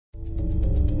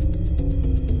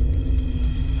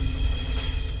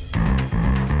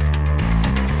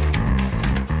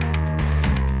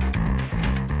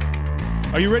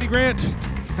you ready, Grant?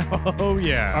 Oh,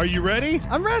 yeah. Are you ready?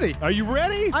 I'm ready. Are you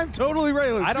ready? I'm totally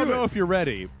ready. I don't know if you're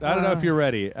ready. I don't know if you're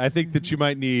ready. I think that you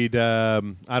might need, I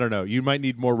don't know, you might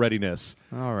need more readiness.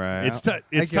 All right. It's I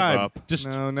time. Up. Just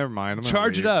no, never mind. I'm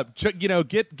charge it up. Get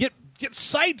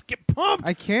psyched. Get pumped.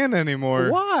 I can't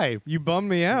anymore. Why? You bummed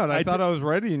me out. I thought I was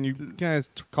ready, and you guys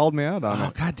called me out on it.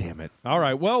 Oh, God damn it. All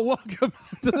right. Well, welcome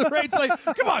to the Rage Select.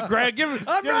 Come on, Grant.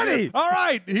 I'm ready. All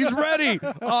right. He's ready.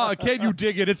 Can you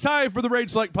dig it? It's time for the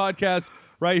Rage Select podcast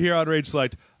right here on Rage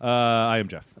Select. I am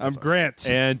Jeff. I'm Grant.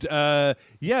 And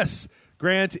yes,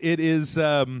 Grant, it is.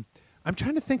 I'm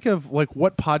trying to think of like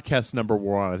what podcast number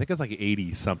we're on. I think it's like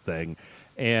 80-something.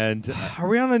 And are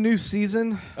we on a new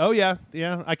season? Oh yeah.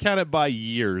 I count it by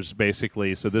years,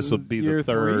 basically. So this will be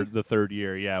the third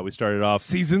year. Yeah, we started off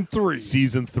season 3.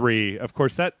 Season 3. Of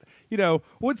course, that well,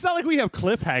 it's not like we have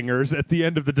cliffhangers at the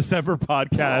end of the December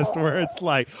podcast where it's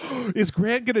like, is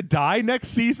Grant going to die next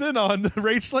season on the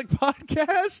Rage Select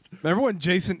podcast? Remember when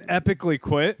Jason epically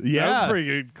quit? Yeah. That was a pretty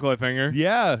good cliffhanger.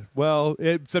 Yeah. Well,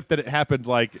 except that it happened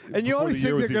like. And you always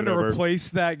think they're going to replace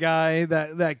that guy,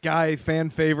 that guy fan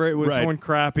favorite with someone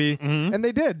crappy. Mm-hmm. And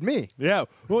they did, me. Yeah.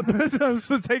 Well,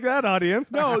 so take that, audience.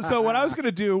 No, so what I was going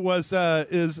to do was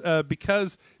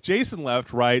because Jason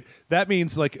left, right, that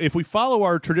means like if we follow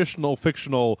our traditional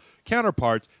fictional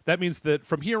counterparts, that means that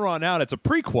from here on out it's a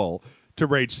prequel to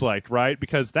Rage Select, right?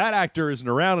 Because that actor isn't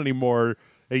around anymore.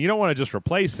 And you don't want to just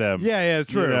replace him. Yeah,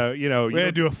 true. We had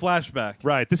to do a flashback.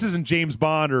 Right. This isn't James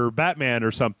Bond or Batman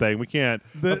or something. We can't.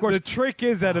 The trick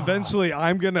is that eventually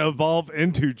I'm going to evolve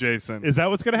into Jason. Is that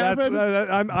what's going to happen?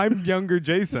 I'm younger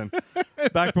Jason.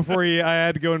 Back before I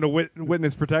had to go into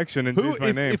witness protection and change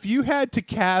my name. If you had to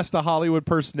cast a Hollywood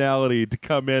personality to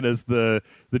come in as the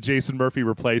Jason Murphy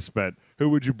replacement, who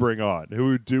would you bring on?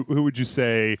 Who would you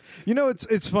say?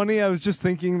 It's funny. I was just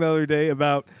thinking the other day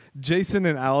about Jason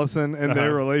and Allison and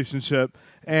their relationship,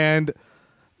 and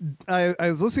I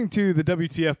was listening to the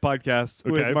WTF podcast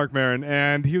with Mark Maron,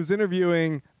 and he was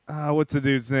interviewing what's the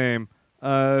dude's name?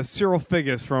 Cyril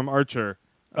Figgis from Archer.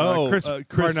 Chris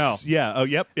Parnell. Yeah. Oh,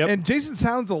 yep. And Jason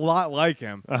sounds a lot like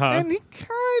him, and he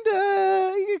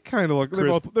kind of look.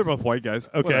 They're both white guys.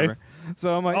 Okay. Whatever.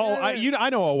 So I'm like, I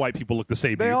know all white people look the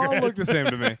same. They all look the same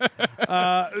to me.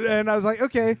 And I was like,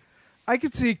 okay, I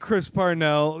could see Chris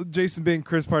Parnell, Jason being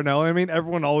Chris Parnell. I mean,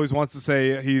 everyone always wants to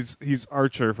say he's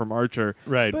Archer from Archer,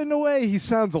 right? But in a way, he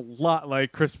sounds a lot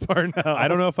like Chris Parnell. I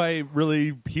don't know if I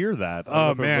really hear that.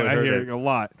 Oh man, I hear it a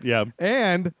lot. Yeah,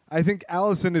 and I think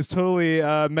Allison is totally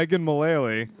Megan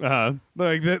Mullally.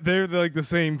 Like they're like the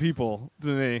same people to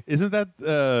me. Isn't that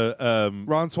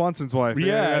Ron Swanson's wife?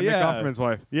 Yeah, Nick Offerman's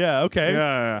wife. Yeah. Okay.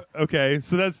 Yeah. Okay.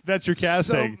 So that's your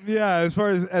casting. So, yeah, as far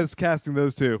as casting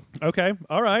those two. Okay.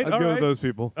 All right. I'd go with those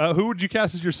people. Who would you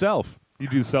cast as yourself? You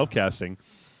do self-casting.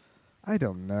 I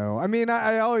don't know. I mean,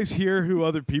 I always hear who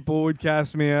other people would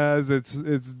cast me as. It's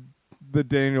the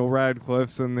Daniel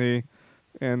Radcliffes and the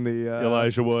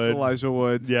Elijah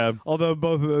Woods. Yeah. Although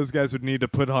both of those guys would need to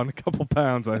put on a couple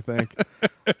pounds, I think.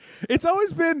 It's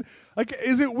always been like,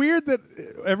 is it weird that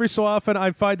every so often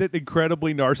I find it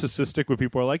incredibly narcissistic when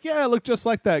people are like, yeah, I look just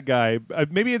like that guy.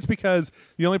 Maybe it's because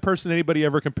the only person anybody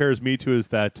ever compares me to is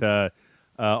that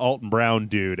Alton Brown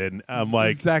dude, and I'm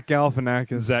like Zach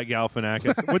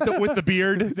Galifianakis with the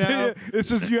beard now. It's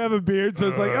just you have a beard, so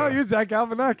it's like, oh, you're Zach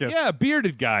Galifianakis. Yeah,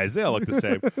 bearded guys, they all look the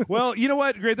same. Well, you know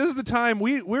what? Great. This is the time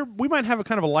we might have a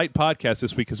kind of a light podcast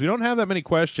this week because we don't have that many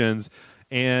questions,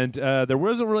 and there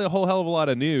wasn't really a whole hell of a lot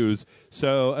of news.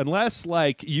 So unless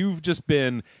like you've just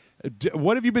been.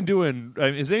 What have you been doing?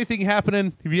 Is anything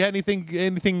happening? Have you had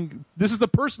anything? This is the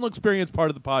personal experience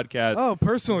part of the podcast. Oh,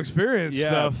 personal experience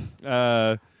stuff.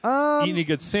 Eating any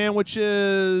good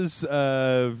sandwiches?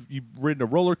 You've ridden a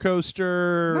roller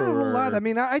coaster? Not a whole lot. I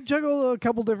mean, I juggle a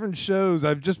couple different shows.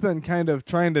 I've just been kind of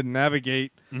trying to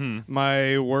navigate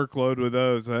my workload with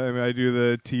those. I mean, I do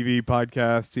the TV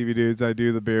podcast, TV Dudes. I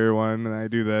do the beer one, and I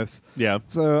do this. Yeah.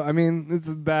 So, I mean,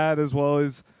 it's that as well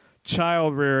as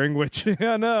child rearing, which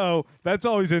I know that's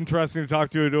always interesting to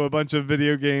talk to a bunch of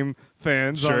video game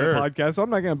fans on the podcast. So I'm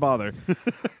not going to bother.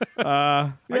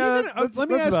 Let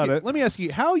me ask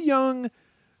you, how young?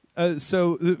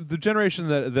 So the generation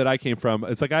that I came from,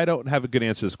 it's like I don't have a good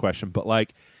answer to this question, but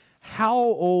like, how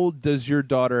old does your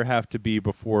daughter have to be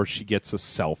before she gets a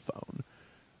cell phone?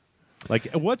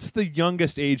 Like, what's the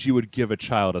youngest age you would give a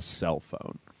child a cell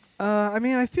phone? I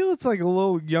mean, I feel it's like a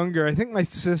little younger. I think my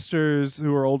sisters,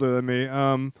 who are older than me,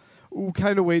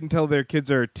 kind of wait until their kids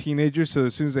are teenagers, so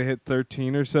as soon as they hit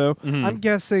 13 or so. I'm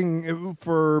guessing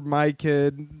for my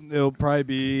kid, it'll probably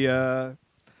be a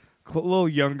little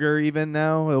younger even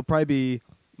now. It'll probably be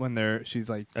when she's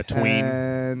like a 10,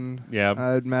 tween. Yeah,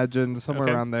 I'd imagine somewhere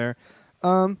Okay. around there.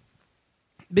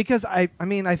 Because I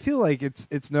mean I feel like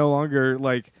it's no longer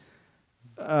like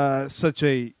such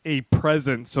a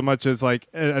present so much as like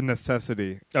a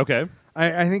necessity. Okay.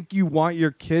 I think you want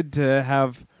your kid to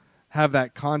have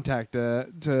that contact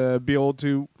to be able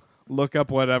to look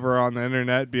up whatever on the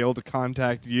internet, be able to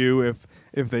contact you if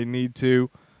they need to,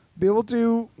 be able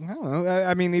to, I don't know,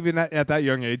 I mean, even at that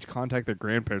young age, contact their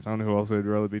grandparents. I don't know who else they'd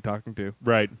really be talking to.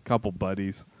 Right. Couple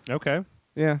buddies. Okay.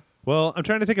 Yeah. Well, I'm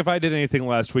trying to think if I did anything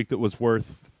last week that was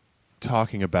worth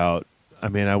talking about. I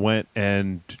mean, I went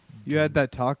and... You had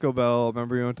that Taco Bell.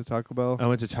 Remember you went to Taco Bell? I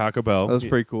went to Taco Bell. That was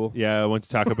pretty cool. Yeah, I went to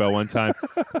Taco Bell one time.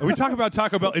 We talk about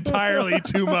Taco Bell entirely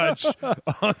too much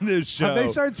on this show. Have they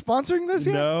started sponsoring this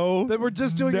yet? No. Then we're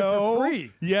just doing it for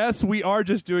free. Yes, we are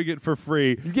just doing it for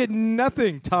free. You get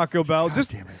nothing, Taco Bell. God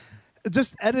Just damn it.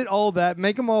 Just edit all that.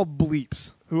 Make them all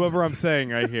bleeps. Whoever I'm saying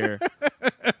right here.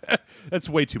 That's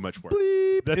way too much work.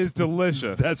 Bleep That's is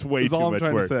delicious. That's way is too all I'm much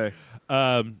trying work. to say.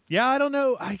 Yeah, I don't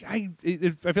know. I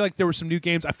feel like there were some new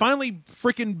games. I finally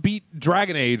freaking beat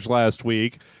Dragon Age last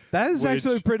week. That is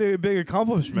actually a pretty big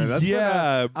accomplishment. That's been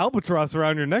an albatross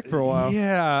around your neck for a while.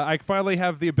 Yeah, I finally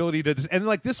have the ability to... And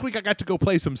like this week I got to go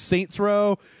play some Saints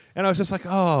Row, and I was just like,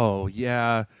 oh,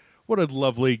 yeah, what a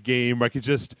lovely game. I could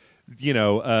just...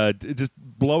 just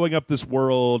blowing up this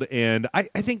world. And I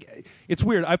think it's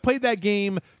weird. I played that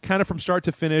game kind of from start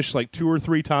to finish like 2 or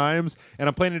 3 times, and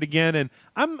I'm playing it again, and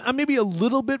I'm maybe a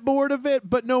little bit bored of it,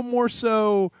 but no more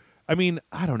so. I mean,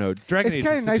 I don't know. Dragon Age. It's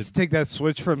kind of nice to take that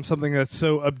switch from something that's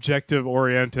so objective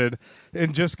oriented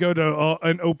and just go to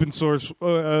an open source,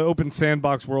 open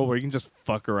sandbox world where you can just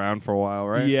fuck around for a while,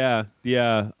 right? Yeah.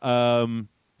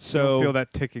 So feel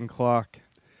that ticking clock.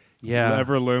 Yeah.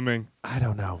 Ever looming. I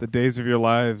don't know. The days of your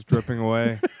lives dripping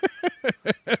away.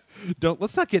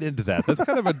 Let's not get into that. That's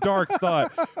kind of a dark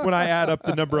thought when I add up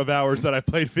the number of hours that I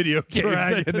played video games.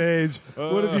 Dragon Age.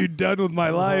 What have you done with my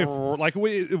life? Like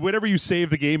whenever you save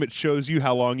the game, it shows you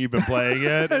how long you've been playing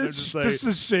it. And it's just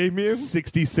to shame you.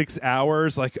 66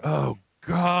 hours. Like, oh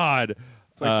God.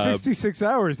 It's like 66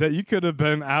 hours that you could have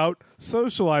been out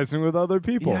socializing with other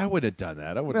people. Yeah, I would have done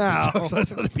that. I would have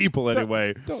socialized with other people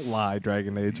anyway. Don't lie,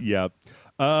 Dragon Age. Yeah.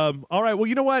 All right. Well,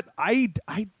 you know what? I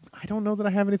don't know that I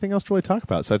have anything else to really talk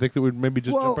about, so I think that we'd maybe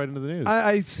just jump right into the news.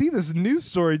 I see this news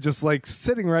story just like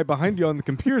sitting right behind you on the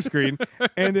computer screen,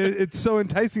 and it's so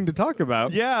enticing to talk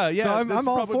about. Yeah. So I'm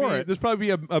all for it. There's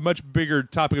probably be a much bigger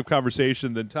topic of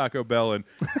conversation than Taco Bell and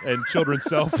children's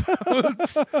cell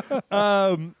phones.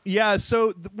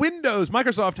 So Windows,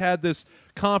 Microsoft had this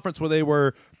conference where they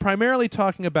were primarily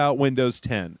talking about Windows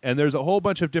 10, and there's a whole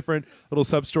bunch of different little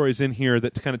sub-stories in here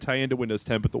that kind of tie into Windows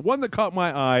 10, but the one that caught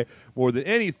my eye more than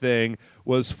anything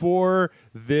was for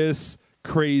this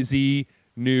crazy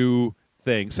new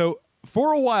thing. So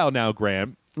for a while now,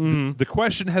 Grant, the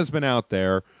question has been out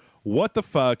there, what the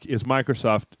fuck is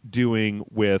Microsoft doing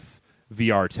with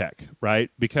VR tech, right?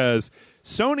 Because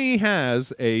Sony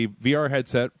has a VR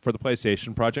headset for the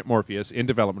PlayStation, Project Morpheus, in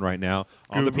development right now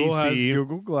on the PC. Has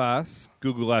Google Glass.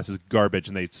 Google Glass is garbage,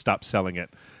 and they stopped selling it.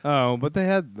 Oh, but they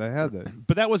had that.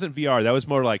 But that wasn't VR. That was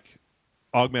more like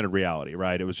augmented reality,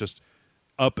 right? It was just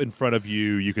up in front of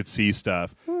you. You could see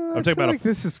stuff. I'm talking about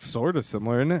this is sort of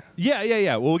similar, isn't it?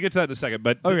 Yeah. Well, we'll get to that in a second.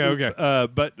 But okay.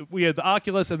 But we had the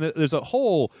Oculus, and there's a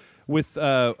whole with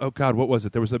oh God, what was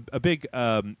it? There was a big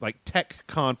like tech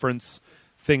conference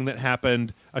thing that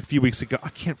happened a few weeks ago. I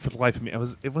can't for the life of me.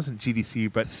 It wasn't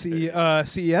GDC, but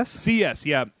CES. CES,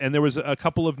 yeah. And there was a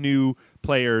couple of new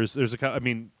players.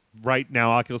 Right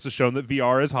now Oculus has shown that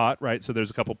VR is hot, right? So there's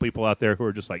a couple people out there who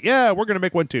are just like, yeah, we're going to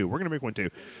make one too.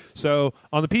 So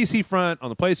on the PC front, on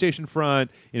the PlayStation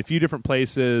front, in a few different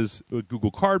places, with Google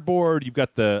Cardboard, you've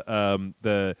got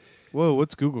the Whoa,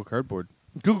 what's Google Cardboard?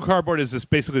 Google Cardboard is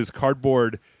basically this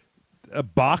cardboard a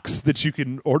box that you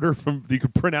can you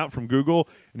can print out from Google,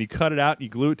 and you cut it out and you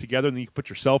glue it together, and then you can put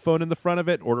your cell phone in the front of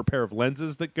it, order a pair of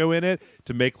lenses that go in it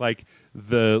to make like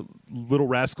the Little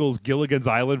Rascals Gilligan's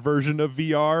Island version of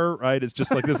VR, right? It's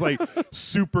just like this like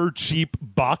super cheap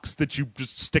box that you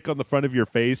just stick on the front of your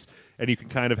face, and you can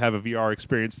kind of have a VR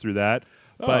experience through that.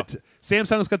 But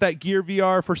Samsung's got that Gear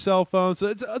VR for cell phones, so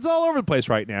it's all over the place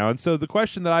right now. And so the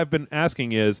question that I've been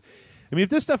asking is, I mean, if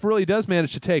this stuff really does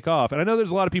manage to take off, and I know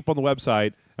there's a lot of people on the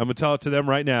website, I'm going to tell it to them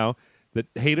right now, that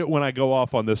hate it when I go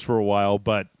off on this for a while,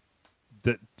 but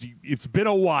it's been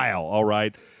a while, all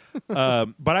right?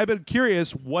 But I've been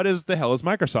curious, what the hell is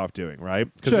Microsoft doing, right?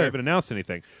 Because they haven't announced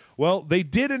anything. Well, they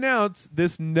did announce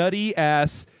this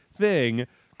nutty-ass thing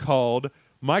called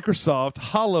Microsoft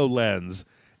HoloLens.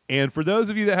 And for those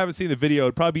of you that haven't seen the video,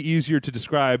 it'd probably be easier to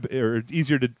describe or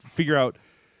easier to figure out,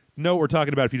 know what we're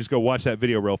talking about if you just go watch that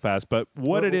video real fast. But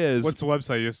what it is... What's the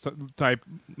website? You just type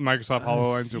Microsoft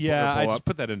HoloLens. Yeah, I just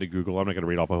put that into Google. I'm not going to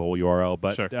read off a whole URL.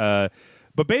 But, sure.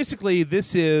 But basically,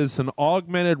 this is an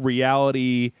augmented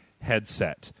reality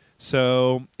headset.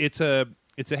 So it's a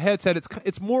headset.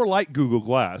 It's more like Google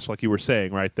Glass, like you were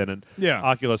saying, right, than an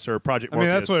Oculus or Project Morpheus.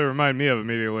 I mean, that's what it reminded me of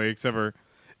immediately, except for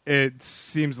it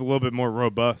seems a little bit more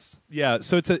robust. Yeah,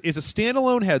 so it's a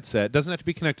standalone headset. It doesn't have to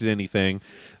be connected to anything.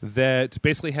 That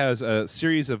basically has a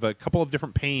series of a couple of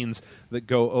different panes that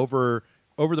go over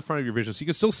the front of your vision, so you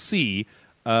can still see.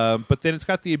 But then it's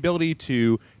got the ability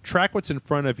to track what's in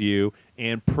front of you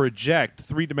and project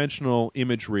three-dimensional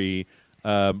imagery,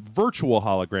 virtual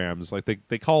holograms. Like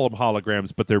they call them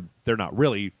holograms, but they're not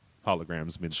really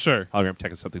holograms. I mean, sure, hologram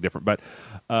tech is something different, but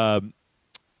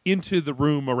into the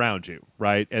room around you,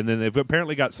 right? And then they've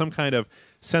apparently got some kind of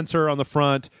sensor on the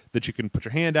front that you can put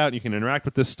your hand out and you can interact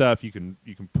with this stuff. You can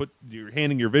put your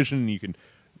hand in your vision and you can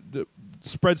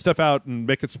spread stuff out and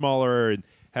make it smaller and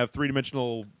have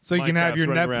three-dimensional. So you can have your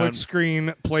Netflix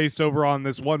screen placed over on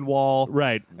this one wall,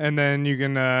 right? And then you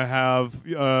can have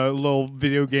a little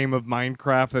video game of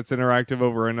Minecraft that's interactive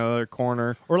over another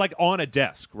corner, or like on a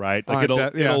desk, right? Like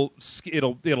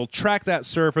it'll track that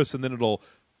surface and then it'll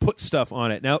put stuff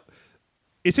on it. Now,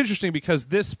 it's interesting because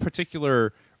this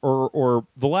particular, or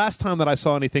the last time that I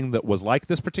saw anything that was like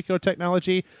this particular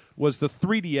technology was the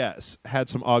 3DS had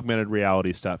some augmented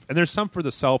reality stuff, and there's some for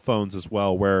the cell phones as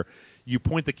well, where you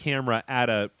point the camera at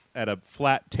a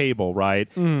flat table, right?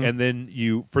 And then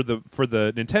you for the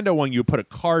Nintendo one, you put a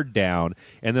card down,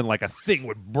 and then like a thing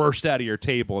would burst out of your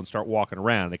table and start walking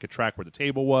around. They could track where the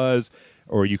table was,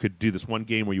 or you could do this one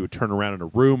game where you would turn around in a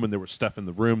room and there was stuff in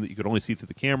the room that you could only see through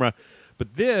the camera.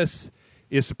 But this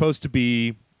is supposed to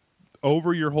be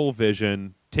over your whole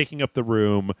vision, taking up the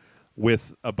room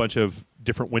with a bunch of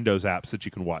different Windows apps that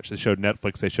you can watch. They showed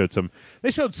Netflix.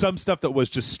 They showed some stuff that was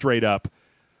just straight up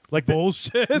like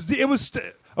bullshit. It was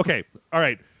okay. All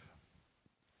right.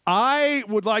 I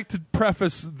would like to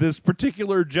preface this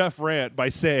particular Jeff rant by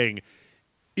saying,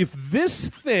 if this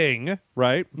thing,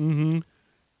 right,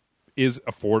 is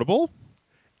affordable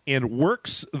and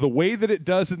works the way that it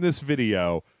does in this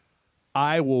video,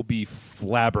 I will be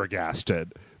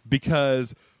flabbergasted,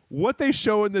 because what they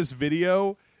show in this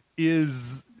video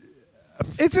is...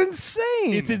 It's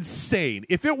insane. It's insane.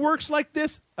 If it works like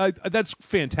this, that's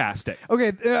fantastic.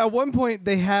 Okay, at one point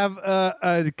they have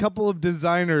a couple of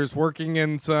designers working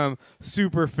in some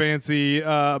super fancy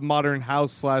modern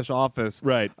house/office,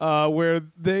 right? Where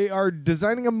they are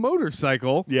designing a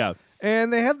motorcycle. Yeah.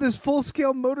 And they have this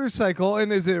full-scale motorcycle,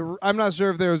 and I'm not sure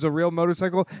if there was a real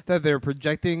motorcycle that they're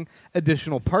projecting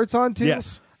additional parts onto.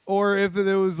 Yes. Or if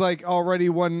there was like already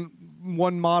one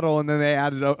model, and then they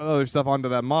added other stuff onto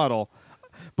that model.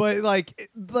 But like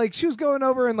she was going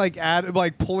over and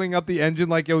like pulling up the engine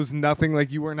like it was nothing,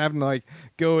 like you weren't having to like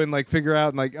go and like figure out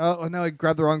and like, oh no, I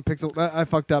grabbed the wrong pixel, I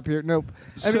fucked up here. Nope.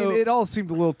 I mean, it all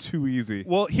seemed a little too easy.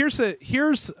 Well, here's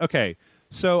okay.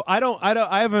 So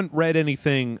I haven't read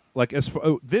anything like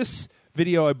this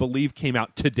video, I believe, came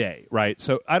out today, right?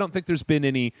 So I don't think there's been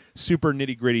any super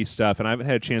nitty-gritty stuff, and I haven't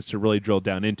had a chance to really drill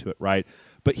down into it, right?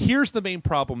 But here's the main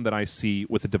problem that I see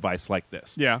with a device like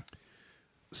this. Yeah.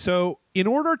 So in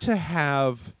order to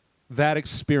have that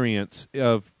experience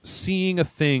of seeing a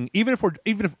thing, even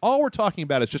if all we're talking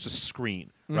about is just a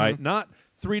screen, right? Not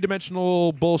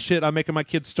three-dimensional bullshit, I'm making my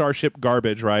kid's Starship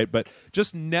garbage, right? But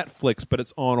just Netflix, but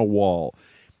it's on a wall.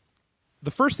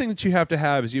 The first thing that you have to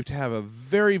have is you have to have a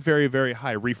very, very, very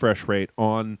high refresh rate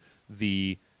on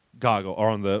the goggle or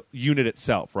on the unit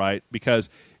itself, right? Because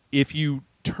if you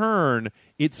turn,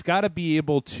 it's got to be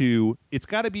able to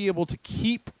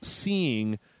keep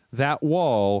seeing that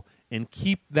wall and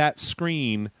keep that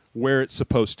screen where it's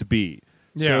supposed to be.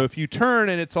 Yeah. So if you turn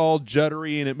and it's all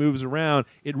juddery and it moves around,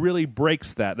 it really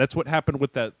breaks that. That's what happened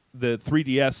with the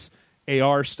 3DS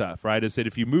AR stuff, right? Is that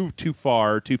if you move too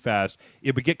far or too fast,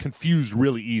 it would get confused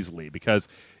really easily, because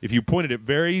if you pointed it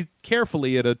very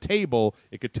carefully at a table,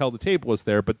 it could tell the table was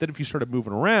there, but then if you started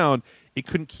moving around, it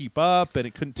couldn't keep up and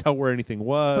it couldn't tell where anything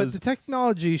was. But the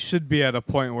technology should be at a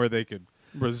point where they could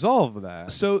resolve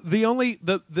that. So the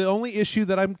only issue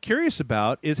that I'm curious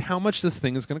about is how much this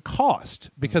thing is going to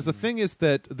cost, because the thing is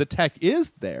that the tech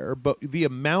is there, but the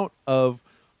amount of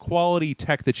quality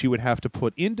tech that you would have to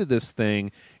put into this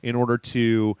thing in order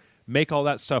to make all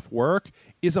that stuff work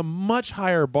is a much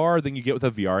higher bar than you get with a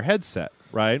VR headset,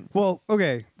 right? Well,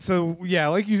 okay. So, yeah,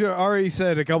 like you already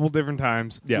said a couple different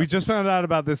times, we just found out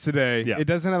about this today. Yeah. It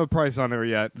doesn't have a price on it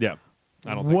yet. Yeah.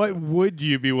 I don't think what so. would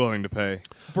you be willing to pay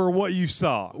for what you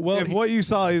saw? Well, if what you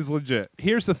saw is legit.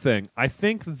 Here's the thing. I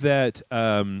think that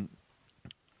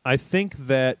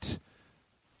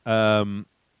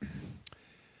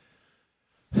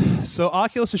so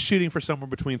Oculus is shooting for somewhere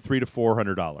between $300 to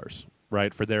 $400,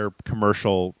 right, for their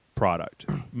commercial product.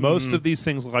 Most of these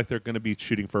things look like they're going to be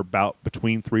shooting for about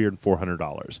between $300 and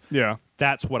 $400. Yeah.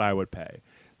 That's what I would pay,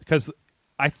 because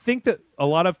I think that a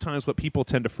lot of times what people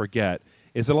tend to forget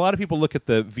is that a lot of people look at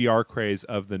the VR craze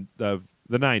of the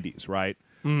 90s, right?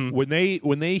 When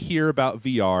they hear about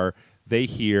VR, they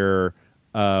hear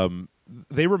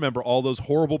they remember all those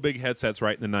horrible big headsets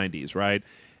right in the 90s, right?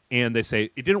 And they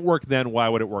say, it didn't work then, why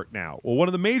would it work now? Well, one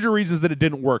of the major reasons that it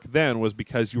didn't work then was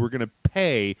because you were going to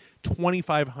pay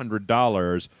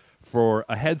 $2,500 for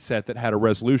a headset that had a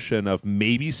resolution of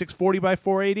maybe 640 by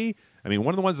 480. I mean,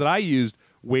 one of the ones that I used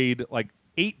weighed like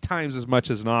 8 times as much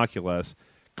as an Oculus,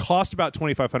 cost about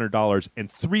 $2,500, and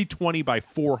 320 by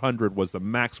 400 was the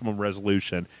maximum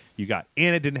resolution you got,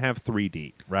 and it didn't have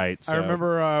 3D, right? So, I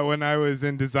remember when I was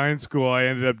in design school, I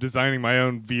ended up designing my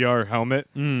own VR helmet.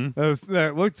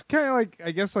 That looked kind of like,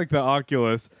 I guess, like the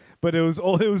Oculus, but it was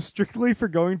strictly for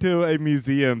going to a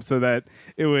museum so that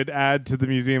it would add to the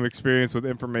museum experience with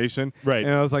information. Right.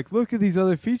 And I was like, look at these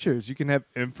other features. You can have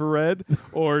infrared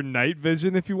or night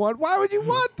vision if you want. Why would you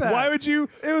want that? Why would you?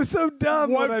 It was so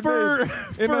dumb. What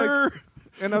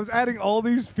And I was adding all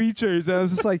these features, and I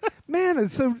was just like, man,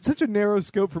 it's such a narrow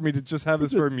scope for me to just have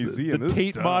this for a museum. The This is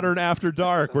Tate dumb. Modern After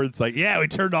Dark, where it's like, yeah, we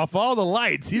turned off all the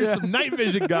lights. Here's some night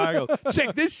vision goggles.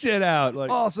 Check this shit out.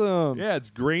 Like, Awesome. yeah, it's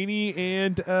grainy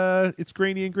and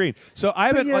green. So I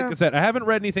haven't, like I said, I haven't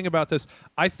read anything about this.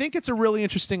 I think it's a really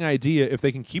interesting idea if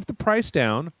they can keep the price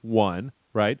down. 1,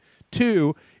 right?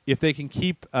 2, if they can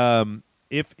keep.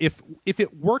 If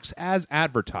it works as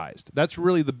advertised, that's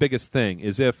really the biggest thing.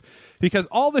 Because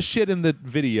all the shit in the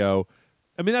video,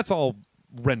 I mean, that's all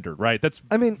rendered, right? That's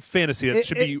fantasy. That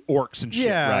should be orcs and shit,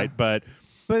 right? But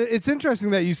it's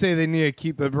interesting that you say they need to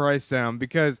keep the price down,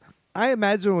 because I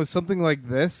imagine with something like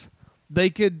this, they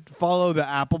could follow the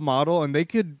Apple model and they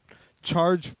could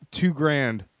charge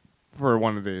 $2,000 for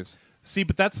one of these. See,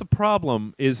 but that's the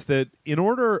problem. Is that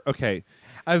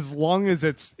as long as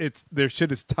it's their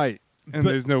shit is tight. And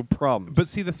there's no problem. But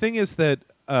see, the thing is that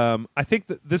I think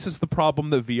that this is the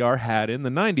problem that VR had in the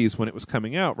 90s when it was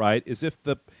coming out, right? Is if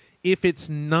it's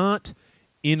not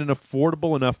in an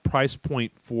affordable enough price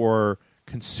point for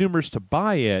consumers to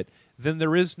buy it, then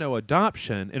there is no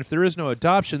adoption. And if there is no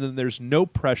adoption, then there's no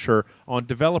pressure on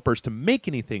developers to make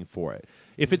anything for it.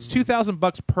 If it's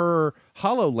 $2,000 per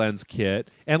HoloLens kit,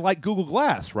 and like Google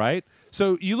Glass, right?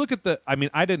 So you look at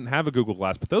I didn't have a Google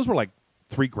Glass, but those were like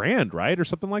 $3,000, right, or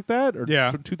something like that, or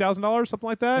 $2,000, something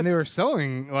like that. And they were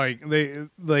selling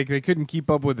they couldn't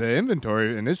keep up with the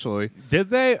inventory initially. Did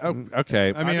they? Oh,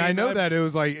 okay. I know that it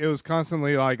was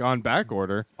constantly like on back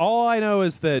order. All I know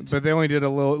is that, but they only did a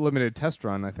little limited test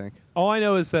run, I think. All I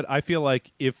know is that I feel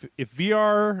like if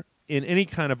VR in any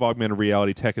kind of augmented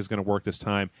reality tech is going to work this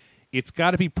time, it's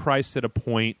got to be priced at a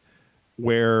point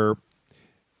where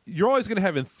you're always going to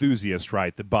have enthusiasts,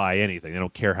 right, that buy anything. They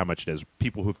don't care how much it is.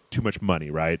 People who have too much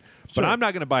money, right? Sure. But I'm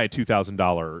not going to buy a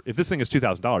 $2,000. If this thing is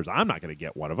 $2,000, I'm not going to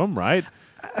get one of them, right?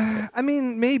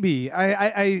 Maybe.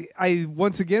 I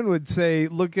once again would say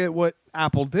look at what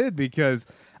Apple did, because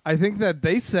I think that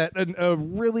they set a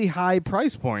really high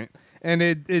price point, and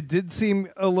it did seem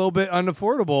a little bit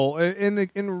unaffordable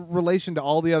in relation to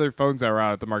all the other phones that were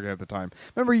out at the market at the time.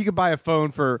 Remember, you could buy a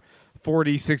phone for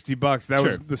 $40-$60. That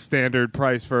was the standard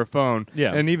price for a phone.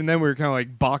 Yeah. And even then we were kind of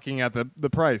like balking at the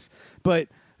price. But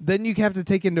then you have to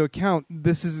take into account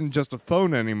this isn't just a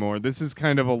phone anymore. This is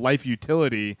kind of a life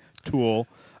utility tool.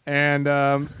 And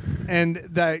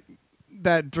that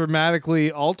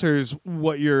dramatically alters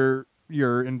what you're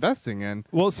investing in.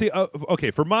 Well, see,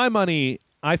 okay, for my money,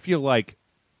 I feel like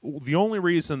the only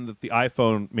reason that the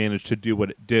iPhone managed to do what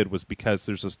it did was because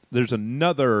there's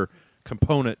another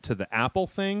component to the Apple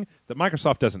thing that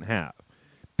Microsoft doesn't have.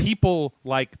 People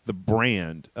like the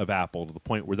brand of Apple to the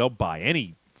point where they'll buy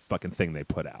any fucking thing they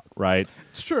put out, right?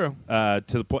 It's true. To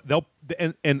the point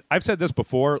and I've said this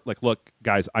before, like, look,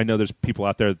 guys, I know there's people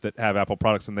out there that have Apple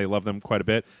products and they love them quite a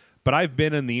bit, but I've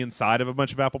been in the inside of a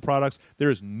bunch of Apple products. There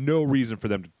is no reason for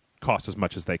them to cost as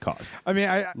much as they cost.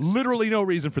 Literally no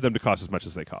reason for them to cost as much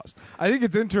as they cost. I think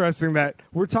it's interesting that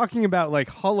we're talking about like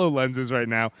HoloLenses right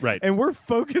now, right? And we're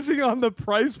focusing on the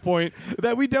price point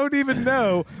that we don't even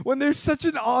know, when there's such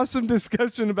an awesome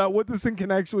discussion about what this thing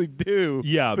can actually do,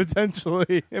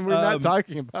 potentially, and we're not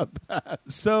talking about that.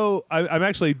 So I'm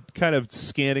actually kind of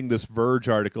scanning this Verge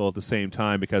article at the same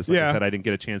time because, like I said, I didn't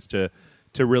get a chance to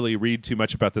to really read too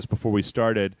much about this before we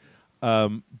started.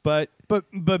 But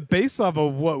based off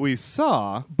of what we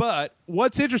saw, but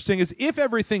what's interesting is if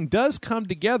everything does come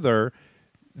together,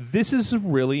 this is a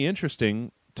really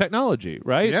interesting technology,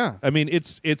 right? Yeah. I mean,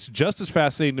 it's just as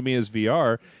fascinating to me as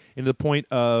VR, in the point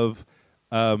of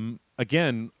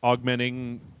again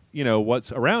augmenting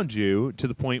what's around you to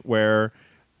the point where,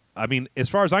 I mean, as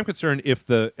far as I'm concerned, if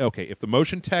the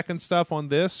motion tech and stuff on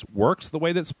this works the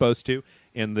way that's supposed to,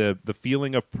 and the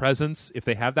feeling of presence, if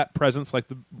they have that presence like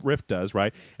the Rift does,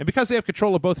 right? And because they have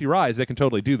control of both your eyes, they can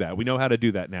totally do that. We know how to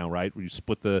do that now, right? Where you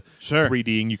split the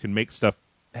 3D and you can make stuff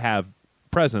have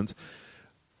presence.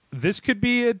 This could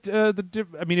be if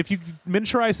you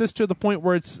miniaturize this to the point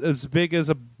where it's as big as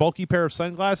a bulky pair of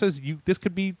sunglasses, this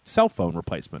could be cell phone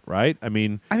replacement, right? I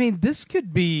mean, this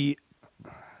could be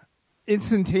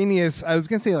instantaneous. I was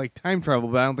gonna say like time travel,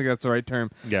 but I don't think that's the right term.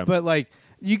 Yeah. But like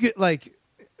you could like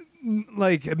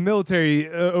military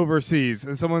overseas,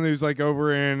 and someone who's like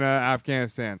over in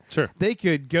Afghanistan. Sure. They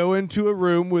could go into a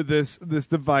room with this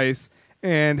device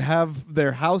and have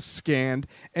their house scanned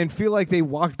and feel like they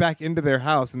walked back into their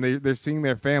house and they're seeing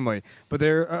their family, but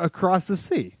they're across the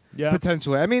sea. Yeah.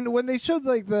 Potentially. I mean, when they showed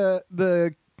like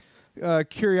the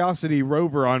Curiosity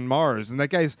rover on Mars, and that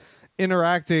guy's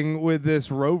interacting with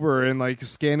this rover and like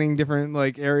scanning different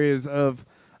like areas of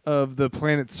the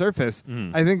planet's surface,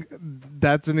 I think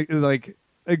that's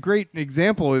a great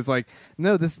example. Is like,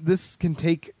 no, this can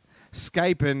take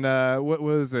Skype and what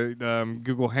was it,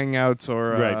 Google Hangouts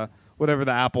or right. Whatever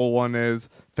the Apple one is,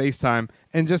 FaceTime,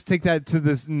 and just take that to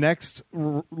this next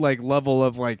level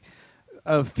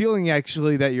of feeling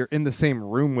actually that you're in the same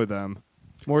room with them,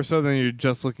 more so than you're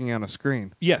just looking on a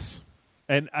screen. Yes.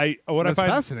 And That's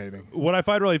fascinating. What I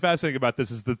find really fascinating about this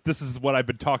is that this is what I've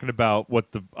been talking about with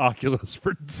the Oculus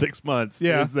for 6 months.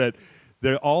 Yeah. Is that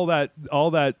all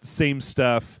that same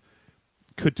stuff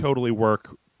could totally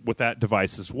work with that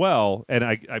device as well. And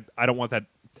I don't want that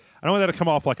to come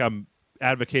off like I'm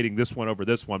advocating this one over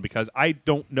this one, because I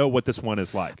don't know what this one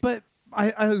is like. But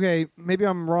okay, maybe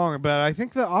I'm wrong, but I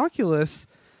think the Oculus,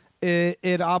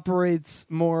 it operates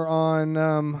more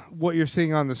on what you're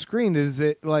seeing on the screen. Is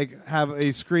it like have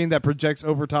a screen that projects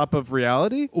over top of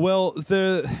reality? Well,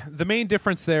 the main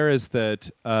difference there is that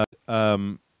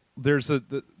there's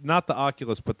not the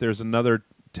Oculus, but there's another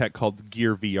tech called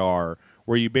Gear VR,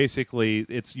 where you basically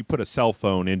you put a cell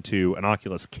phone into an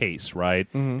Oculus case, right?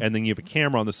 Mm-hmm. And then you have a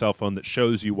camera on the cell phone that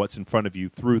shows you what's in front of you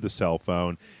through the cell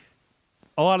phone.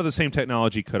 A lot of the same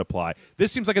technology could apply.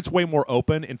 This seems like it's way more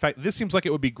open. In fact, this seems like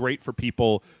it would be great for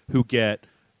people who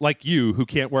who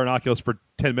can't wear an Oculus for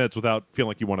 10 minutes without feeling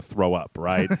like you want to throw up,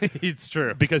 right? It's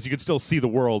true. Because you can still see the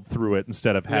world through it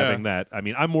instead of having that. I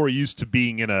mean, I'm more used to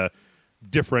being in a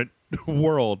different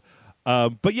world.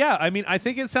 But yeah, I mean, I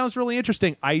think it sounds really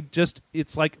interesting.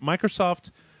 It's like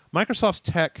Microsoft's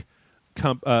tech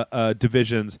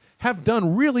divisions have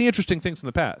done really interesting things in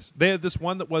the past. They had this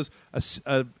one that was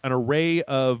an array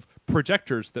of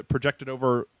projectors that projected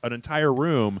over an entire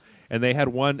room, and they had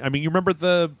one. I mean, you remember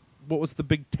what was the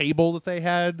big table that they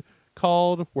had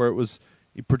called, where it was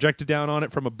you projected down on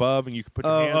it from above, and you could put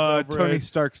your hands over Tony it.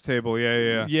 Stark's table.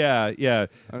 Yeah.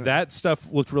 That stuff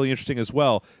looked really interesting as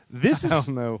well. I don't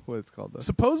know what it's called, though.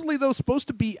 Supposedly, though, supposed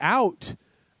to be out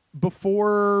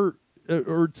before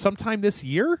or sometime this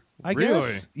year, I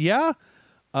guess. Yeah.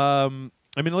 I mean,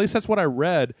 at least that's what I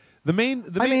read. I mean,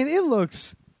 it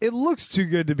looks too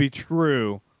good to be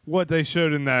true, what they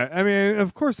showed in that. I mean,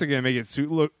 of course they're going to make it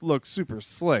look super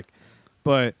slick,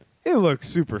 but it looks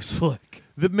super slick.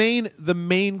 The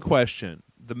main question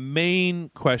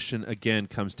again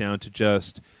comes down to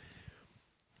just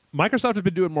Microsoft has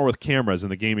been doing more with cameras in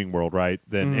the gaming world, right,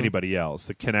 than anybody else.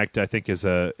 The Kinect, I think, is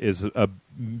a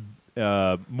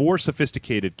more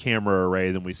sophisticated camera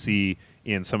array than we see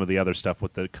in some of the other stuff,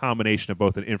 with the combination of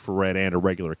both an infrared and a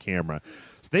regular camera.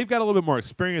 So they've got a little bit more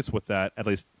experience with that, at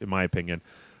least in my opinion.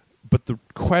 But the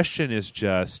question is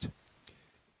just,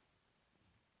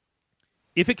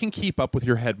 if it can keep up with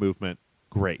your head movement,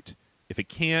 great. If it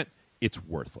can't, it's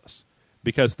worthless.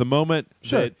 Because the moment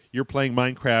that you're playing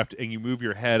Minecraft and you move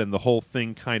your head and the whole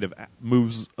thing kind of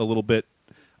moves a little bit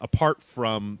apart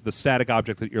from the static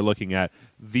object that you're looking at,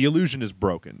 the illusion is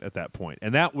broken at that point.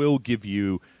 And that will give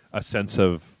you a sense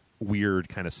of weird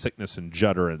kind of sickness and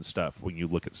judder and stuff when you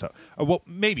look at stuff. Well,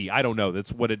 maybe. I don't know.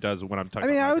 That's what it does when I'm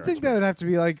talking about I would think that would have to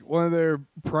be like one of their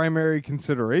primary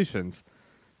considerations.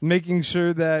 Making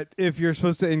sure that if you're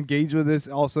supposed to engage with this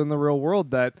also in the real world,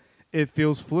 that it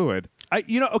feels fluid.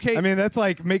 Okay. I mean, that's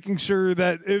like making sure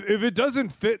that if it doesn't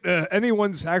fit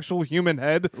anyone's actual human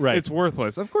head, right, it's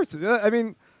worthless. Of course. I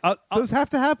mean, Those have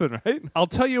to happen, right? I'll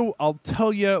tell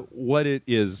you what it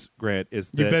is, Grant, is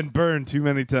that you've been burned too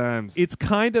many times. It's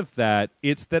kind of that.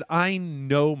 It's that I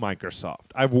know Microsoft.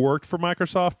 I've worked for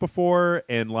Microsoft before,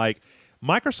 and like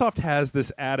Microsoft has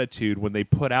this attitude when they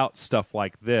put out stuff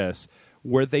like this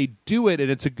where they do it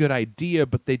and it's a good idea,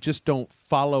 but they just don't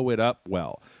follow it up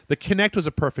well. The Kinect was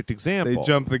a perfect example. They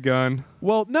jump the gun.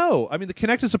 Well, no. I mean, the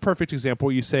Kinect is a perfect example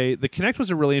where you say the Kinect was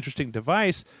a really interesting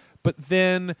device, but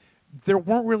then there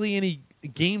weren't really any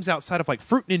games outside of like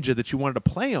Fruit Ninja that you wanted to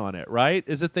play on it, right?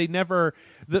 Is that they never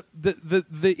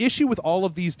the issue with all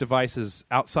of these devices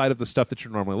outside of the stuff that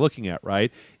you're normally looking at,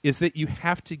 right, is that you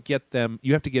have to get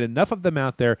enough of them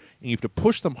out there and you have to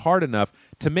push them hard enough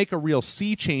to make a real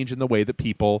sea change in the way that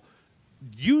people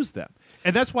use them.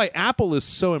 And that's why Apple is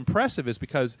so impressive, is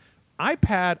because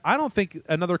iPad, I don't think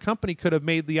another company could have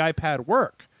made the iPad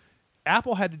work.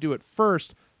 Apple had to do it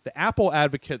first. The Apple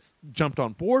advocates jumped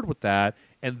on board with that,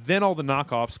 and then all the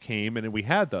knockoffs came, and we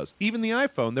had those. Even the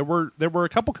iPhone, there were a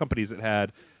couple companies that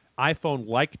had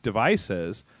iPhone-like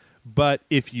devices, but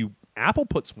if Apple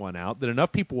puts one out, then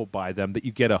enough people will buy them that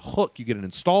you get a hook, you get an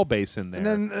install base in there.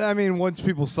 And then, I mean, once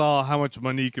people saw how much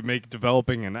money you could make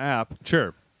developing an app,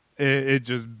 sure, it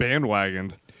just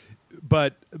bandwagoned.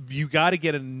 But you got to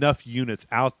get enough units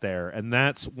out there, and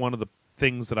that's one of the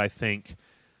things that I think.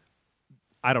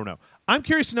 I don't know. I'm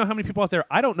curious to know how many people out there.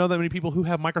 I don't know that many people who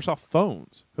have Microsoft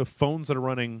phones, who have phones that are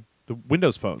running the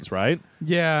Windows phones, right?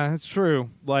 Yeah, it's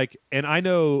true. Like, and I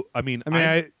know.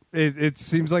 It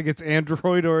seems like it's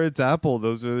Android or it's Apple.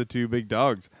 Those are the two big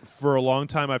dogs. For a long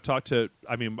time, I've talked to.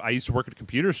 I mean, I used to work at a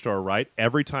computer store, right?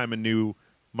 Every time a new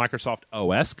Microsoft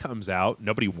OS comes out,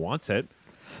 nobody wants it.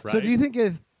 Right? So, do you think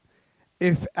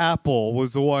if Apple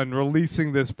was the one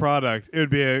releasing this product, it would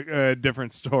be a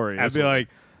different story? Absolutely. It'd be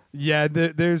like, yeah,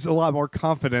 there's a lot more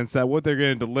confidence that what they're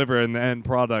going to deliver in the end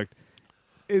product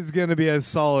is going to be as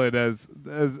solid as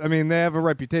I mean, they have a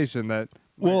reputation that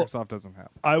Microsoft doesn't have.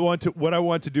 What I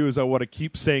want to do is I want to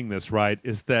keep saying this, right,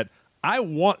 is that I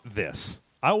want this.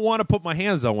 I want to put my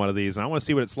hands on one of these, and I want to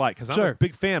see what it's like, because I'm a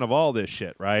big fan of all this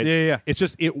shit, right? Yeah. It's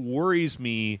just, it worries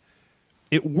me.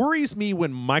 It worries me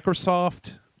when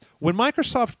Microsoft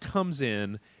comes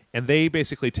in and they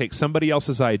basically take somebody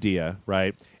else's idea,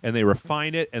 right, and they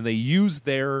refine it, and they use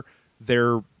their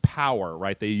power,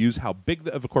 right? They use how big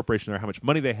of a corporation they are, how much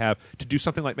money they have to do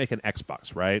something like make an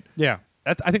Xbox, right? Yeah.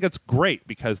 I think that's great,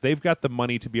 because they've got the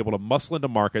money to be able to muscle into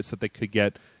markets that they could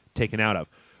get taken out of.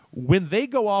 When they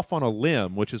go off on a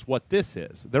limb, which is what this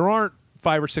is, there aren't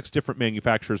 5 or 6 different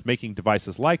manufacturers making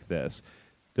devices like this.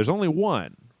 There's only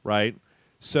one, right?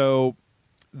 So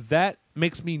that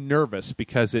makes me nervous,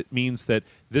 because it means that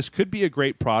this could be a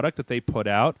great product that they put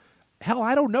out. Hell,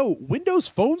 I don't know. Windows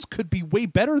phones could be way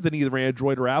better than either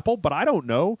Android or Apple, but I don't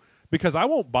know, because I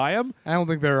won't buy them. I don't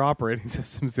think their operating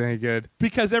system's any good.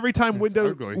 Because every time when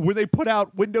they put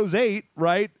out Windows 8,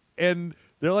 right, and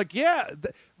they're like, yeah,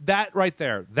 that right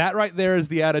there is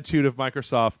the attitude of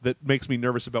Microsoft that makes me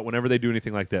nervous about whenever they do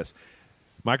anything like this.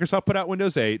 Microsoft put out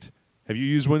Windows 8. Have you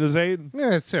used Windows 8?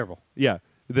 Yeah, it's terrible. Yeah.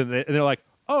 Then they're like,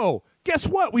 oh, guess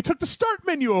what? We took the start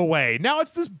menu away. Now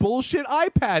it's this bullshit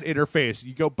iPad interface.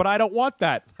 You go, but I don't want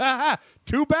that.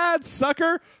 Too bad,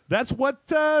 sucker. That's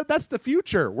the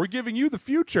future. We're giving you the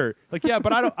future. Like, yeah,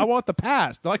 but I want the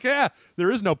past. They're like, yeah,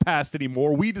 there is no past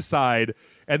anymore. We decide.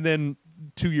 And then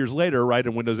 2 years later, right,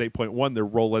 in Windows 8.1, they're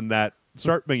rolling that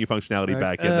start menu functionality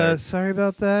back in there. Sorry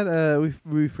about that.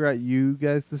 We forgot you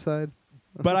guys decide.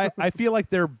 But I feel like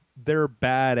they're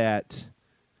bad at.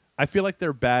 I feel like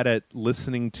they're bad at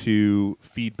listening to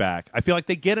feedback. I feel like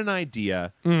they get an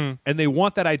idea, and they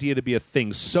want that idea to be a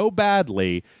thing so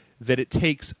badly that it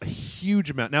takes a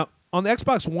huge amount. Now, on the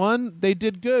Xbox One, they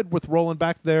did good with rolling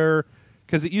back their,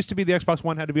 because it used to be the Xbox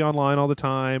One had to be online all the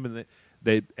time, and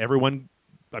everyone.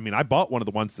 I mean, I bought one of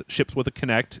the ones that ships with a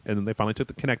Kinect, and then they finally took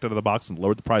the Kinect out of the box and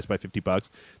lowered the price by $50.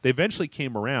 They eventually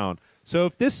came around. So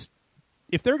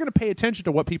if they're going to pay attention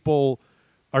to what people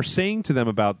are saying to them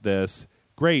about this,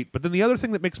 great. But then the other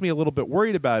thing that makes me a little bit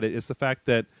worried about it is the fact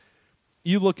that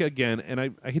you look again, and I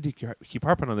hate to keep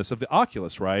harping on this, of the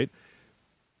Oculus, right?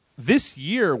 This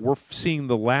year, we're seeing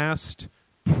the last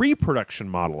pre-production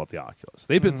model of the Oculus.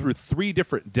 They've been through 3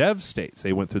 different dev states.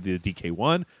 They went through the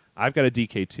DK1. I've got a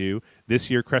DK2. This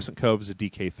year, Crescent Cove is a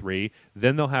DK3.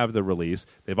 Then they'll have the release.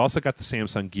 They've also got the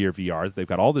Samsung Gear VR. They've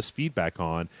got all this feedback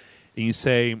on. And you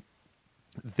say,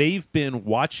 they've been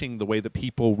watching the way that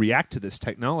people react to this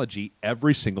technology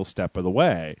every single step of the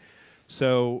way.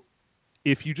 So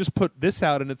if you just put this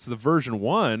out and it's the version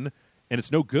 1 and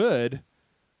it's no good,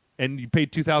 and you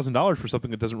paid $2,000 for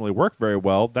something that doesn't really work very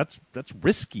well, that's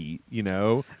risky, you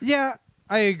know? Yeah,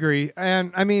 I agree,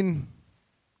 and I mean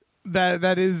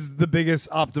that is the biggest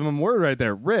optimum word right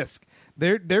there. Risk.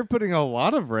 They're putting a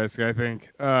lot of risk, I think,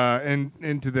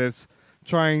 into this,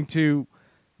 trying to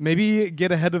maybe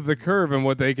get ahead of the curve and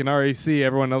what they can already see.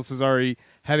 Everyone else is already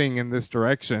heading in this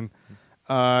direction.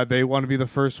 They want to be the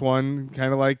first one,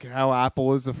 kind of like how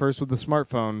Apple is the first with the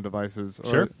smartphone devices. Or,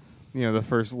 sure. The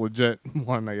first legit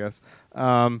one, I guess.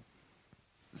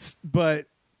 But,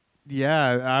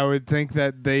 yeah, I would think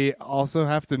that they also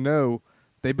have to know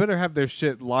they better have their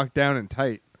shit locked down and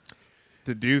tight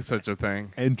to do such a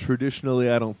thing. And traditionally,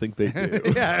 I don't think they do.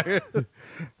 Yeah.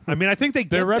 I mean, I think they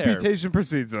get their there. reputation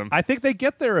precedes them. I think they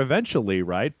get there eventually,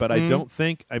 right? But I don't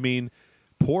think. I mean,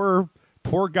 poor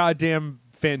goddamn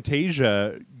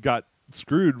Fantasia got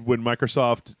screwed when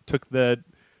Microsoft took the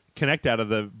Kinect out of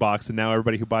the box, and now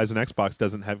everybody who buys an Xbox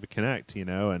doesn't have a Kinect,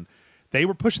 and they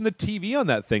were pushing the TV on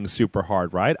that thing super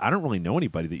hard, right? I don't really know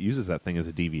anybody that uses that thing as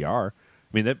a DVR.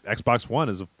 I mean, that Xbox One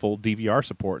is a full DVR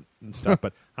support and stuff,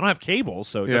 but I don't have cable,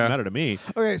 so it doesn't matter to me.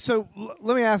 Okay, so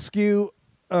let me ask you,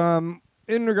 in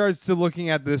regards to looking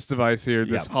at this device here,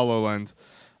 this HoloLens,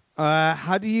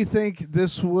 how do you think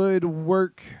this would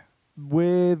work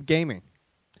with gaming?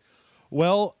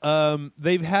 Well,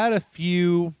 they've had a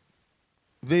few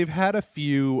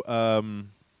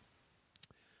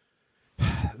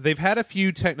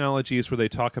technologies where they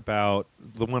talk about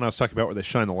the one I was talking about where they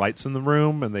shine the lights in the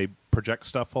room and they project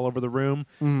stuff all over the room.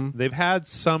 Mm-hmm. They've had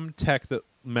some tech that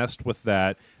messed with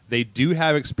that. They do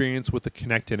have experience with the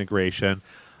Kinect integration.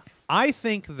 I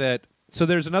think that so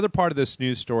there's another part of this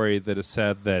news story that has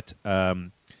said that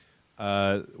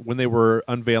when they were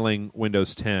unveiling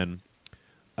Windows 10,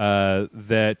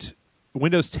 that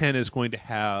Windows 10 is going to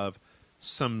have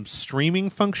some streaming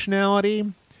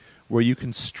functionality where you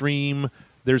can stream.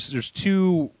 There's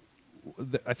two.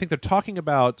 I think they're talking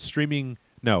about streaming.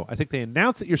 No, I think they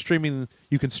announced that you're streaming.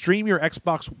 You can stream your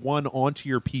Xbox One onto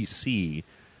your PC.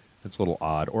 That's a little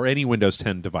odd. Or any Windows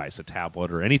 10 device, a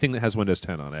tablet, or anything that has Windows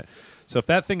 10 on it. So if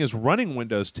that thing is running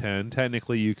Windows 10,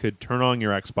 technically you could turn on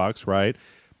your Xbox, right?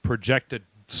 Project a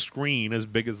screen as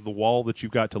big as the wall that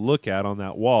you've got to look at on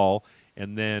that wall,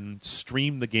 and then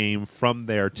stream the game from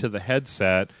there to the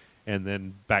headset, and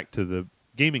then back to the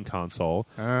gaming console.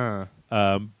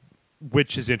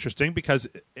 Which is interesting because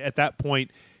at that point,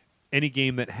 any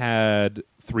game that had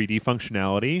 3D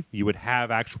functionality, you would have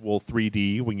actual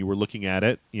 3D when you were looking at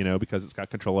it, because it's got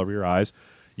control over your eyes.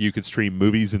 You could stream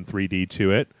movies in 3D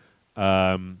to it.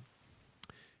 The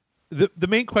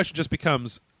main question just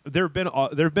becomes, there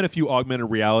have been a few augmented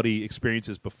reality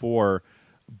experiences before,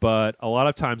 but a lot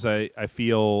of times I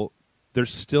feel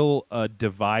there's still a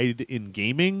divide in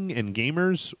gaming and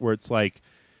gamers where it's like,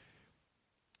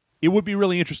 it would be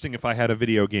really interesting if I had a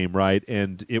video game, right,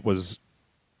 and it was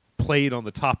played on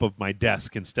the top of my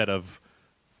desk instead of,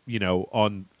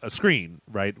 on a screen,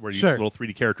 right, where you have little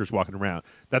 3D characters walking around.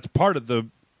 That's part of the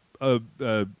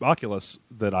Oculus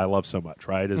that I love so much,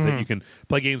 right, is that you can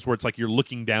play games where it's like you're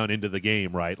looking down into the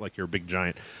game, right, like you're a big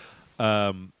giant.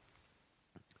 Again,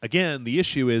 the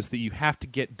issue is that you have to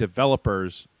get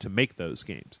developers to make those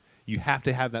games. You have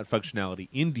to have that functionality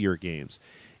into your games.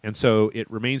 And so it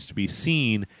remains to be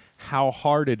seen how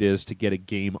hard it is to get a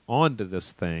game onto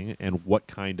this thing and what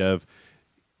kind of...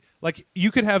 Like, you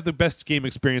could have the best game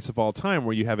experience of all time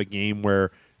where you have a game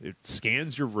where it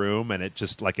scans your room and it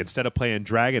just, like, instead of playing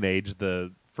Dragon Age,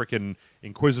 the frickin'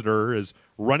 Inquisitor is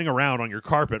running around on your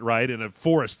carpet, right, in a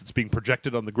forest that's being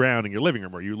projected on the ground in your living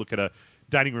room, or you look at a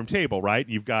dining room table, right?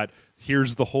 You've got,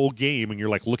 here's the whole game, and you're,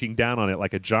 like, looking down on it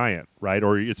like a giant, right?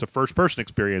 Or it's a first-person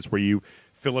experience where you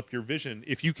fill up your vision.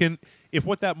 If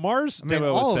what that Mars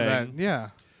demo was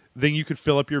saying, then you could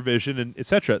fill up your vision and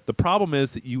etc. The problem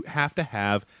is that you have to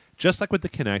have, just like with the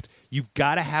Kinect, you've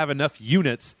got to have enough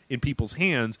units in people's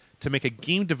hands to make a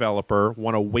game developer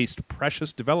want to waste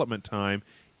precious development time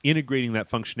integrating that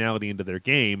functionality into their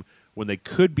game when they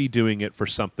could be doing it for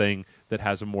something that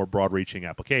has a more broad-reaching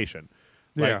application.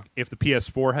 Like, if the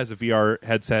PS4 has a VR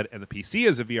headset and the PC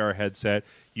has a VR headset,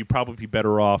 you'd probably be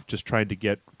better off just trying to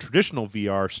get traditional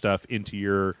VR stuff into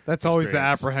your That's always the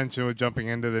apprehension with jumping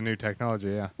into the new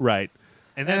technology, Right.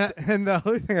 And the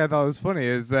other thing I thought was funny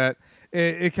is that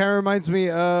it kind of reminds me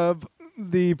of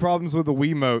the problems with the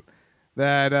Wiimote,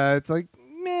 that it's like,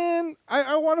 man,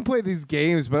 I want to play these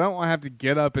games, but I don't want to have to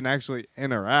get up and actually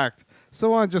interact. So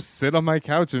I want to just sit on my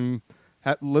couch and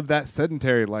live that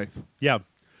sedentary life. Yeah.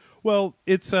 Well,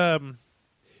 it's in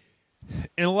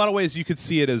a lot of ways you could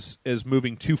see it as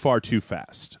moving too far too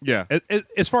fast. Yeah.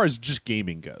 As far as just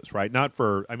gaming goes, right? Not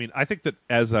for. I mean, I think that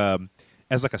as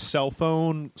like a cell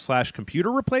phone /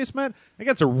 computer replacement, I think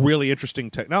that's a really interesting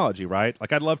technology, right?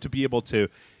 Like, I'd love to be able to.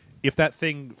 if that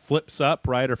thing flips up,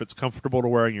 right, or if it's comfortable to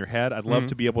wear on your head, I'd love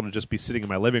to be able to just be sitting in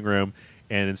my living room,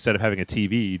 and instead of having a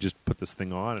TV, you just put this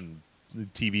thing on, and the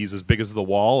TV's as big as the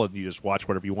wall, and you just watch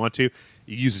whatever you want to. It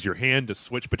uses your hand to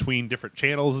switch between different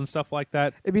channels and stuff like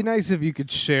that. It'd be nice if you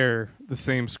could share the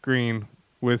same screen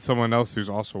with someone else who's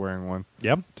also wearing one.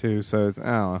 Yep. Too. So it's, I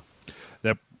don't know.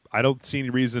 I don't see any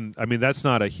reason. I mean, that's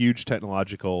not a huge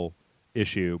technological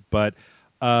issue, but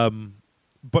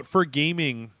for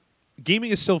gaming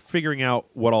is still figuring out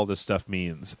what all this stuff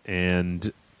means,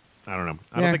 and I don't know.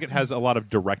 I don't think it has a lot of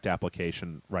direct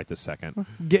application right this second.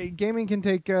 Gaming can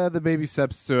take the baby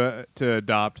steps to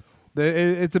adopt.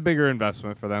 It's a bigger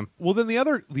investment for them. Well, then the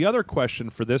other question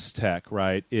for this tech,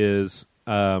 right, is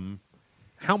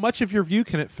how much of your view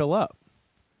can it fill up?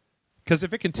 Because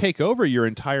if it can take over your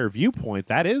entire viewpoint,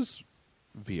 that is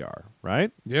VR,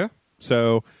 right? Yeah.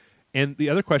 So, and the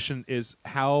other question is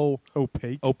how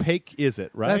opaque is it,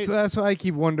 right? That's what I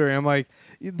keep wondering. I'm like,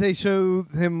 they show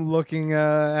him looking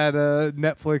at a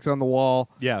Netflix on the wall.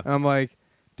 Yeah. And I'm like,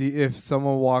 if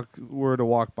someone were to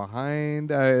walk behind,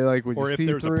 like would or you if see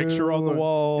there's through? a picture on the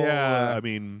wall. Yeah. I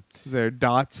mean, is there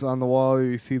dots on the wall?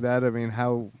 You see that? I mean,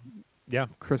 how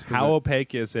crisp is how it?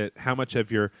 opaque is it? How much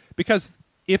of your because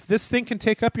if this thing can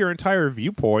take up your entire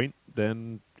viewpoint,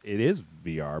 then it is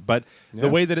VR. But the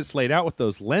way that it's laid out with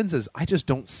those lenses, I just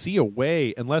don't see a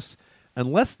way unless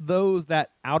that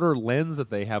outer lens that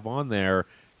they have on there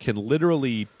can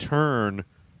literally turn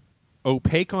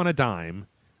opaque on a dime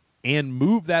and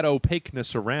move that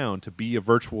opaqueness around to be a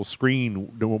virtual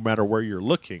screen no matter where you're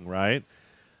looking, right?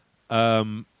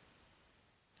 I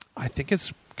think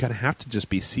it's gonna have to just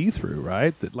be see-through,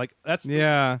 right? That's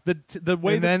the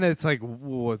way. And then it's like,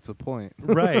 what's the point,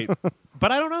 right?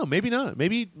 But I don't know. Maybe not.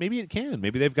 Maybe it can.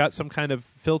 Maybe they've got some kind of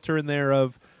filter in there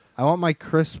of. I want my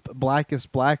crisp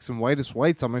blackest blacks and whitest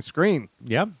whites on my screen.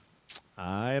 Yeah,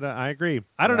 I agree.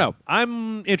 I don't know.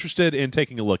 I'm interested in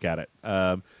taking a look at it.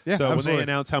 So absolutely. when they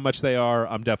announce how much they are,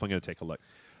 I'm definitely going to take a look.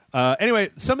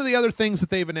 Anyway, some of the other things that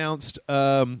they've announced.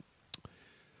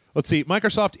 Let's see.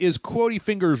 Microsoft is, quotey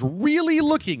fingers, really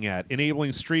looking at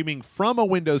enabling streaming from a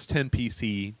Windows 10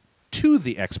 PC to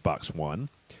the Xbox One,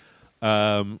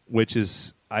 which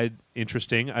is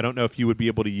interesting. I don't know if you would be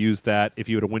able to use that if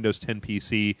you had a Windows 10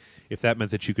 PC, if that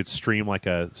meant that you could stream like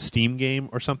a Steam game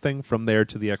or something from there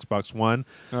to the Xbox One.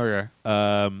 Okay.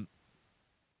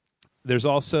 There's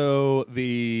also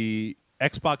the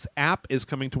Xbox app is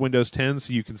coming to Windows 10,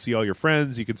 so you can see all your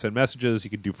friends, you can send messages, you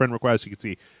can do friend requests, you can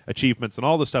see achievements and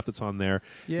all the stuff that's on there.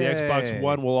 Yay. The Xbox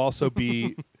One will also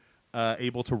be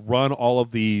able to run all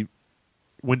of the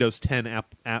Windows 10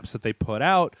 apps that they put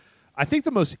out. I think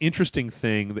the most interesting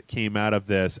thing that came out of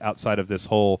this, outside of this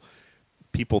whole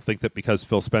people think that because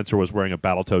Phil Spencer was wearing a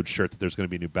Battletoads shirt that there's going to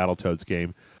be a new Battletoads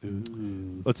game.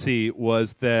 Let's see,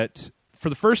 was that for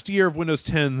the first year of Windows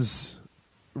 10's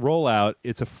rollout,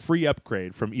 it's a free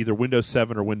upgrade from either Windows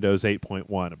 7 or Windows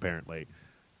 8.1, apparently.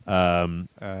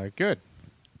 Good.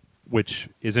 Which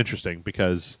is interesting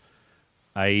because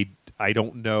I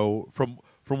don't know from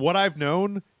what I've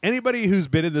known, anybody who's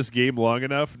been in this game long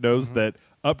enough knows that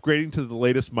upgrading to the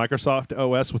latest Microsoft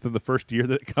OS within the first year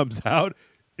that it comes out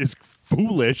is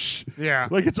foolish. Yeah.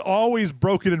 Like, it's always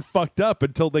broken and fucked up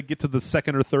until they get to the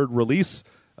second or third release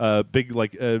big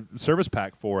service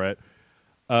pack for it.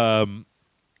 And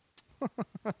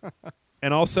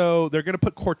also, they're going to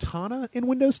put Cortana in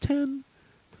Windows 10.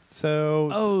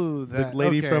 So, the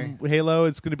lady from Halo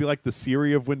is going to be like the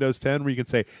Siri of Windows 10, where you can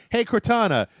say, "Hey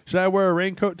Cortana, should I wear a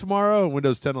raincoat tomorrow?" And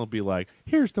Windows 10 will be like,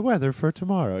 "Here's the weather for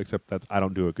tomorrow." Except I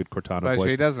don't do a good Cortana voice. But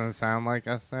she doesn't sound like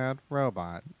a sad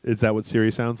robot. Is that what Siri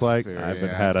sounds like? Siri, I haven't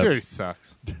had a Siri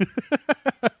sucks.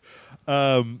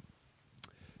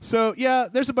 So, yeah,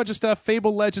 there's a bunch of stuff.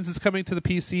 Fable Legends is coming to the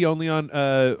PC only on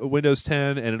Windows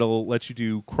 10, and it'll let you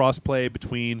do crossplay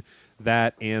between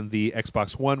that and the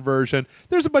Xbox One version.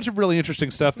 There's a bunch of really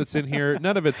interesting stuff that's in here.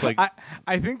 None of it's like...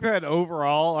 I think that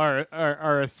overall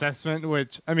our assessment,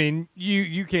 which, I mean,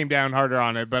 you came down harder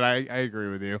on it, but I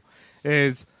agree with you,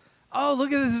 is... Oh,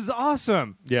 look at this! This is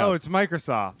awesome. Yeah. Oh, it's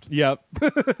Microsoft. Yep.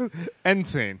 End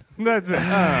scene. That's it.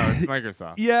 Oh, it's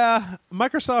Microsoft. Yeah,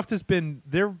 Microsoft has been...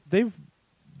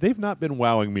 They've not been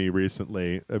wowing me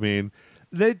recently. I mean,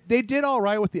 they did all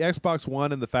right with the Xbox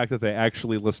One and the fact that they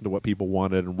actually listened to what people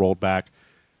wanted and rolled back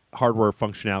hardware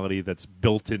functionality that's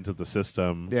built into the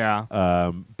system. Yeah.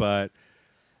 But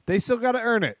they still got to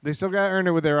earn it. They still got to earn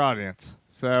it with their audience.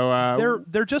 So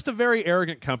they're just a very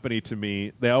arrogant company to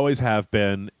me. They always have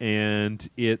been, and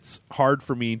it's hard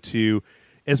for me to,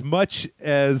 as much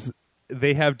as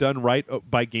they have done right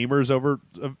by gamers over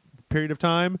a period of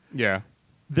time. Yeah.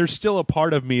 there's still a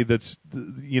part of me that's,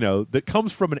 that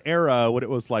comes from an era when it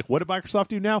was like, what did Microsoft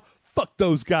do now? Fuck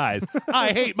those guys.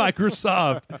 I hate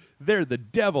Microsoft. They're the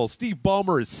devil. Steve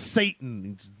Ballmer is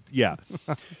Satan. Yeah.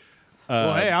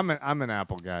 Well, hey, I'm an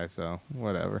Apple guy, so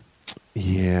whatever.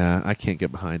 Yeah, I can't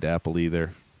get behind Apple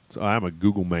either. So I'm a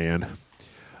Google man.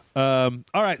 All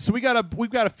right, so we've got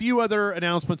a few other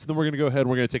announcements, and then we're going to go ahead and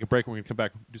we're going to take a break, and we're going to come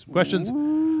back and do some questions.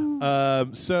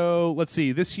 So let's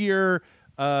see. This year,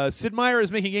 Sid Meier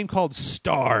is making a game called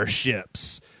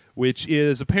Starships, which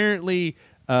is apparently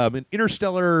an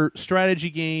interstellar strategy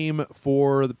game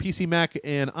for the PC, Mac,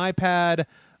 and iPad.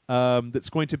 That's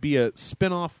going to be a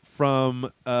spin-off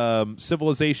from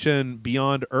Civilization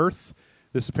Beyond Earth.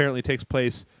 This apparently takes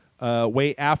place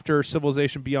way after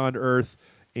Civilization Beyond Earth,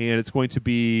 and it's going to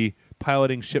be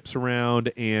piloting ships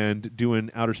around and doing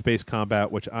outer space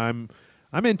combat, which I'm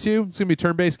into. It's going to be a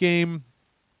turn-based game,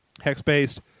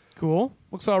 hex-based. Cool.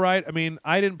 Looks all right. I mean,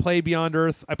 I didn't play Beyond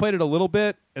Earth. I played it a little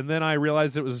bit, and then I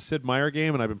realized it was a Sid Meier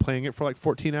game, and I've been playing it for like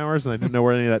 14 hours, and I didn't know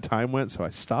where any of that time went, so I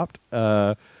stopped.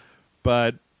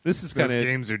 But this is kind of... Those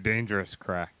games are dangerous,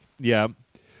 crack. Yeah.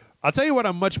 I'll tell you what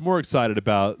I'm much more excited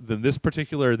about than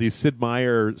these Sid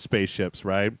Meier spaceships,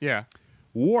 right? Yeah.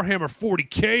 Warhammer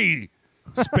 40K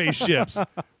spaceships.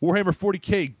 Warhammer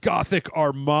 40K Gothic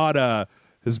Armada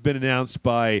has been announced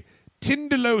by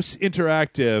Tindalos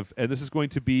Interactive, and this is going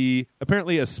to be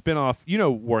apparently a spin-off. You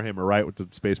know Warhammer, right? With the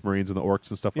Space Marines and the orcs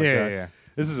and stuff like that. Yeah.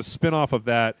 This is a spin-off of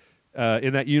that.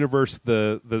 In that universe,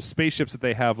 the spaceships that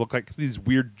they have look like these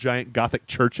weird giant Gothic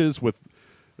churches with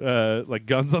like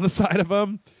guns on the side of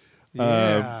them.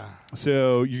 Yeah.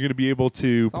 So you're going to be able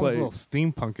to play a little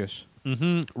steampunkish.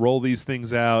 Roll these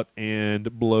things out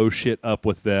and blow shit up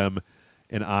with them,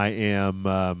 and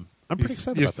I'm pretty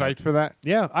excited. You're about that. psyched for that?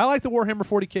 Yeah, I like the Warhammer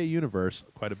 40K universe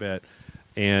quite a bit,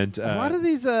 and a lot of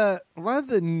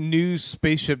the new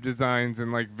spaceship designs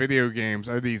in like video games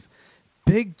are these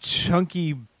big,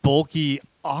 chunky, bulky,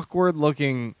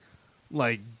 awkward-looking,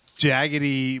 like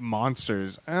jaggedy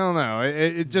monsters. I don't know.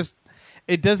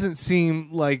 It doesn't seem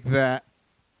like the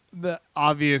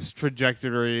obvious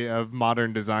trajectory of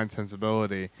modern design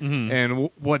sensibility and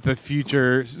what the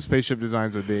future spaceship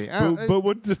designs would be. But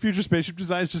wouldn't the future spaceship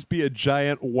designs just be a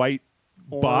giant white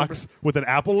box with an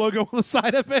Apple logo on the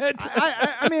side of it?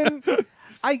 I mean,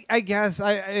 I guess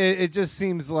it just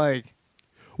seems like...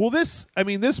 Well, this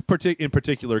in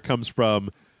particular comes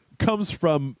from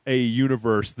a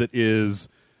universe that is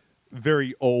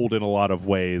very old in a lot of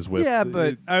ways.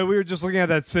 But we were just looking at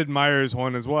that Sid Meier's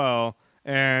one as well,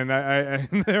 and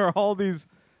there are all these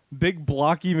big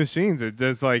blocky machines that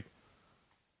just like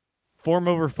form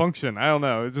over function. I don't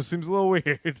know. It just seems a little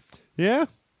weird. Yeah,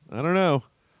 I don't know.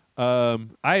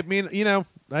 I mean,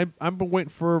 I've been waiting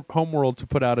for Homeworld to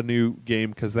put out a new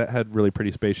game because that had really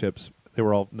pretty spaceships. They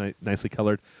were all nicely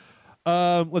colored.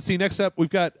 Let's see. Next up, we've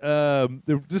got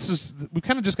we've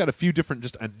kind of just got a few different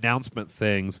just announcement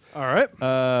things. All right.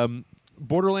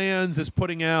 Borderlands is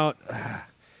putting out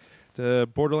the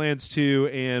Borderlands 2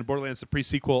 and Borderlands the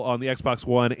pre-sequel on the Xbox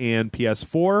One and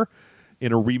PS4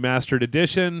 in a remastered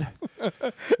edition.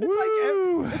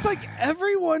 It's like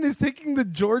everyone is taking the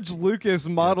George Lucas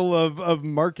model of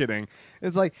marketing.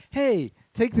 It's like, hey,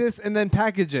 take this and then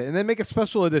package it, and then make a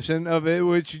special edition of it,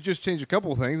 which you just change a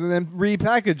couple of things, and then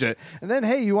repackage it. And then,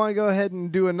 hey, you want to go ahead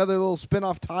and do another little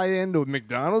spin-off tie-in to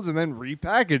McDonald's, and then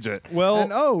repackage it. Well,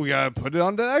 and we got to put it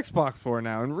onto Xbox 4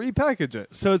 now and repackage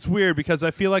it. So it's weird because I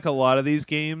feel like a lot of these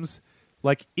games,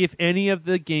 like if any of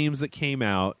the games that came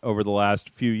out over the last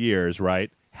few years, right,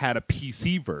 had a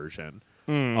PC version,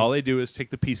 all they do is take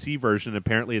the PC version.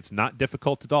 Apparently, it's not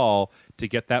difficult at all to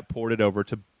get that ported over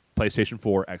to PlayStation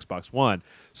 4, Xbox One.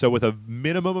 So with a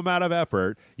minimum amount of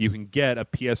effort, you can get a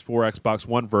PS4, Xbox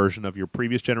One version of your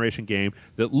previous generation game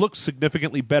that looks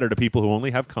significantly better to people who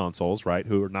only have consoles, right,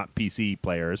 who are not PC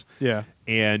players. Yeah.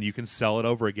 And you can sell it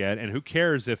over again. And who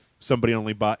cares if somebody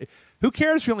only bought... Who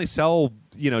cares if you only sell,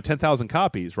 10,000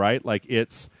 copies, right? Like,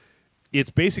 it's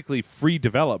basically free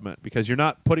development because you're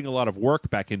not putting a lot of work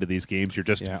back into these games. You're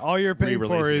just all you're paying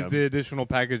for is them. the additional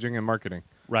packaging and marketing.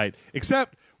 Right.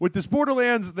 Except with this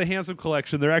Borderlands The Handsome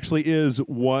Collection, there actually is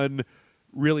one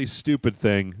really stupid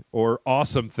thing or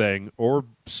awesome thing or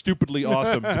stupidly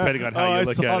awesome, depending on how you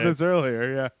look at it. I saw this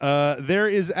earlier, yeah. There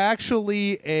is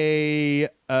actually a...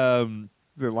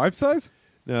 is it life size?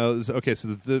 No. Okay, so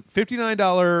the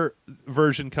 $59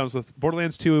 version comes with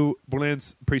Borderlands 2,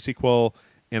 Borderlands pre-sequel,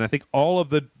 and I think all of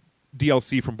the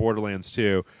DLC from Borderlands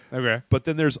 2. Okay. But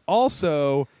then there's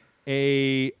also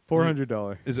a...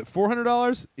 $400. Is it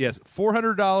 $400? Yes,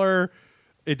 $400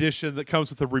 edition that comes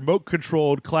with a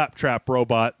remote-controlled claptrap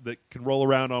robot that can roll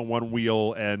around on one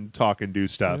wheel and talk and do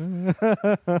stuff.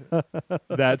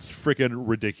 That's freaking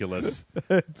ridiculous.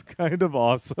 It's kind of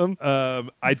awesome.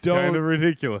 It's kind of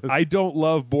ridiculous. I don't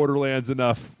love Borderlands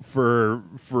enough for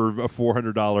a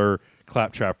 $400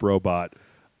 claptrap robot.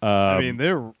 I mean,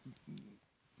 it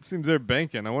seems they're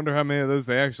banking. I wonder how many of those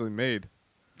they actually made.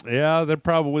 Yeah, they're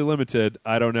probably limited.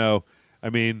 I don't know. I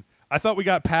mean, I thought we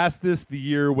got past this the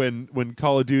year when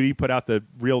Call of Duty put out the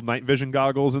real night vision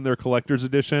goggles in their collector's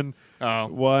edition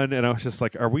one, and I was just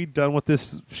like, are we done with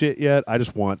this shit yet? I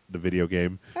just want the video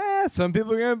game. Some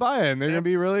people are going to buy it, and they're going to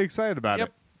be really excied about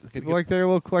it. People like their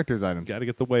little collector's items. Got to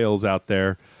get the whales out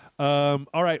there. All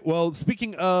right, well,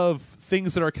 speaking of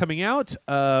things that are coming out,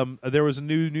 there was a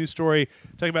new news story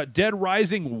talking about Dead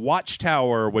Rising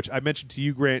Watchtower, which I mentioned to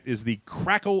you, Grant, is the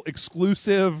Crackle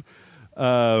exclusive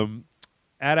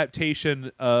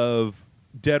adaptation of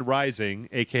Dead Rising,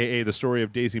 a.k.a. the story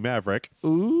of Daisy Maverick.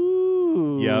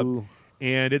 Ooh. Yep.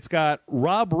 And it's got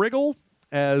Rob Riggle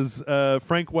as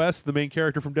Frank West, the main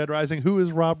character from Dead Rising. Who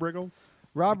is Rob Riggle?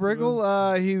 Rob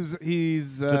Riggle,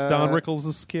 he's That's Don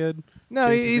Rickles' kid? No,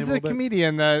 he's a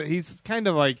comedian that he's kind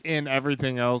of like in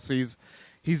everything else. He's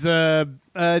did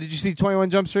you see 21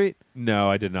 Jump Street? No,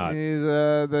 I did not. He's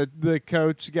the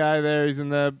coach guy there. He's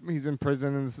in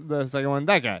prison in the second one.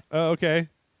 That guy. Oh, okay.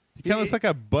 He kind of looks like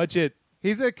a budget.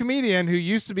 He's a comedian who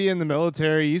used to be in the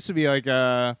military. He used to be like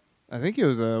I think he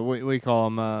was what we call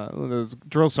him those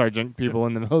drill sergeant people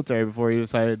in the military before he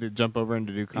decided to jump over and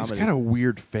to do comedy. He's got a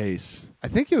weird face. I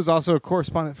think he was also a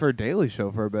correspondent for a Daily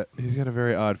Show for a bit. He's got a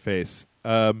very odd face.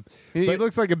 He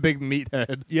looks like a big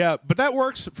meathead. Yeah, but that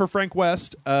works for Frank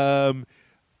West. And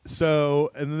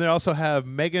then they also have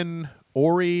Megan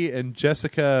Ori and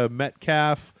Jessica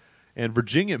Metcalf and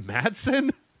Virginia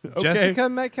Madsen. Okay. Jessica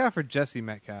Metcalf or Jesse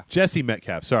Metcalf? Jesse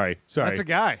Metcalf. Sorry. That's a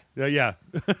guy. Yeah.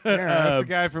 That's a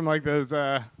guy from like those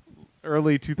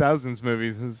early 2000s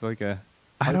movies. It's like a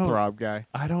heartthrob guy.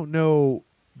 I don't know.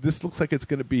 This looks like it's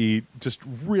going to be just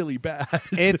really bad.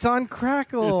 It's on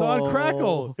Crackle. It's on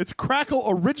Crackle. It's Crackle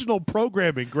original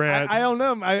programming, Grant. I don't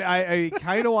know. I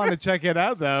kind of want to check it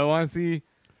out, though. I want to see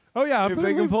if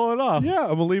they can pull it off. Yeah, I'm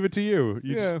going to leave it to you.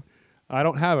 I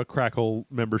don't have a Crackle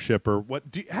membership or what.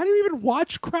 How do you even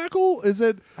watch Crackle? Is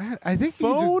it I think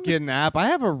phone? you just get an app. I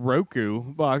have a Roku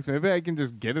box. Maybe I can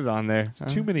just get it on there. It's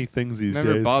too many things these days.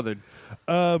 Never bothered.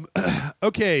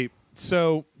 Okay,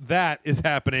 so that is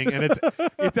happening, and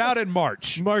it's out in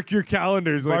March. Mark your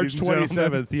calendars, March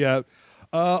 27th, yeah.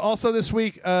 Also this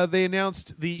week, they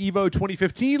announced the EVO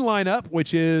 2015 lineup,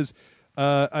 which is...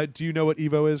 do you know what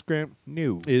EVO is, Grant?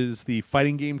 New. It is the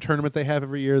fighting game tournament they have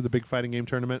every year, the big fighting game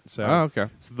tournament. So, okay.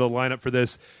 So the lineup for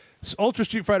this: Ultra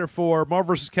Street Fighter 4, Ultimate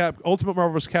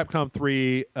Marvel vs. Capcom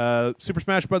 3, Super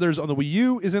Smash Brothers on the Wii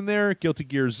U is in there, Guilty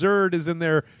Gear Zerd is in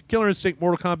there, Killer Instinct,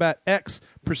 Mortal Kombat X,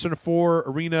 Persona 4,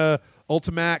 Arena,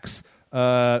 Ultimax,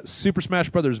 Super Smash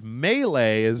Brothers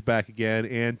Melee is back again,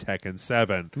 and Tekken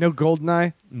 7. No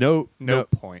GoldenEye? No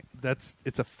point.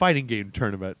 It's a fighting game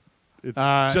tournament. It's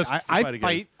just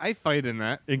I fight in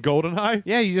that. In GoldenEye?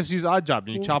 Yeah, you just use Oddjob and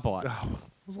you chop a lot. When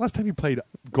was the last time you played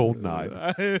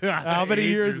GoldenEye? How many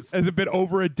years? Has it been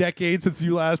over a decade since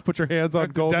you last put your hands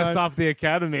on GoldenEye? Dust off the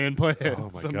Academy and play it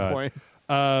at some point.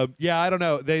 Yeah, I don't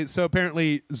know. So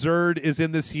apparently Zerd is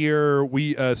in this year.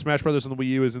 Smash Brothers on the Wii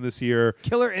U is in this year.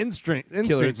 Killer Instinct.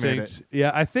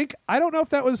 Yeah, I don't know if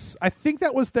that was. I think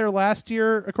that was their last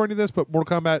year, according to this. But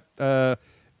Mortal Kombat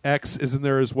X is in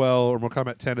there as well, or Mortal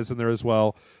Kombat 10 is in there as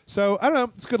well. So I don't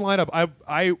know. It's a good lineup.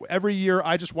 I every year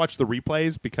I just watch the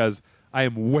replays because I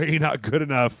am way not good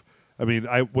enough. I mean,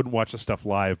 I wouldn't watch the stuff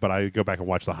live, but I go back and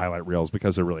watch the highlight reels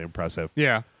because they're really impressive.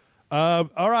 Yeah.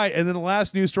 All right, and then the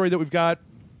last news story that we've got.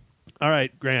 All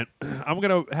right, Grant, I'm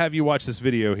going to have you watch this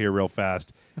video here real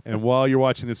fast. And while you're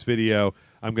watching this video,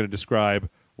 I'm going to describe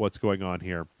what's going on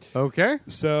here. Okay.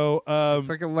 So it's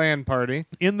like a LAN party.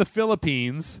 In the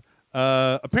Philippines...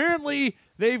 apparently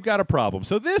they've got a problem.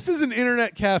 So this is an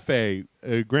internet cafe,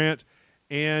 Grant,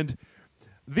 and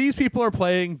these people are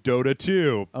playing Dota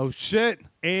 2. Oh, shit.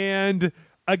 And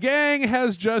a gang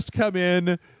has just come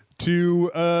in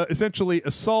to essentially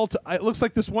assault. It looks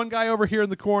like this one guy over here in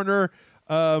the corner.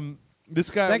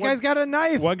 That guy's got a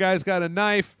knife. One guy's got a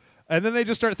knife. And then they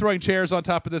just start throwing chairs on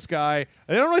top of this guy. And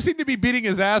they don't really seem to be beating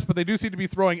his ass, but they do seem to be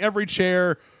throwing every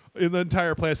chair in the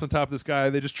entire place on top of this guy.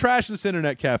 They just trash this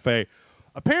internet cafe.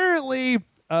 Apparently,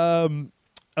 a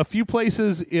few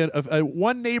places in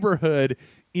one neighborhood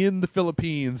in the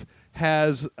Philippines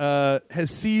has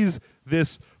seized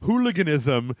this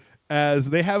hooliganism as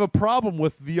they have a problem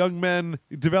with the young men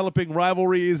developing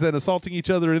rivalries and assaulting each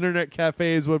other in internet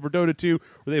cafes over Dota 2,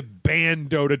 where they banned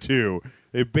Dota 2.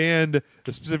 They banned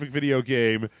a specific video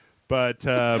game. But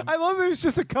I love there's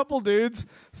just a couple dudes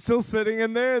still sitting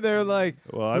in there. They're like,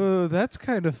 "Oh, that's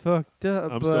kind of fucked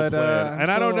up." I'm still playing, and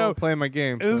I don't know, playing my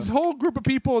game. So. This whole group of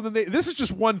people, and then this is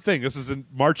just one thing. This is in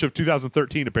March of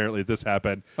 2013. Apparently, this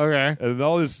happened. Okay, and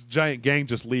all this giant gang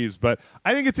just leaves. But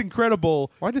I think it's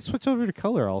incredible. Why did it switch over to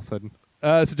color all of a sudden?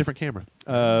 It's a different camera.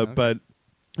 Okay. But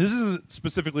this isn't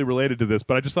specifically related to this,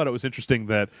 but I just thought it was interesting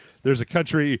that there's a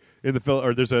country in the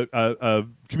or there's a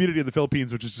community in the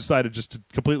Philippines which has decided just to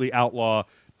completely outlaw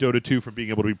Dota 2 from being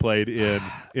able to be played in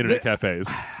internet cafes.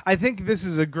 I think this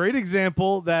is a great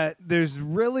example that there's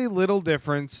really little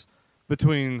difference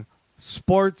between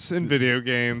sports and video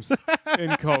games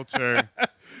in culture.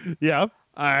 Yeah.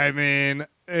 I mean,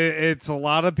 it's a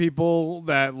lot of people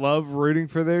that love rooting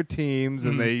for their teams,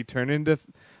 and they turn into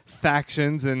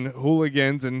factions and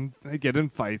hooligans, and they get in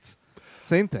fights.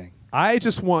 Same thing. I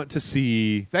just want to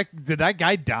see... Did that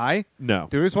guy die? No.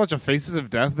 Did we just watch a Faces of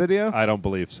Death video? I don't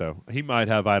believe so. He might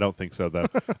have. I don't think so, though.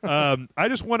 I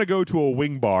just want to go to a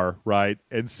wing bar, right,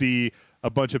 and see a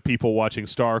bunch of people watching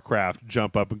StarCraft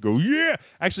jump up and go, yeah!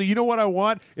 Actually, you know what I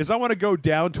want? I want to go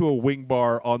down to a wing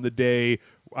bar on the day...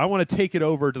 I want to take it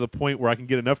over to the point where I can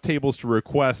get enough tables to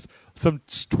request some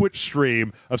Twitch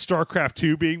stream of StarCraft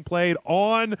 2 being played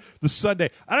on the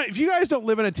Sunday. If you guys don't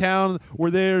live in a town where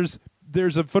there's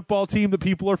a football team that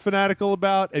people are fanatical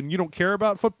about and you don't care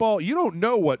about football, you don't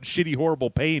know what shitty, horrible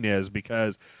pain is,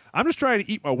 because I'm just trying to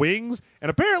eat my wings,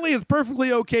 and apparently it's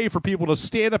perfectly okay for people to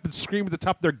stand up and scream at the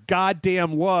top of their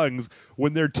goddamn lungs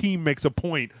when their team makes a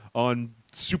point on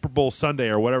Super Bowl Sunday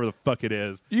or whatever the fuck it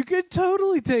is. You could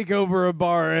totally take over a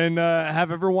bar and have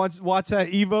everyone watch that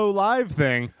Evo Live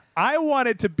thing. I want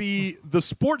it to be the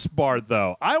sports bar,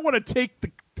 though. I want to take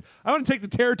the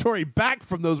territory back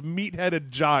from those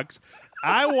meat-headed jocks.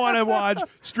 I want to watch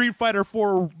Street Fighter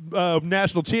 4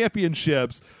 national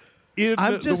championships in the wing bar.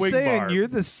 I'm just saying, you're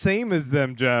the same as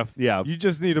them, Jeff. Yeah. You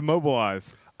just need to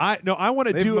mobilize. I want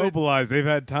to do mobilize. They've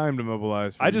had time to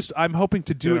mobilize. I'm hoping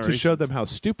to do it to show them how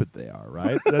stupid they are,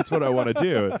 right? That's what I want to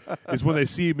do, is when they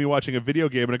see me watching a video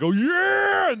game and I go,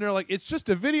 yeah! And they're like, it's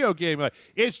just a video game. I'm like,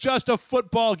 it's just a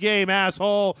football game,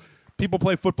 asshole. People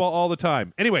play football all the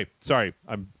time. Anyway, sorry.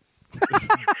 I'm...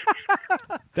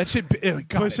 that shit...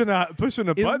 pushing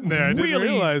a button there. I didn't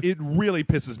realize. It really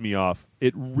pisses me off.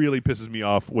 It really pisses me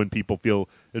off when people feel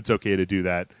it's okay to do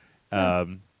that. I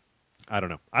don't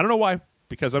know. I don't know why.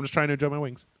 Because I'm just trying to enjoy my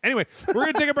wings. Anyway, we're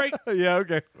going to take a break. Yeah,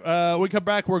 okay. When we come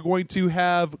back, we're going to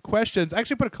have questions. I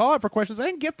actually put a call out for questions. I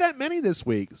didn't get that many this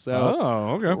week. So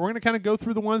okay. We're going to kind of go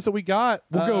through the ones that we got.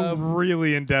 We'll go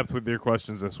really in depth with your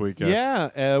questions this week. Guys.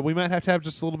 Yeah, we might have to have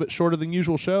just a little bit shorter than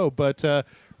usual show, but we're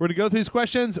going to go through these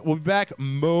questions. We'll be back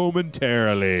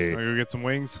momentarily. We're going to get some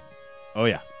wings. Oh,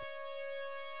 yeah.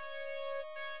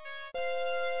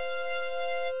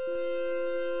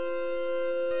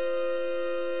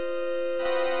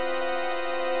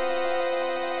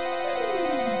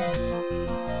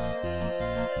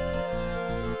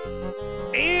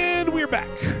 Back.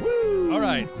 Woo. All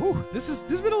right. Whew. This has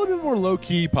been a little bit more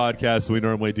low-key podcast than we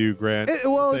normally do, Grant.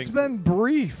 It's been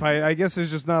brief. I guess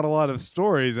there's just not a lot of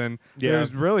stories, and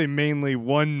there's really mainly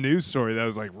one news story that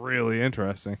was like really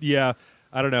interesting. Yeah.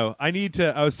 I don't know.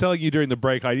 I was telling you during the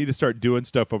break, I need to start doing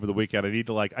stuff over the weekend.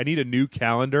 I need a new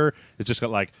calendar. It's just got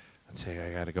like, let's say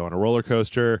I got to go on a roller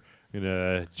coaster. You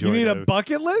need a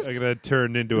bucket list? I'm going to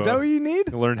turn into Is that what you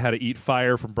need? Learn how to eat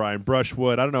fire from Brian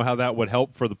Brushwood. I don't know how that would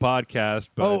help for the podcast.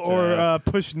 But,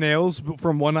 push nails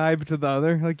from one eye to the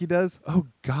other like he does? Oh,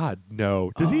 God,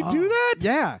 no. Does he do that?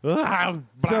 Yeah.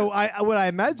 So what I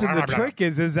imagine the trick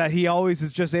is that he always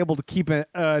is just able to keep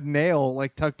a nail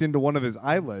like tucked into one of his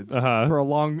eyelids for a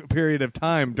long period of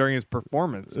time during his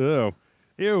performance.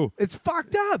 Ew. It's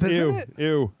fucked up, isn't it?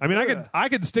 Ew. I mean, I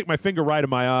can stick my finger right in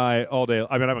my eye all day.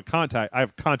 I mean, I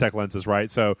have contact lenses, right?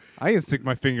 So I can stick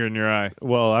my finger in your eye.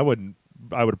 Well, I would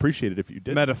appreciate it if you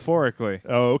did. Metaphorically.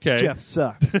 Oh, okay. Jeff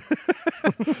sucks.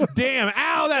 Damn.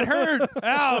 Ow, that hurt.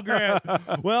 Ow, Grant.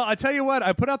 Well, I tell you what,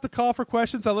 I put out the call for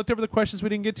questions. I looked over the questions we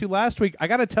didn't get to last week. I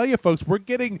got to tell you, folks,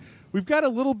 we've got a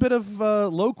little bit of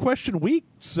low question week.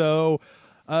 So,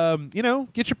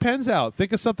 get your pens out.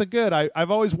 Think of something good.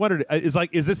 I've always wondered, is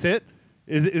this it?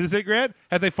 Is this it, Grant?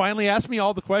 Have they finally asked me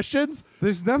all the questions?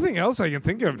 There's nothing else I can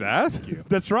think of to ask you.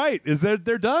 That's right.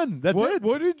 They're done. That's it.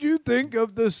 What did you think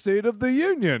of the State of the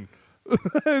Union?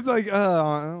 It's like,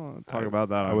 I don't want to talk about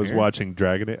that. I was watching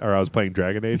I was playing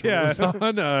Dragon Age. Yeah. When it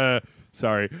was on.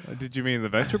 Sorry. Did you mean the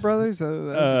Venture Brothers? That was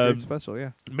a great special,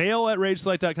 yeah.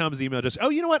 Mail@rageselect.com is the email address. Oh,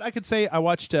 you know what? I could say I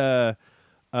watched The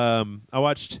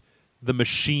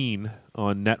Machine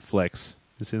on Netflix.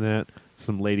 You seen that?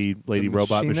 Some lady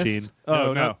robot machine.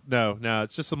 Oh, no.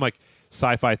 It's just some like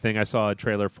sci-fi thing I saw a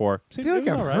trailer for. I feel like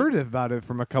I've heard about it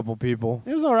from a couple people.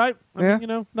 It was all right. I Yeah.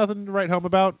 mean, nothing to write home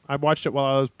about. I watched it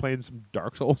while I was playing some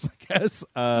Dark Souls, I guess.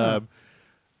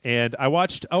 And I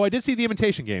watched. Oh, I did see The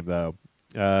Imitation Game though,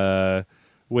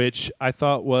 which I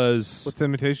thought was. What's The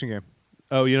Imitation Game?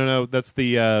 Oh, you don't know? That's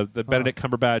the Benedict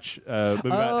Cumberbatch movie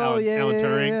about Alan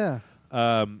Turing.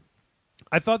 Yeah.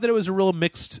 I thought that it was a real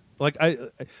mixed. Like I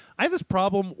have this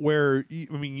problem where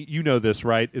you know this,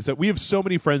 right? Is that we have so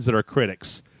many friends that are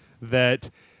critics that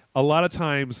a lot of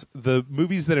times the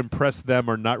movies that impress them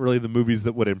are not really the movies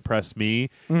that would impress me.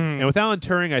 And with Alan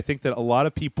Turing, I think that a lot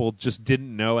of people just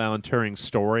didn't know Alan Turing's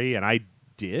story, and I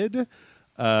did.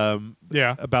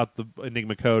 About the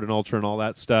Enigma Code and Ultra and all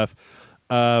that stuff.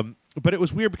 But it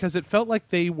was weird because it felt like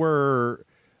they were.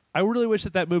 I really wish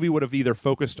that movie would have either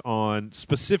focused on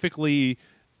specifically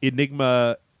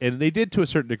Enigma, and they did to a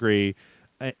certain degree,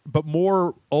 but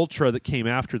more Ultra that came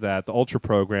after that, the Ultra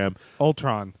program.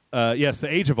 Ultron. Yes,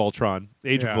 the Age of Ultron.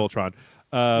 Age of Ultron.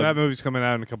 That movie's coming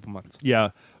out in a couple months. Yeah,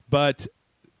 but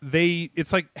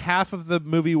it's like half of the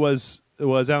movie was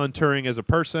Alan Turing as a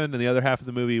person, and the other half of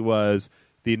the movie was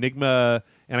the Enigma,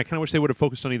 and I kind of wish they would have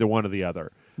focused on either one or the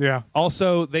other. Yeah.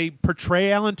 Also, they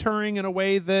portray Alan Turing in a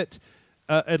way that,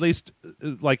 at least,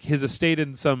 like his estate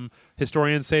and some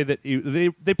historians say that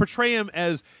they portray him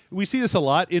as, we see this a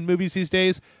lot in movies these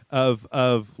days, of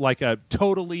like a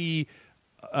totally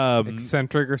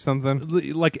eccentric or something,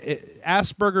 like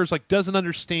Asperger's, like doesn't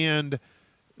understand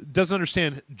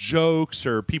jokes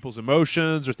or people's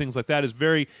emotions or things like that, is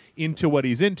very into what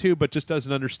he's into, but just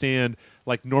doesn't understand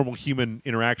like normal human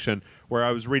interaction. Where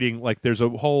I was reading, like, there's a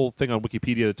whole thing on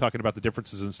Wikipedia talking about the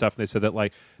differences and stuff, and they said that,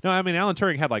 like, no, I mean, Alan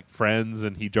Turing had like friends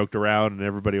and he joked around and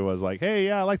everybody was like, hey,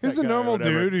 yeah, I like that he's a guy normal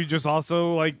dude who just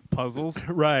also like puzzles.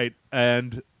 Right.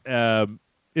 And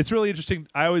it's really interesting.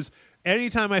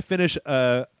 Anytime I finish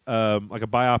like a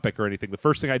biopic or anything, the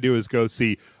first thing I do is go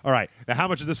see, all right, now how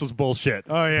much of this was bullshit?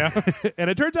 Oh, yeah. And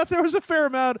it turns out there was a fair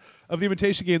amount of The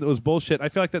Imitation Game that was bullshit. I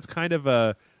feel like that's kind of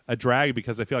a drag,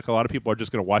 because I feel like a lot of people are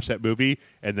just going to watch that movie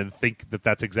and then think that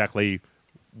that's exactly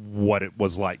what it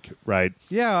was like, right?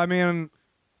 Yeah, I mean,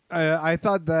 I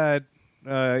thought that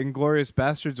Inglourious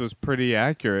Bastards was pretty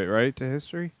accurate, right, to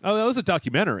history? Oh, that was a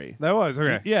documentary. That was,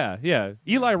 okay. Yeah.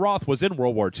 Eli Roth was in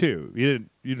World War II. You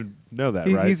didn't know that,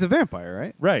 right? He's a vampire,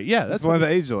 right? Right, yeah. That's one of the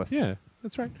ageless. Yeah,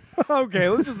 that's right. Okay,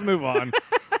 let's just move on.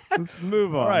 Let's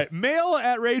move on. All right,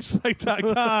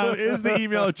 mail@rageselect.com is the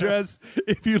email address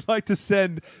if you'd like to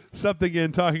send something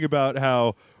in talking about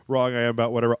how wrong I am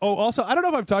about whatever. Oh, also, I don't know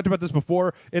if I've talked about this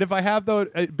before, and if I have, though,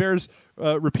 it bears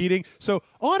repeating. So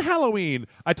on Halloween,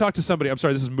 I talked to somebody. I'm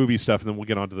sorry, this is movie stuff, and then we'll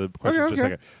get on to the questions in just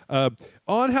a second.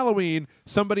 On Halloween,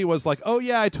 somebody was like, oh,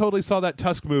 yeah, I totally saw that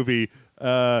Tusk movie.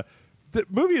 The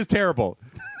movie is terrible.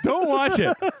 Don't watch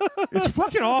it. It's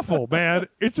fucking awful, man.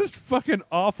 It's just fucking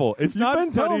awful. It's not funny.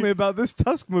 You've been telling me about this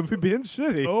Tusk movie being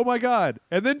shitty. Oh, my God.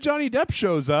 And then Johnny Depp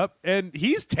shows up, and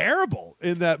he's terrible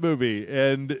in that movie.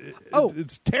 And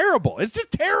it's terrible. It's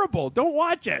just terrible. Don't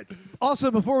watch it.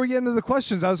 Also, before we get into the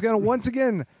questions, I was going to once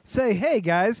again say, hey,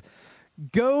 guys,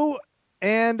 go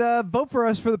and vote for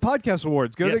us for the podcast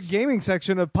awards. Go to the gaming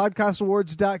section of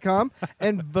podcastawards.com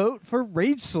and vote for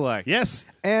Rage Select. Yes.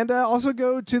 And also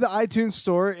go to the iTunes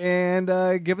store and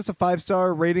give us a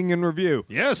 5-star rating and review.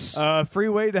 Yes. Free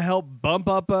way to help bump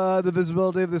up the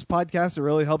visibility of this podcast. It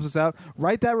really helps us out.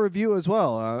 Write that review as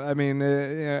well. I mean,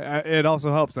 it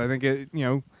also helps. I think it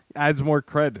adds more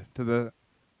cred to the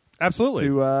absolutely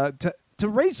to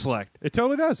Rage Select. It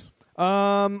totally does.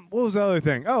 What was the other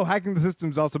thing? Oh, Hacking the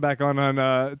System's also back on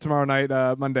tomorrow night,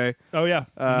 Monday. Oh, yeah.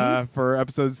 For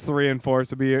episodes 3 and 4,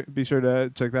 so be sure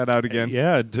to check that out again.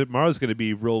 Yeah, tomorrow's going to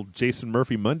be real Jason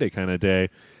Murphy Monday kind of day.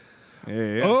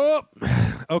 Yeah. Oh,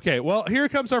 okay. Well, here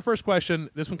comes our first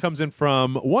question. This one comes in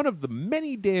from one of the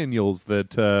many Daniels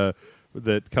that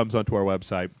comes onto our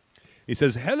website. He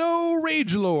says, hello,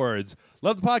 Rage Lords.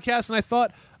 Love the podcast, and I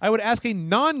thought I would ask a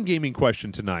non-gaming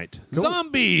question tonight. Nope.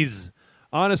 Zombies!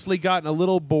 Honestly gotten a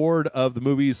little bored of the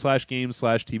movies / games /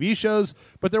 TV shows,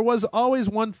 but there was always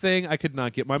one thing I could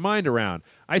not get my mind around.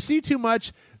 I see too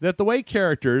much that the way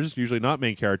characters, usually not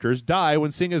main characters, die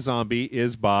when seeing a zombie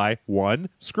is by 1.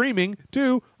 Screaming,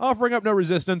 2. Offering up no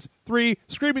resistance, 3.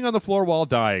 Screaming on the floor while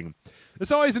dying.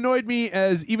 This always annoyed me,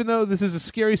 as even though this is a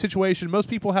scary situation, most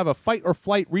people have a fight or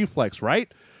flight reflex,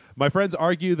 right? My friends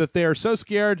argue that they are so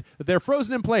scared that they're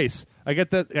frozen in place. I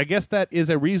get that. I guess that is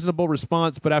a reasonable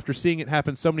response, but after seeing it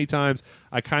happen so many times,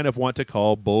 I kind of want to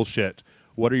call bullshit.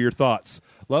 What are your thoughts?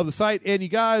 Love the site, and you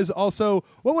guys. Also,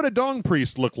 what would a dong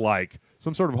priest look like?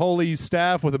 Some sort of holy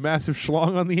staff with a massive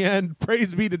schlong on the end?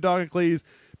 Praise be to Dongocles.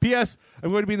 P.S.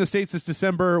 I'm going to be in the States this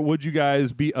December. Would you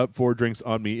guys be up for drinks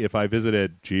on me if I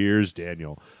visited? Cheers,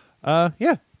 Daniel.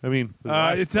 Yeah. I mean, to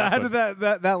add to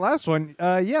that last one,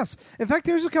 yes. In fact,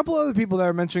 there's a couple other people that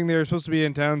are mentioning they're supposed to be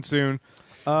in town soon.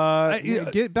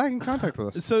 Get back in contact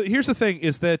with us. So here's the thing: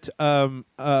 is that I've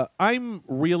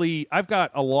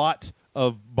got a lot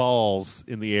of balls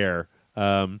in the air,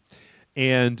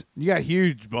 and you got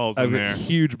huge balls in there.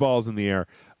 Huge balls in the air.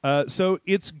 So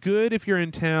it's good if you're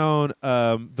in town.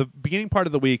 The beginning part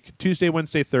of the week, Tuesday,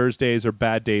 Wednesday, Thursdays are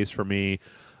bad days for me.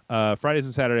 Fridays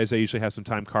and Saturdays, I usually have some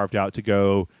time carved out to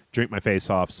go drink my face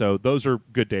off. So those are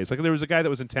good days. Like there was a guy that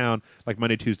was in town like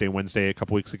Monday, Tuesday, Wednesday a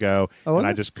couple weeks ago, and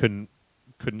I just couldn't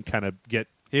kind of get.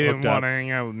 He didn't want to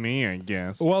hang out with me, I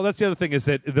guess. Well, that's the other thing is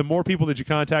that the more people that you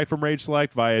contact from Rage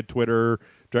Select via Twitter,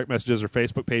 direct messages, or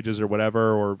Facebook pages, or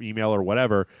whatever, or email, or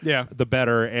whatever, the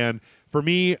better. And for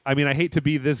me, I mean, I hate to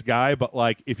be this guy, but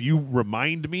like if you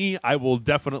remind me, I will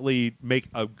definitely make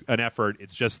an effort.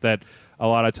 It's just that a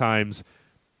lot of times.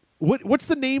 What's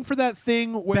the name for that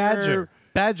thing where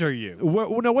Badger you?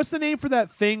 No, what's the name for that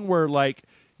thing where like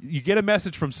you get a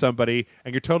message from somebody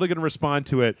and you're totally going to respond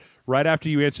to it right after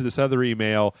you answer this other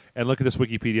email and look at this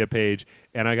Wikipedia page,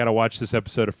 and I got to watch this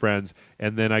episode of Friends,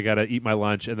 and then I got to eat my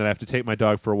lunch, and then I have to take my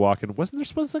dog for a walk. And wasn't there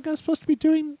something I was supposed to be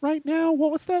doing right now?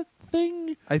 What was that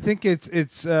thing? I think it's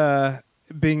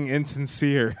being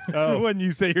insincere when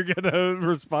you say you're going to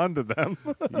respond to them.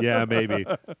 Yeah, maybe.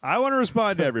 I want to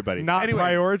respond to everybody. Not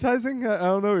prioritizing? I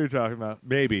don't know what you're talking about.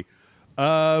 Maybe.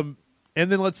 And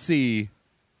then let's see.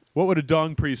 What would a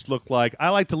dong priest look like? I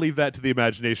like to leave that to the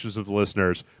imaginations of the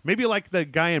listeners. Maybe like the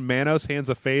guy in Manos, Hands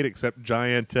of Fate, except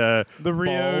giant the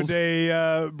Rio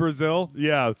de Brazil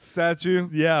statue.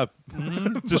 Yeah.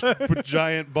 Mm-hmm. Just with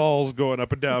giant balls going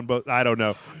up and down, but I don't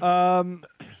know.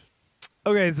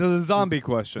 Okay, so the zombie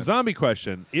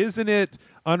question. Isn't it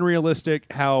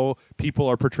unrealistic how people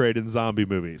are portrayed in zombie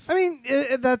movies? I mean,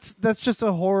 that's just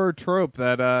a horror trope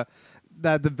that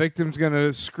the victim's going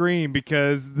to scream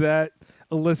because that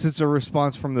elicits a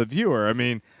response from the viewer. I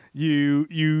mean,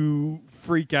 you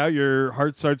freak out, your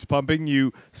heart starts pumping,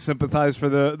 you sympathize for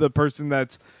the person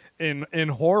that's in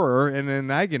horror and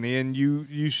in agony, and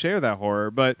you share that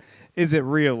horror. But is it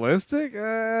realistic?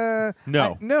 No.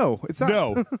 No, it's not.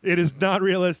 No, it is not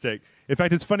realistic. In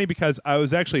fact, it's funny because I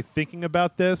was actually thinking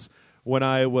about this when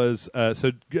I was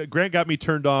so Grant got me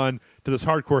turned on to this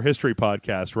hardcore history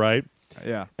podcast, right?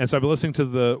 Yeah. And so I've been listening to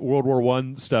the World War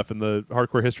I stuff in the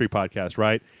Hardcore History podcast,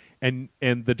 right? And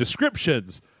the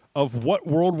descriptions of what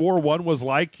World War I was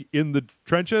like in the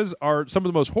trenches are some of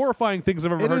the most horrifying things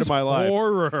I've ever heard in my life.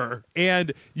 Horror.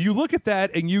 And you look at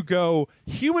that and you go,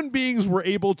 human beings were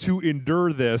able to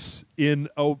endure this in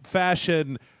a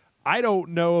fashion, I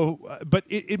don't know, but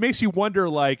it makes you wonder,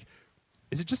 like,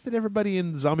 is it just that everybody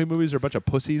in zombie movies are a bunch of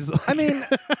pussies? I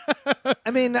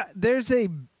mean, there's a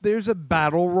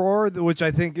battle roar, which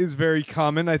I think is very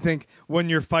common. I think when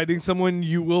you're fighting someone,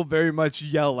 you will very much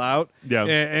yell out,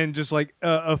 and just like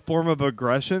a form of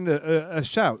aggression, a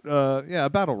shout, a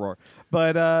battle roar.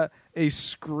 But a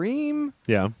scream,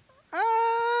 I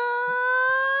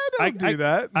don't do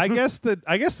that. I guess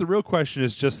the real question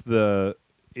is just that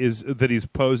he's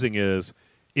posing is.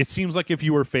 It seems like if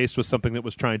you were faced with something that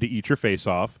was trying to eat your face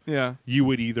off, you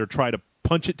would either try to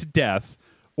punch it to death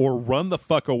or run the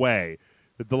fuck away.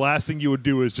 The last thing you would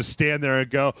do is just stand there and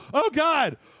go, "Oh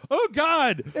God! Oh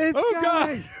God!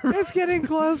 God! It's getting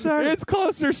closer. It's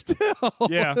closer still."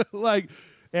 Yeah,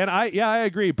 I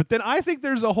agree. But then I think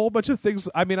there's a whole bunch of things.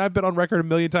 I mean, I've been on record a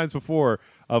million times before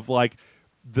of like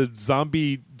the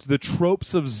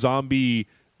tropes of zombie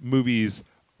movies.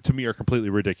 To me, are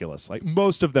completely ridiculous. Like,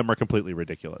 most of them are completely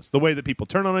ridiculous. The way that people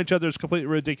turn on each other is completely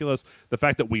ridiculous. The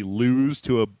fact that we lose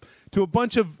to a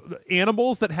bunch of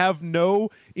animals that have no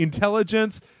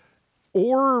intelligence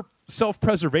or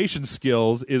self-preservation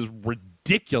skills is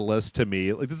ridiculous to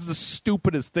me. Like, this is the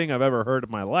stupidest thing I've ever heard in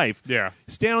my life. Yeah.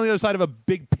 Stand on the other side of a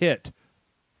big pit.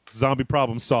 Zombie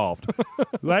problem solved.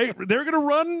 Like, they're going to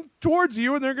run towards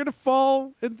you and they're going to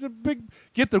fall into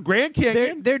get the Grand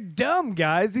Canyon. They're dumb,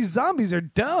 guys. These zombies are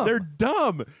dumb. They're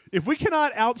dumb. If we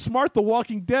cannot outsmart the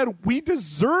Walking Dead, we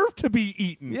deserve to be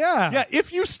eaten. Yeah. Yeah.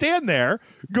 If you stand there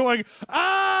going,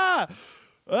 ah,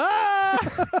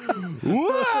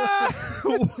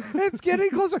 It's getting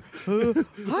closer.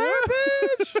 Higher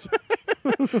pitch.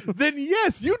 Then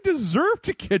yes, you deserve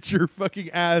to get your fucking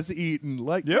ass eaten.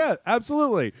 Like, yeah,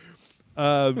 absolutely.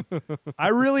 I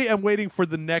really am waiting for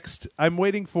the next. I'm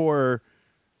waiting for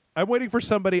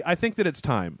somebody. I think that it's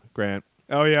time, Grant.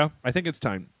 Oh yeah, I think it's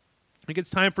time. I think it's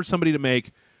time for somebody to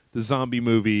make the zombie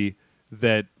movie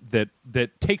that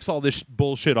takes all this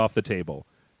bullshit off the table.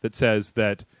 That says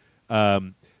that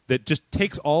that just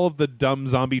takes all of the dumb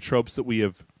zombie tropes that we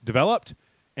have developed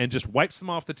and just wipes them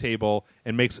off the table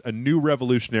and makes a new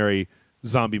revolutionary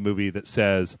zombie movie that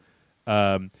says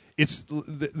it's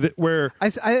where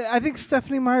I think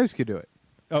Stephanie Myers could do it.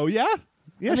 Oh yeah.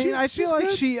 Yeah, I feel like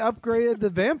good. she upgraded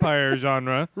the vampire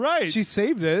genre. Right. She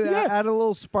saved it. Yeah. Added a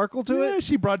little sparkle to it.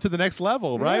 She brought it to the next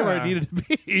level, right? Where it needed to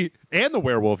be. And the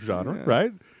werewolf genre,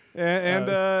 right? And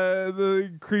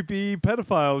the creepy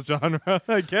pedophile genre,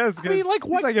 I guess. I mean, like,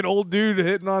 what? He's like an old dude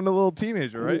hitting on a little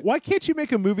teenager, right? Why can't you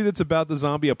make a movie that's about the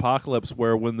zombie apocalypse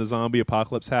where when the zombie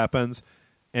apocalypse happens,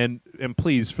 and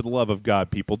please, for the love of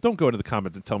God, people, don't go into the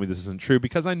comments and tell me this isn't true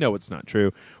because I know it's not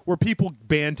true, where people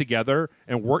band together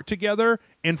and work together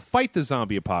and fight the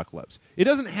zombie apocalypse. It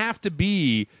doesn't have to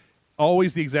be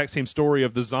always the exact same story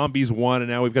of the zombies won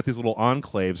and now we've got these little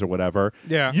enclaves or whatever.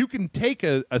 Yeah. You can take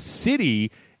a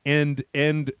city and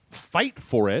fight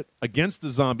for it against the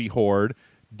zombie horde,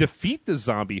 defeat the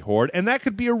zombie horde, and that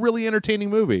could be a really entertaining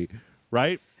movie,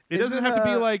 right? It doesn't have to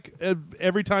be like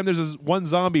every time there's one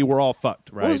zombie, we're all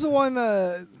fucked, right? What was the one,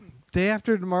 Day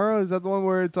After Tomorrow? Is that the one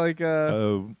where it's like...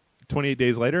 28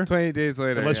 days later? 28 days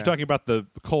later, Unless you're talking about the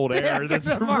cold air that's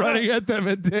running at them.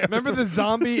 Remember the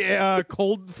zombie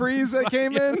cold freeze that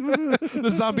came in?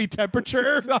 The zombie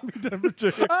temperature? Zombie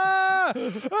temperature.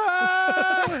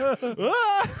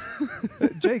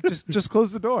 Jake, just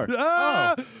close the door.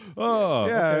 Oh.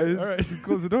 Yeah, okay. All right.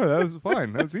 close the door. That was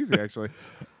fine. That was easy, actually.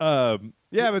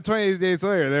 Yeah, but 28 days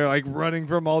later, they're like running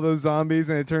from all those zombies,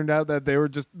 and it turned out that they were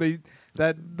just they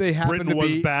happened Britain to be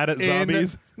was bad at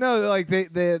zombies. No, like they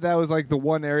that was like the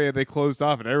one area they closed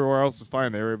off, and everywhere else was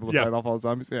fine. They were able to fight off all the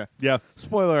zombies. Yeah.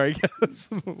 Spoiler, I guess.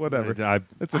 Whatever.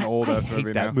 It's an old ass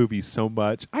movie now. I hate that movie so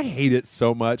much. I hate it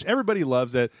so much. Everybody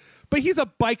loves it. But he's a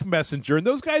bike messenger, and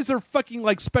those guys are fucking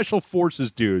like special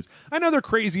forces dudes. I know they're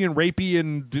crazy and rapey,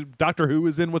 and Doctor Who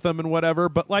is in with them and whatever,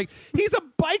 but like he's a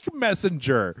bike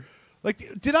messenger. Like,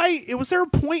 was there a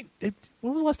point?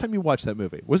 When was the last time you watched that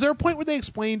movie? Was there a point where they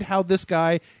explained how this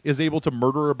guy is able to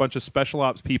murder a bunch of special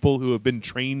ops people who have been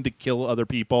trained to kill other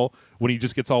people when he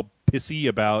just gets all pissy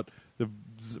about the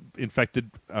infected?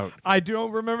 Oh. I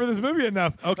don't remember this movie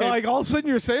enough. Okay. Like, all of a sudden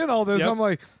you're saying all this. Yep. I'm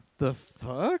like, the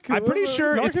fuck? I'm pretty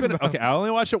sure it's been... about? Okay, I only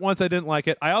watched it once. I didn't like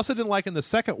it. I also didn't like in the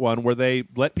second one where they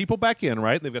let people back in,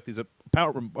 right? They've got these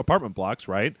apartment blocks,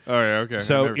 right? Oh, yeah, okay.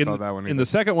 So I never saw that one in the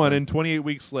second one, in 28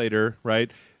 weeks later, right,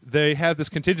 they have this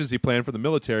contingency plan for the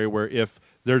military where if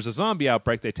there's a zombie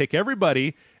outbreak, they take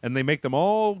everybody and they make them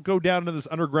all go down to this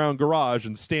underground garage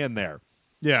and stand there.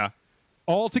 Yeah.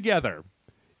 All together.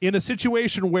 In a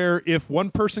situation where if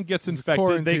one person gets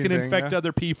infected, they can infect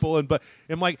other people. And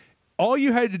like... all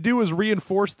you had to do was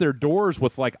reinforce their doors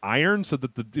with like iron so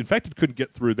that the infected couldn't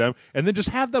get through them, and then just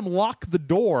have them lock the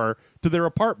door to their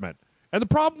apartment. And the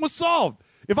problem was solved.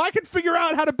 If I could figure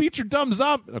out how to beat your dumb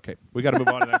zombie... Okay, we got to move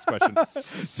on to the next question.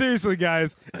 Seriously,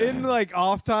 guys, in like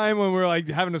off time when we're like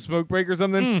having a smoke break or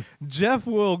something, Jeff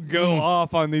will go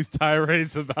off on these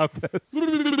tirades about this.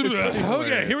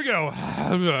 Okay, here we go.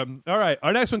 All right,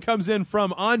 our next one comes in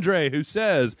from Andre, who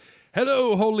says...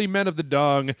 Hello, holy men of the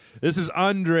dong. This is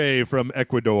Andre from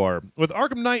Ecuador. With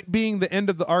Arkham Knight being the end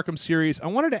of the Arkham series, I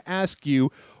wanted to ask you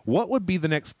what would be the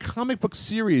next comic book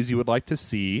series you would like to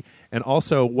see, and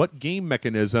also what game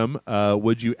mechanism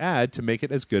would you add to make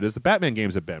it as good as the Batman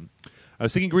games have been? I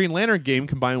was thinking Green Lantern game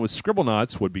combined with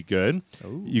Scribblenauts would be good.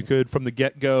 Ooh. You could, from the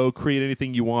get-go, create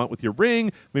anything you want with your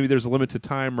ring. Maybe there's a limit to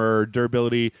time or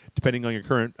durability depending on your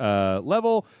current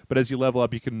level. But as you level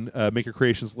up, you can make your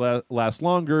creations last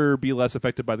longer, be less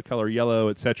affected by the color yellow,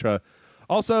 etc.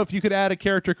 Also, if you could add a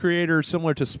character creator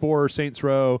similar to Spore or Saints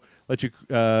Row, let you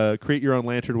create your own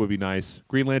lantern would be nice.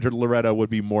 Green Lantern Loretta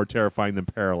would be more terrifying than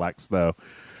Parallax, though.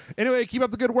 Anyway, keep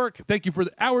up the good work. Thank you for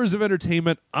the hours of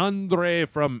entertainment. Andre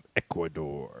from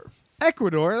Ecuador.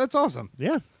 Ecuador? That's awesome.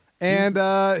 Yeah. And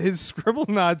his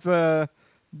Scribblenauts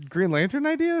Green Lantern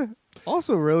idea?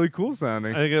 Also really cool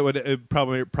sounding. I think it would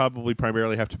probably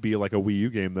primarily have to be like a Wii U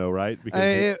game, though, right? Because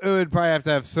it would probably have to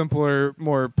have simpler,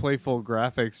 more playful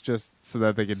graphics just so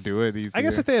that they could do it easier. I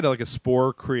guess if they had like a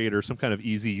Spore creator, some kind of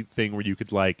easy thing where you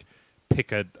could like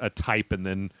pick a type and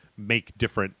then make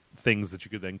different things that you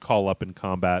could then call up in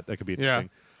combat, that could be interesting.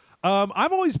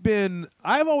 I've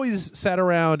always sat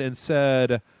around and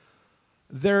said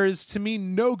there is, to me,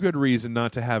 no good reason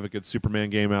not to have a good Superman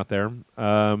game out there.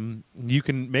 You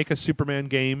can make a Superman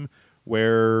game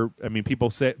where, I mean,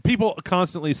 people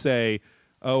constantly say,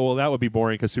 oh, well, that would be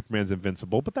boring because Superman's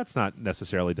invincible, but that's not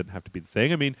necessarily, doesn't have to be the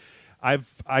thing. I mean,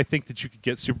 I think that you could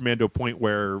get Superman to a point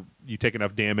where you take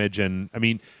enough damage, and I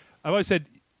mean, I've always said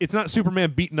it's not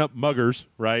Superman beating up muggers,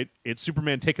 right? It's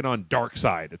Superman taking on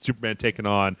Darkseid. It's Superman taking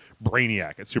on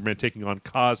Brainiac. It's Superman taking on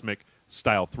cosmic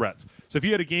style threats. So if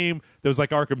you had a game that was like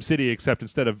Arkham City, except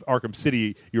instead of Arkham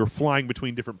City, you were flying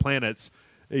between different planets,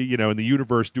 you know, in the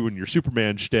universe doing your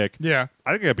Superman shtick. Yeah,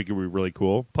 I think that'd be really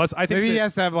cool. Plus, I think maybe he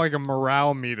has to have like a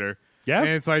morale meter. Yeah, and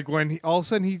it's like when all of a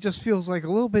sudden he just feels like a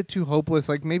little bit too hopeless.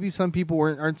 Like maybe some people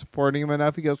aren't supporting him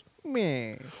enough. He goes,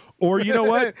 meh. Or you know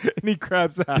what? And he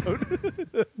crabs out.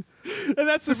 And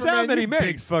that's the sound that he makes.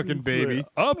 Big fucking baby.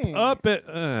 Up,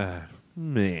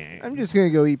 man. I'm just gonna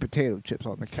go eat potato chips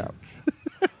on the couch.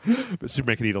 But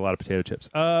Superman can eat a lot of potato chips.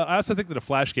 I also think that a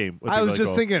Flash game would be I was really just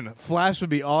cool. thinking Flash would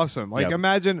be awesome. Like Yep.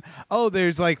 imagine,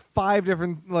 there's like 5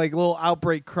 different like little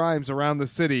outbreak crimes around the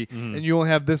city, and you only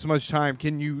have this much time.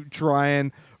 Can you try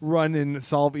and run and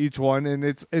solve each one? And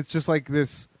it's just like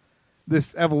this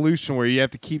evolution where you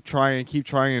have to keep trying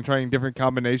and trying different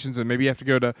combinations, and maybe you have to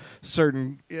go to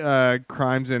certain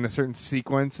crimes in a certain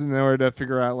sequence in order to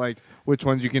figure out like which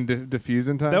ones you can diffuse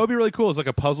in time. That would be really cool. It's like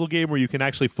a puzzle game where you can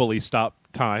actually fully stop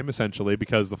time, essentially,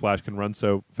 because the Flash can run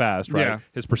so fast, right? Yeah.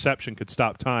 His perception could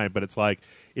stop time, but it's like,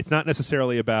 it's not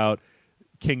necessarily about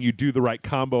can you do the right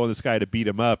combo on this guy to beat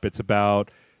him up. It's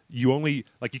about you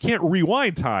can't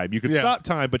rewind time. You can stop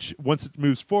time, but once it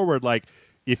moves forward, like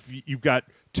if you've got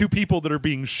 2 people that are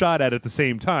being shot at the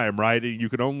same time, right? You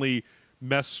can only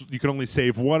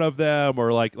save one of them,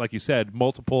 or like you said,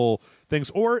 multiple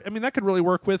things. Or I mean, that could really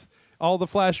work with all the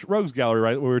Flash Rogues Gallery,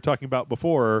 right? We were talking about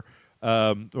before,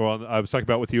 I was talking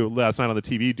about with you last night on the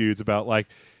TV Dudes about like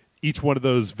each one of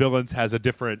those villains has a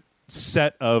different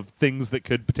set of things that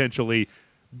could potentially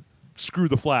screw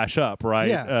the Flash up, right?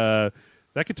 Yeah.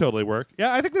 That could totally work.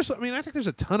 Yeah, I think there's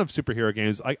a ton of superhero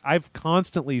games. I've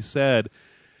constantly said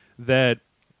that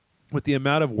with the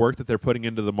amount of work that they're putting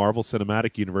into the Marvel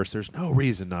Cinematic Universe, there's no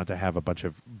reason not to have a bunch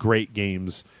of great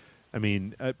games. I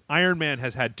mean, Iron Man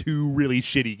has had 2 really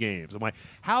shitty games. I'm like,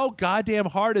 how goddamn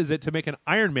hard is it to make an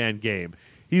Iron Man game?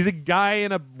 He's a guy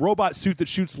in a robot suit that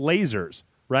shoots lasers,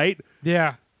 right?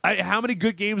 Yeah. How many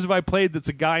good games have I played that's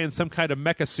a guy in some kind of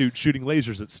mecha suit shooting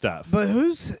lasers at stuff? But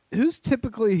who's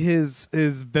typically his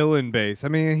villain base? I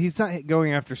mean, he's not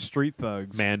going after street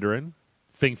thugs. Mandarin,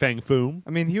 Fing Fang Foom. I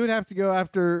mean, he would have to go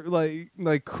after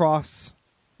like cross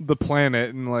the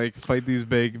planet and like fight these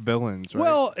big villains, right?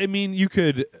 Well, I mean, you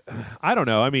could. I don't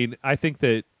know. I mean, I think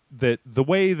that the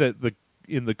way that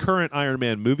in the current Iron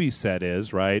Man movie set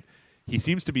is, right, he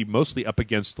seems to be mostly up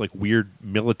against like weird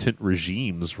militant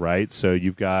regimes, right? So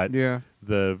you've got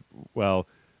the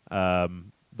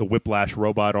Whiplash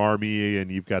robot army,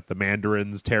 and you've got the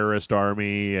Mandarin's terrorist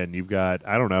army, and you've got,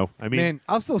 I don't know. I mean, man,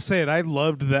 I'll still say it. I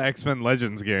loved the X-Men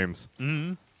Legends games,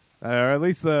 or at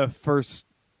least the first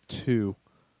 2.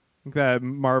 I think that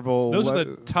Marvel. Those are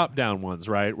the top-down ones,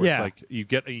 right? Where it's like you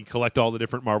collect all the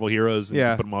different Marvel heroes and you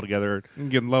put them all together. You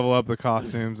can level up the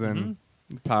costumes and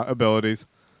abilities.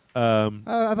 I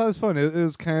thought it was fun. It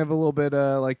was kind of a little bit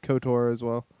like KOTOR as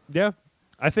well. Yeah,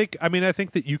 I think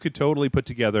that you could totally put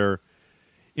together.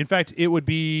 In fact, it would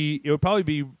probably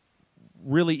be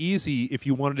really easy if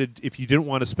you didn't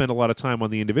want to spend a lot of time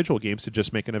on the individual games to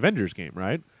just make an Avengers game,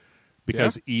 right?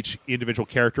 Because each individual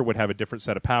character would have a different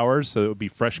set of powers, so it would be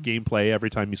fresh gameplay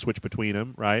every time you switch between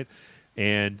them, right?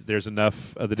 And there's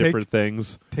enough of the different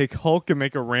things. Take Hulk and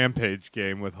make a Rampage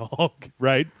game with Hulk,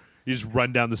 right? You just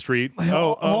run down the street.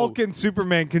 Hulk and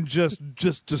Superman can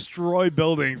just destroy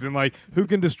buildings, and like who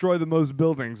can destroy the most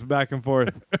buildings back and forth.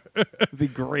 It'd be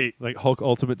great. Like Hulk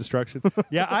Ultimate Destruction.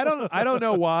 Yeah, I don't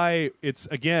know why it's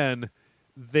again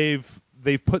they've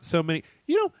put so many.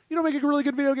 You know, make a really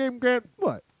good video game, Grant.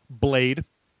 What? Blade.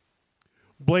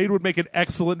 Blade would make an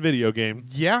excellent video game.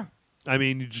 Yeah. I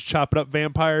mean, you just chopping up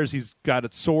vampires. He's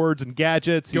got swords and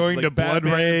gadgets. Going He's to like blood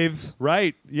Batman. raves.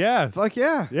 Right. Yeah. Fuck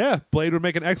yeah. Yeah. Blade would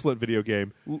make an excellent video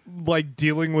game. Like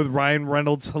dealing with Ryan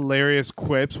Reynolds' hilarious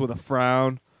quips with a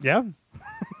frown. Yeah.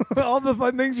 All the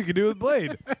fun things you can do with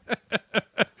Blade.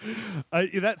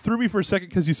 That threw me for a second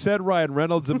because you said Ryan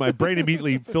Reynolds, and my brain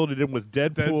immediately filled it in with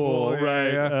Deadpool.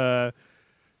 Right. Yeah.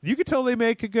 You could totally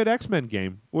make a good X-Men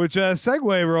game. Which,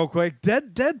 segue real quick,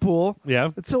 Deadpool.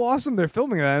 Yeah. It's so awesome they're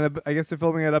filming that. I guess they're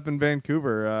filming it up in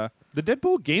Vancouver. The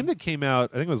Deadpool game that came out,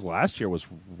 I think it was last year, was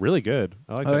really good.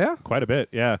 I liked it yeah? quite a bit.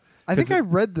 Yeah. I think I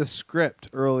read the script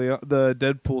earlier, the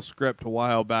Deadpool script a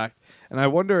while back, and I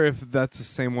wonder if that's the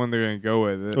same one they're going to go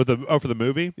with. For the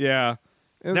movie? Yeah.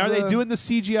 Now, are they doing the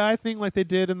CGI thing like they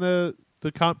did in the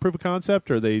proof of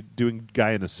concept, or are they doing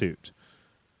guy in a suit?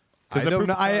 I don't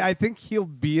know. I think he'll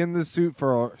be in the suit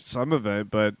for some of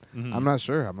it, but I'm not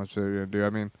sure how much they're going to do. I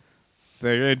mean,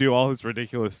 they're going to do all his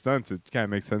ridiculous stunts. It kind of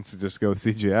makes sense to just go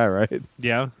CGI, right?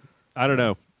 Yeah. I don't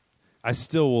know. I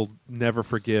still will never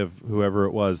forgive whoever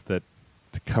it was that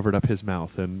covered up his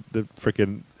mouth in the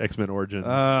freaking X-Men Origins.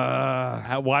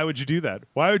 Why would you do that?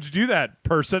 Why would you do that,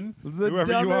 person?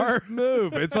 Whoever you are.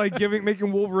 Move. It's like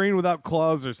making Wolverine without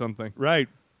claws or something. Right.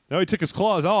 No, he took his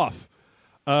claws off.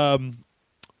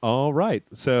 All right.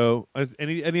 So,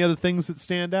 any other things that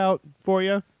stand out for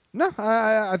you? No,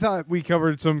 I thought we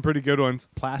covered some pretty good ones.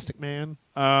 Plastic Man.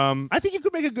 I think you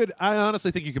could make a good. I honestly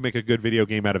think you could make a good video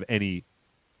game out of any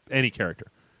character.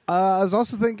 I was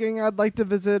also thinking I'd like to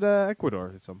visit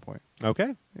Ecuador at some point.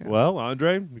 Okay. Yeah. Well,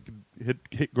 Andre, we could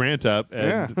hit Grant up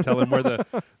and tell him where the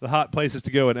hot places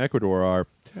to go in Ecuador are.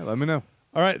 Yeah, let me know.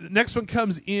 All right. The next one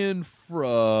comes in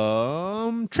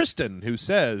from Tristan, who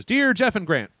says, "Dear Jeff and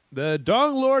Grant, the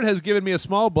Dong Lord has given me a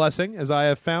small blessing as I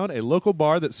have found a local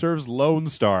bar that serves Lone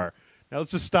Star." Now,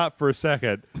 let's just stop for a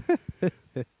second.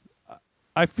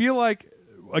 I feel like,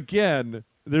 again,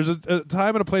 there's a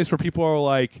time and a place where people are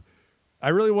like, I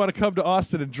really want to come to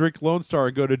Austin and drink Lone Star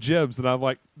and go to gyms. And I'm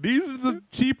like, these are the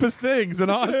cheapest things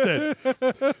in Austin.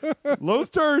 Lone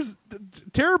Star's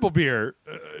terrible beer.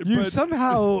 You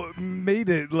somehow made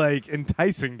it like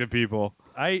enticing to people.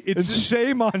 It's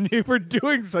shame on you for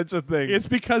doing such a thing. It's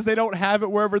because they don't have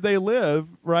it wherever they live,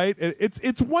 right?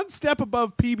 It's one step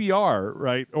above PBR,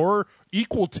 right? Or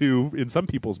equal to in some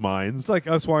people's minds. It's like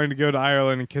us wanting to go to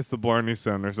Ireland and kiss the Blarney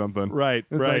Stone or something. Right,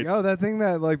 it's right. like, oh, that thing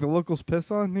that like the locals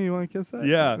piss on, you want to kiss that?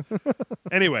 Yeah.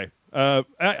 Anyway,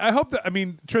 I hope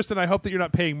that, Tristan, I hope that you're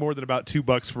not paying more than about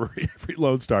 $2 for every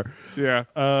Lone Star. Yeah.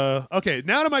 Okay,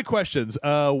 now to my questions.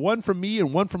 One from me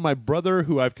and one from my brother,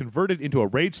 who I've converted into a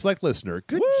Rage Select listener.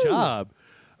 Good job.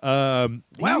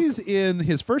 He's in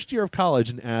his first year of college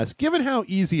and asks, given how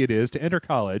easy it is to enter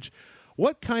college,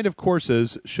 what kind of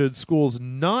courses should schools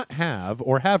not have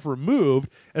or have removed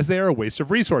as they are a waste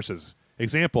of resources?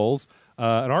 Examples,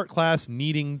 an art class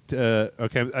needing to,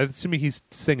 I'm assuming he's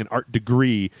saying an art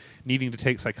degree needing to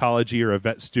take psychology, or a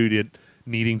vet student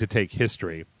needing to take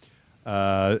history.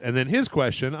 And then his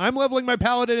question, I'm leveling my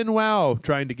paladin in WoW,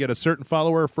 trying to get a certain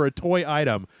follower for a toy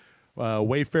item,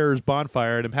 Wayfarer's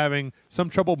Bonfire, and I'm having some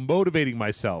trouble motivating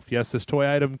myself. Yes, this toy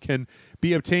item can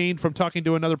be obtained from talking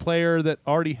to another player that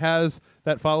already has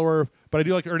that follower, but I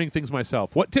do like earning things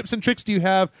myself. What tips and tricks do you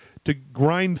have to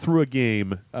grind through a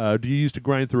game? Do you use to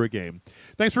grind through a game?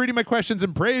 Thanks for reading my questions,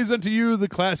 and praise unto you, the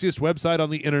classiest website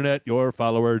on the internet, your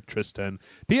follower, Tristan.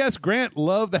 P.S. Grant,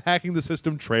 love the Hacking the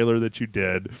System trailer that you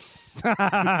did.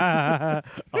 Awesome.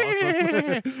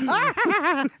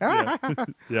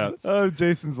 Yeah. Oh,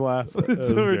 Jason's laugh. It's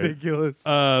so ridiculous.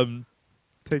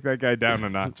 Take that guy down a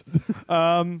notch.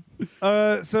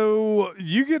 So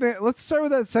you can. Let's start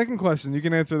with that second question. You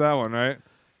can answer that one, right?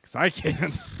 Because I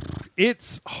can't.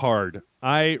 It's hard.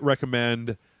 I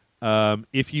recommend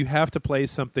if you have to play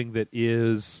something that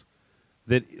is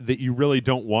that you really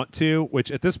don't want to,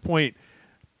 which at this point,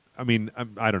 I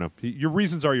don't know. Your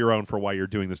reasons are your own for why you're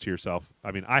doing this to yourself.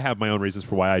 I have my own reasons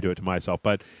for why I do it to myself,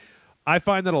 but I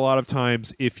find that a lot of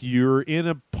times if you're in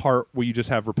a part where you just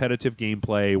have repetitive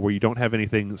gameplay, where you don't have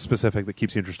anything specific that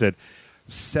keeps you interested,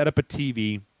 set up a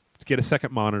TV, get a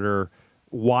second monitor,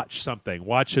 watch something.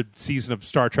 Watch a season of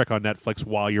Star Trek on Netflix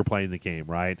while you're playing the game,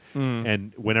 right?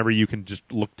 And whenever you can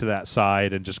just look to that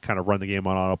side and just kind of run the game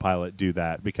on autopilot, do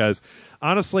that. Because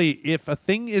honestly, if a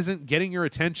thing isn't getting your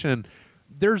attention,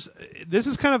 this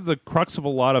is kind of the crux of a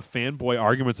lot of fanboy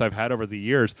arguments I've had over the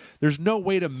years. There's no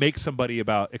way to make somebody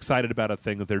excited about a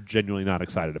thing that they're genuinely not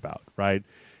excited about, right?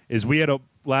 We had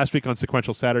last week on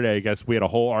Sequential Saturday, I guess, we had a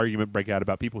whole argument break out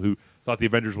about people who thought the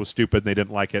Avengers was stupid and they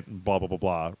didn't like it and blah, blah, blah,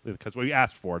 blah, because we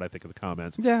asked for it, I think, in the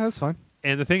comments. Yeah, that's fine.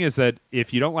 And the thing is that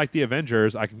if you don't like the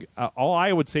Avengers, all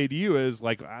I would say to you is,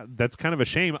 that's kind of a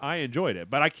shame. I enjoyed it.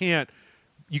 But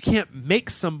you can't make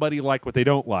somebody like what they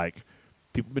don't like.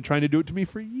 People have been trying to do it to me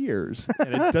for years,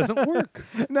 and it doesn't work.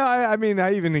 No, I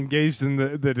even engaged in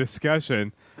the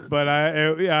discussion, but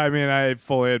I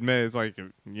fully admit it's like, if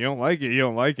you don't like it, you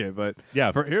don't like it. But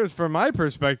yeah, from my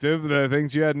perspective, the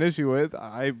things you had an issue with,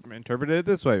 I interpreted it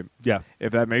this way. Yeah,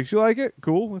 if that makes you like it,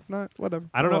 cool. If not, whatever.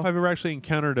 I don't know if I've ever actually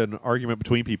encountered an argument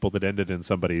between people that ended in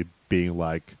somebody being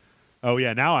like, oh,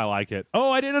 yeah, now I like it.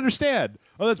 Oh, I didn't understand.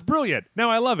 Oh, that's brilliant. Now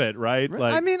I love it, right?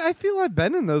 I feel I've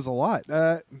been in those a lot.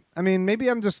 Maybe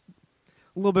I'm just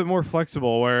little bit more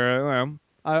flexible where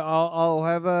I'll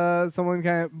have someone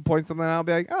kind of point something out and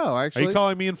be like, oh, actually. Are you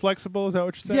calling me inflexible? Is that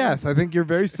what you're saying? Yes, I think you're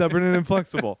very stubborn and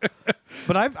inflexible.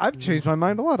 But I've changed my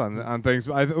mind a lot on things.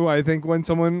 I think when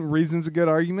someone reasons a good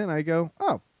argument, I go,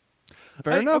 oh,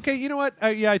 fair enough. Okay, you know what?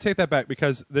 I take that back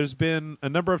because there's been a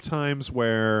number of times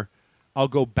where I'll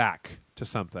go back to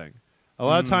something. A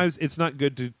lot of times it's not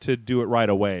good to do it right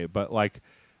away, but like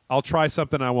I'll try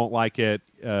something, I won't like it,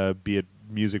 be it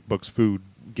music, books, food,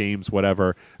 games,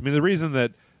 whatever. I mean, the reason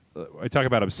that I talk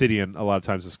about Obsidian a lot of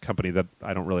times is a company that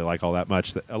I don't really like all that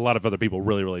much, that a lot of other people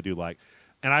really, really do like.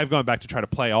 And I've gone back to try to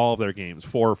play all of their games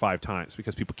 4 or 5 times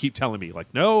because people keep telling me,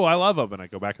 like, no, I love them. And I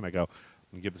go back and I go, I'm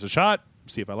going to give this a shot,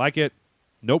 see if I like it.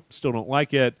 Nope, still don't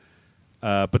like it.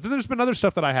 But then there's been other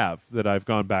stuff that I have that I've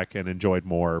gone back and enjoyed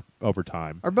more over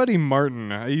time. Our buddy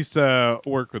Martin, I used to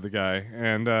work with the guy,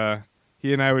 and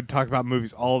he and I would talk about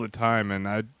movies all the time, and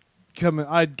I'd come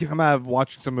out of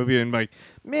watching some movie and be like,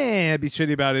 man, I'd be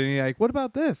shitty about it, and he'd be like, what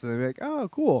about this? And I'd be like, oh,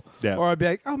 cool. Yeah. Or I'd be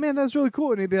like, oh, man, that's really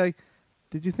cool. And he'd be like,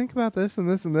 did you think about this and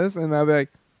this and this? And I'd be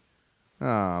like,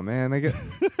 oh, man, I get...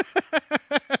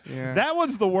 Yeah. That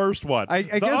one's the worst one. I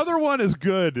the guess, other one is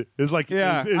good. Is like,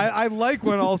 yeah. I like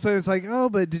when all of a sudden it's like, oh,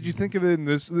 but did you think of it in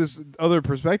this other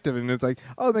perspective? And it's like,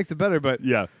 oh, it makes it better. But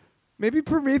yeah, maybe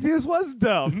Prometheus was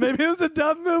dumb. Maybe it was a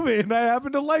dumb movie, and I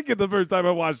happened to like it the first time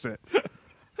I watched it.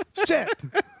 Shit.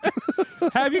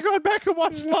 Have you gone back and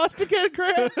watched Lost again,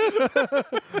 Grant?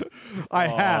 I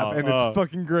have, and it's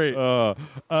fucking great.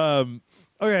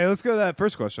 Okay, let's go to that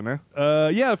first question now.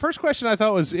 Yeah, the first question I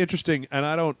thought was interesting, and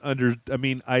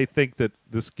I think that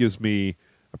this gives me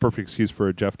a perfect excuse for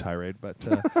a Jeff tirade, but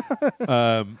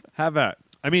have that.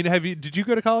 I mean, did you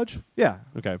go to college? Yeah.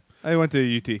 Okay. I went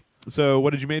to UT. So what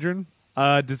did you major in?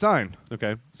 Design.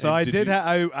 Okay. So I did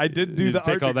do the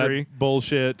art all degree. That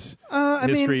bullshit,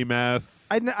 history, math.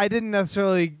 I didn't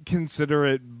necessarily consider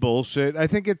it bullshit. I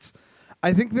think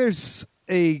there's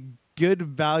a good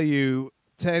value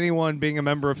to anyone being a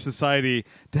member of society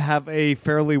to have a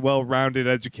fairly well-rounded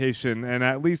education and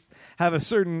at least have a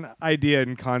certain idea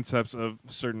and concepts of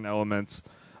certain elements.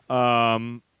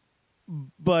 But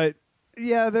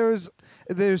yeah, there's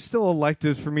still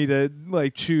electives for me to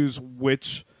like choose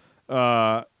which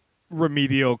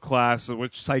remedial class, or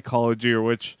which psychology or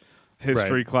which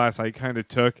history class I kind of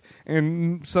took,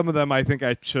 and some of them I think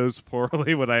I chose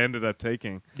poorly what I ended up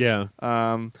taking. Yeah.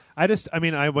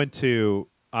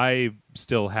 I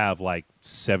still have like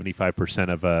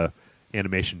 75% of a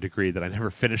animation degree that I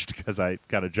never finished because I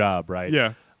got a job, right?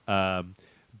 Yeah.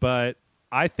 But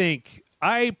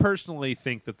I personally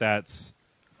think that that's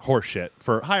horseshit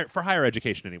for higher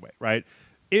education anyway, right?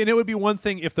 And it would be one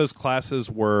thing if those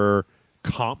classes were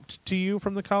comped to you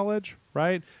from the college,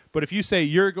 right? But if you say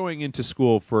you're going into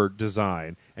school for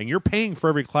design and you're paying for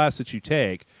every class that you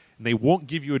take, and they won't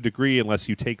give you a degree unless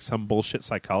you take some bullshit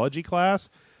psychology class,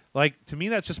 like, to me,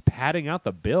 that's just padding out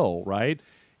the bill, right?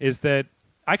 Is that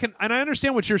and I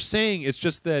understand what you're saying. It's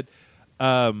just that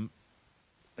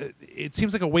it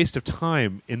seems like a waste of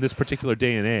time in this particular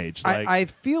day and age. Like, I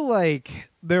feel like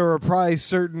there were probably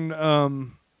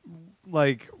certain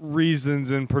like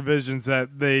reasons and provisions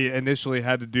that they initially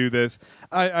had to do this.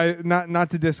 I not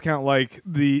to discount like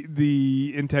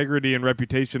the integrity and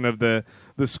reputation of the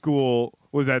school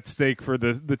was at stake for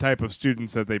the type of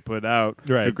students that they put out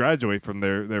to graduate from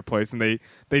their place, and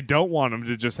they don't want them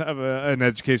to just have an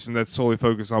education that's solely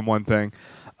focused on one thing.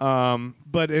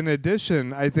 But in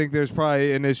addition, I think there's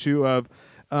probably an issue of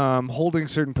holding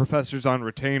certain professors on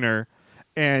retainer,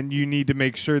 and you need to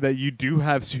make sure that you do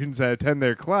have students that attend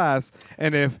their class.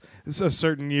 And if it's a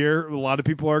certain year, a lot of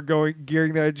people are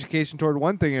gearing their education toward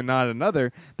one thing and not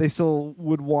another, they still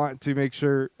would want to make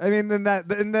sure. I mean, in that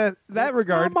that's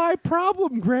regard, not my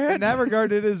problem, Grant. In that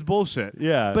regard, it is bullshit.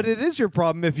 Yeah, but it is your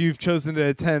problem if you've chosen to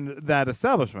attend that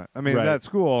establishment. I mean, that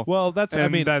school. Well, that's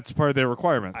part of their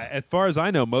requirements. As far as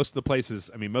I know, most of the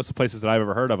places that I've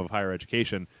ever heard of higher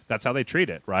education, that's how they treat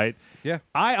it, right? Yeah.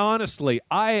 I honestly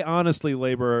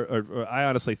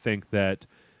think that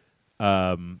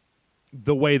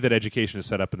the way that education is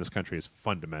set up in this country is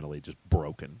fundamentally just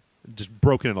broken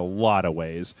in a lot of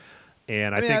ways.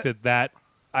 And I think that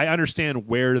I understand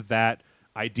where that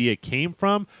idea came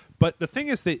from. But the thing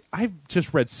is that I've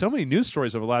just read so many news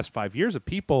stories over the last 5 years of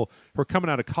people who are coming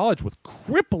out of college with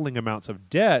crippling amounts of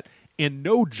debt and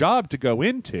no job to go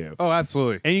into. Oh,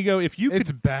 absolutely. And you go,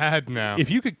 it's bad now.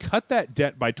 If you could cut that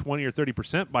debt by 20 or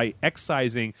 30% by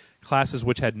excising classes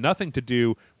which had nothing to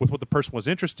do with what the person was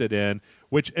interested in,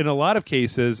 which in a lot of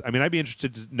cases, I mean, I'd be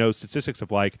interested to know statistics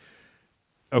of like,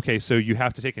 okay, so you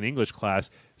have to take an English class.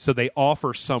 So they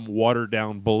offer some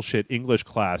watered-down bullshit English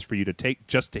class for you to take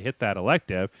just to hit that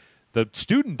elective. The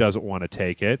student doesn't want to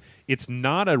take it. It's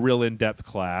not a real in-depth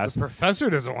class. The professor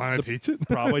doesn't want to teach it.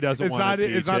 Probably doesn't want to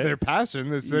teach it. It's not their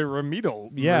passion. It's their remedial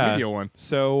one.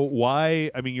 So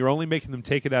why? I mean, you're only making them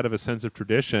take it out of a sense of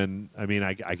tradition. I mean,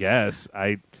 I guess.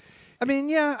 I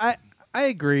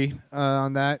agree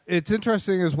on that. It's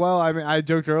interesting as well. I mean, I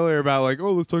joked earlier about like,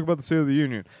 let's talk about the State of the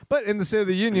Union. But in the State of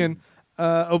the Union,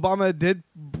 Obama did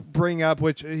bring up,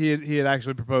 which he had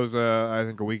actually proposed, I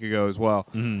think, a week ago as well,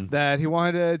 that he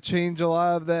wanted to change a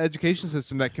lot of the education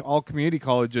system, that all community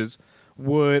colleges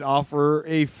would offer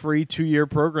a free 2-year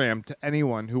program to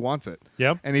anyone who wants it.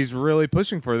 Yep. And he's really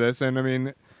pushing for this. And, I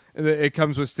mean, it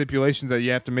comes with stipulations that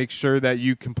you have to make sure that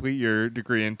you complete your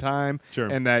degree in time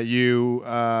and that you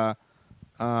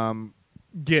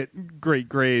get great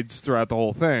grades throughout the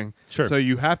whole thing. Sure. So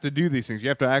you have to do these things. You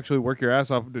have to actually work your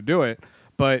ass off to do it.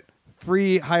 But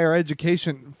free higher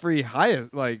education,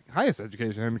 highest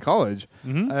education in college,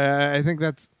 I think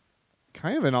that's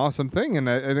kind of an awesome thing, and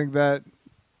I think that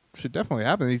should definitely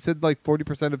happen. He said like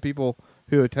 40% of people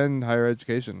who attend higher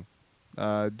education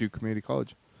do community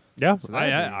college. Yeah, so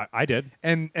I did.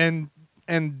 And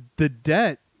the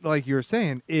debt, like you were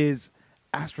saying, is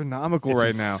astronomical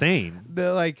right now. Insane.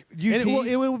 The like UT,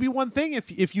 it would be one thing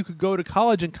if you could go to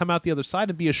college and come out the other side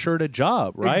and be assured a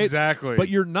job, right? Exactly. But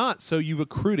you're not, so you've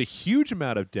accrued a huge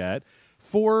amount of debt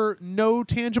for no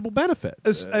tangible benefit.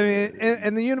 I mean,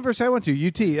 and the university I went to,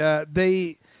 UT,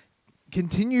 they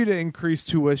continue to increase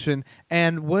tuition,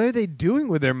 and what are they doing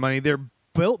with their money? They're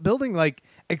building like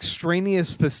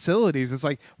extraneous facilities. It's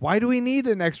like, why do we need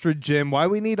an extra gym? Why do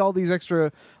we need all these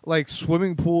extra like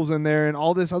swimming pools in there and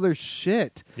all this other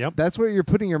shit? Yep. That's where you're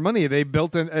putting your money. They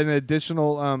built an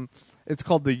additional it's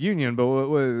called the Union, but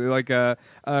like a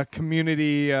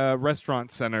community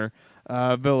restaurant center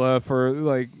villa for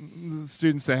like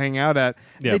students to hang out at.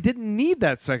 Yep. They didn't need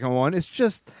that second one. It's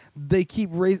just they keep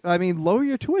lower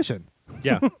your tuition.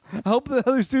 Yeah. Help the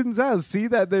other students out. See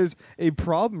that there's a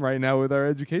problem right now with our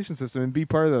education system and be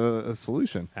part of the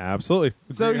solution. Absolutely.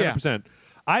 So, 100%.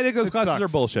 I think those classes sucks. are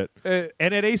bullshit. And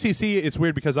at ACC, it's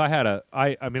weird because I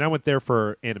went there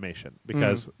for animation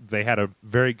because they had a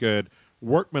very good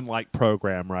workman-like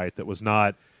program, right, that was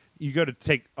not... You go to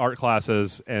take art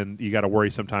classes and you got to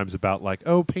worry sometimes about like,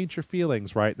 paint your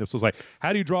feelings, right? This was like,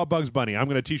 how do you draw Bugs Bunny? I'm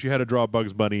going to teach you how to draw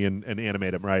Bugs Bunny and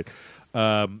animate him, right?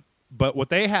 But what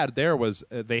they had there was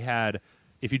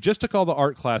if you just took all the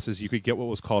art classes, you could get what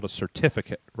was called a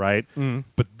certificate, right?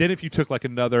 But then if you took like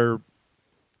another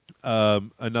 4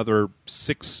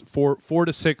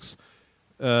 to 6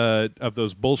 of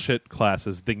those bullshit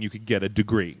classes, then you could get a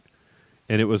degree.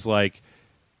 And it was like,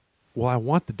 well, I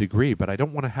want the degree, but I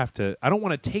don't want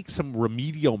to take some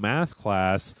remedial math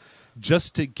class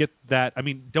just to get that. I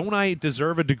mean, don't I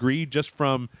deserve a degree just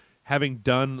from having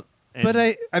done... But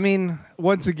I mean,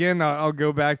 once again, I'll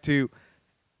go back to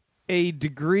a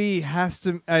degree has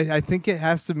to. I think it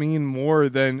has to mean more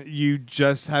than you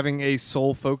just having a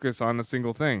sole focus on a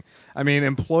single thing. I mean,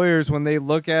 employers, when they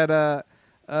look at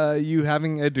you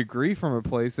having a degree from a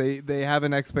place, they have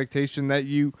an expectation that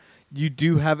you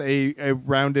do have a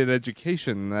rounded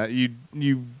education, that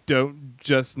you don't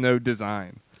just know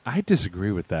design. I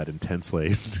disagree with that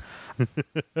intensely.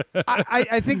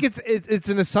 I think it's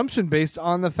an assumption based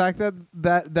on the fact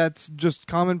that's just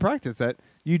common practice, that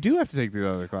you do have to take the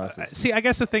other classes. See, I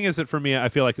guess the thing is that for me, I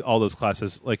feel like all those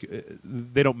classes, like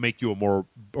they don't make you a more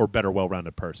or better,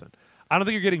 well-rounded person. I don't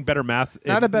think you're getting better math.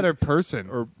 Not a better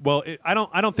person. I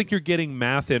don't think you're getting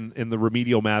math in the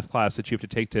remedial math class that you have to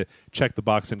take to check the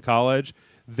box in college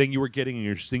than you were getting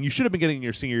you should have been getting in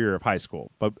your senior year of high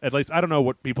school. But at least I don't know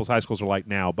what people's high schools are like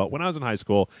now, but when I was in high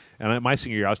school and my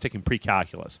senior year, I was taking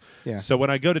pre-calculus. Yeah. So when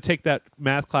I go to take that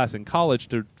math class in college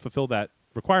to fulfill that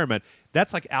requirement,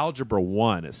 that's like algebra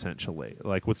 1 essentially,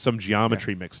 like with some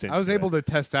geometry mixed in. I was able to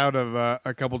test out of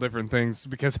a couple different things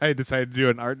because I decided to do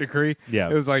an art degree. Yeah.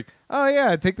 It was like, oh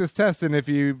yeah, take this test, and if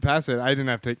you pass it, I didn't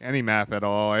have to take any math at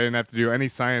all. I didn't have to do any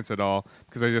science at all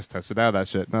because I just tested out that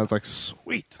shit, and I was like,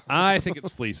 sweet. I think it's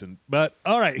fleecing. But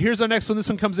all right, here's our next one. This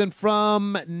one comes in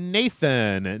from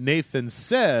Nathan. Nathan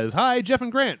says, "Hi, Jeff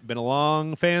and Grant. Been a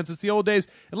long fan since the old days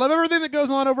and love everything that goes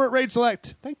on over at Rage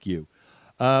Select. Thank you.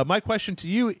 My question to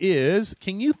you is,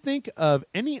 can you think of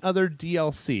any other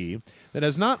DLC that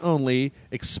has not only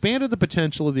expanded the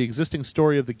potential of the existing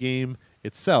story of the game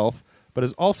itself, but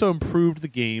has also improved the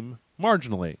game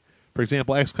marginally? For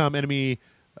example, XCOM Enemy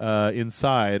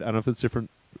Inside. I don't know if it's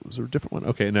different Was there a different one?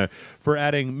 Okay, no. For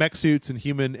adding mech suits and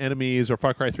human enemies, or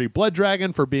Far Cry 3 Blood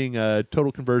Dragon for being a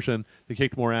total conversion that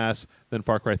kicked more ass than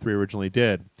Far Cry 3 originally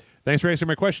did. Thanks for answering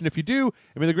my question. If you do,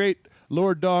 may the great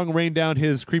Lord Dong rain down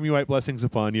his creamy white blessings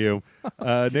upon you.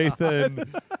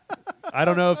 Nathan, I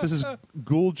don't know if this is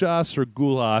Guljas or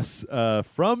Gulas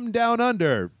from down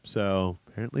under. So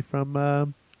apparently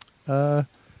from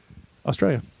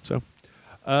Australia. So,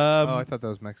 I thought that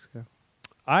was Mexico.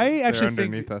 I actually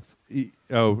underneath think. us.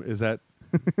 Oh, is that?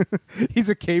 He's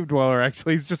a cave dweller.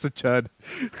 Actually, he's just a chud.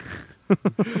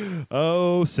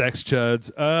 Oh, sex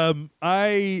chuds.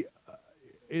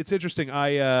 It's interesting.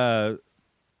 Do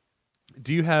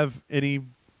you have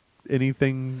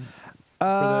anything?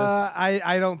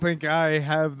 I don't think I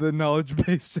have the knowledge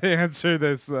base to answer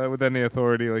this with any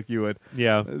authority like you would.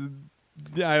 Yeah.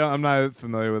 I'm not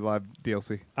familiar with live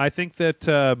DLC. I think that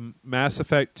Mass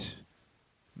Effect,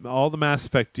 all the Mass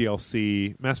Effect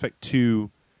DLC, Mass Effect 2,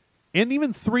 and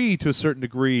even 3 to a certain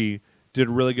degree, did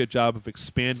a really good job of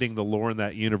expanding the lore in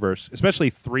that universe, especially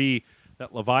 3,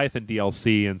 that Leviathan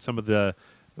DLC, and some of the,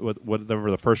 whatever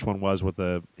the first one was with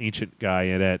the ancient guy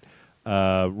in it,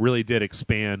 really did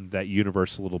expand that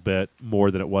universe a little bit more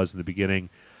than it was in the beginning.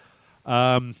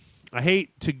 I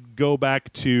hate to go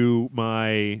back to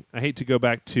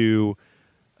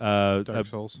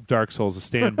Dark Souls, a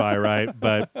standby, right?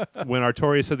 But when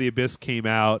Artorias of the Abyss came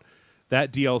out,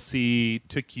 that DLC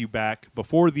took you back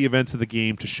before the events of the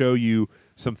game to show you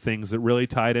some things that really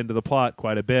tied into the plot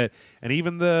quite a bit. And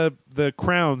even the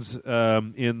crowns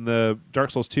in the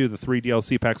Dark Souls 2, the 3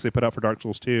 DLC packs they put out for Dark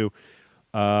Souls 2,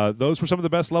 those were some of the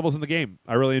best levels in the game.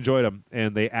 I really enjoyed them,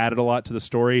 and they added a lot to the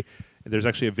story. There's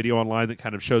actually a video online that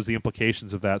kind of shows the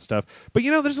implications of that stuff. But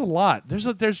there's a lot.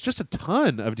 There's just a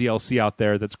ton of DLC out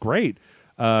there that's great.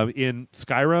 In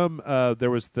Skyrim, there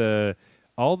was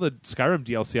all the Skyrim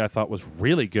DLC I thought was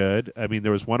really good. I mean,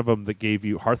 there was one of them that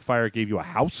Hearthfire gave you a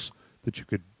house that you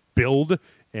could build,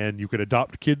 and you could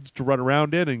adopt kids to run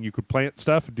around in, and you could plant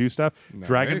stuff and do stuff.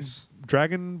 Nice.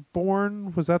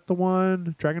 Dragonborn, was that the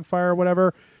one? Dragonfire or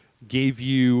whatever, gave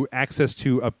you access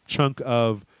to a chunk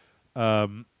of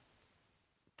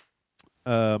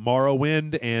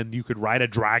Morrowind, and you could ride a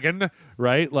dragon,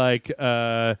 right? Like,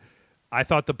 I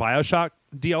thought the BioShock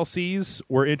DLCs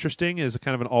were interesting as a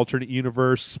kind of an alternate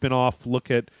universe spin-off look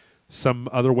at some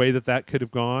other way that could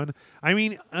have gone. I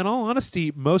mean, in all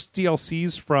honesty, most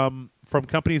DLCs from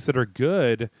companies that are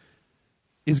good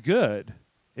is good.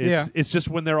 It's just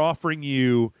when they're offering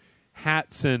you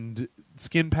hats and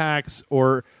skin packs,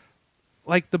 or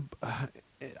like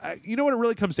you know what it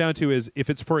really comes down to is if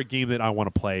it's for a game that I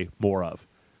want to play more of,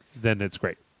 then it's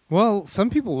great. Well, some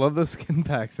people love those skin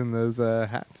packs and those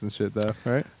hats and shit, though,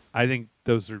 right? I think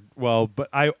those are, but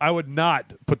I would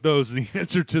not put those in the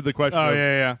answer to the question. Oh,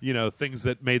 of, yeah. Things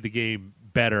that made the game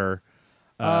better.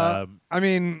 I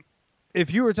mean,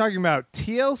 if you were talking about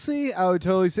TLC, I would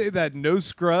totally say that No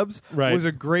Scrubs was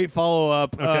a great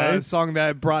follow-up song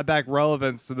that brought back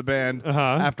relevance to the band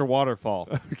after Waterfall.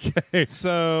 Okay.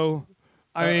 So,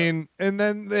 I mean, and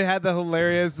then they had the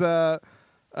hilarious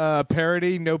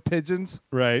parody, No Pigeons.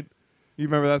 Right. You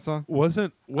remember that song?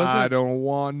 Wasn't I don't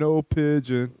want no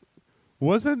pigeon.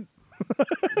 Didn't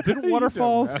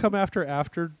Waterfalls come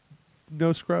after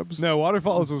No Scrubs? No,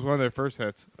 Waterfalls was one of their first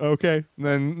hits. Okay. And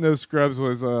then No Scrubs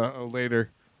was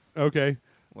later. Okay.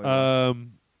 That's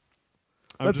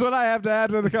what I have to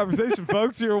add to the conversation,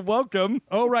 folks. You're welcome.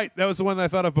 Oh, right. That was the one that I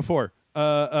thought of before.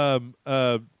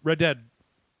 Red Dead.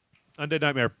 Undead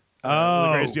Nightmare. One of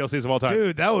the greatest DLCs of all time.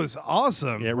 Dude, that was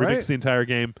awesome. Yeah, remixed the entire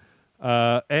game.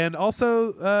 And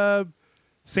also,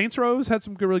 Saints Row's had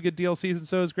some really good DLCs, and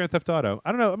so has Grand Theft Auto.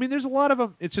 I don't know. I mean, there's a lot of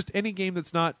them. It's just any game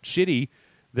that's not shitty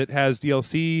that has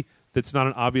DLC that's not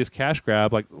an obvious cash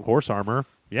grab, like Horse Armor.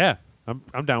 Yeah,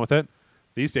 I'm down with it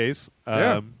these days.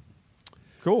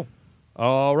 Cool.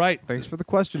 All right. Thanks for the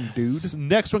question, dude.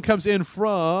 Next one comes in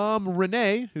from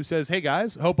Renee, who says, "Hey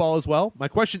guys, hope all is well. My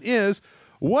question is,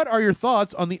 what are your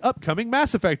thoughts on the upcoming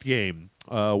Mass Effect game?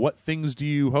 What things do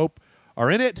you hope are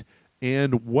in it,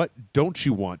 and what don't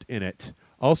you want in it?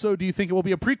 Also, do you think it will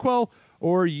be a prequel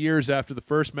or years after the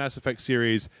first Mass Effect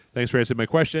series? Thanks for answering my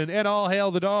question, and all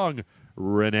hail the dong,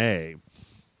 Renee."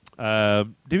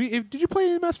 Did you play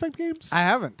any Mass Effect games? I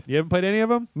haven't. You haven't played any of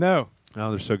them? No. Oh,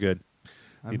 they're so good.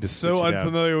 I'm so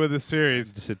unfamiliar with this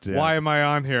series. Why am I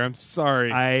on here? I'm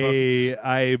sorry. The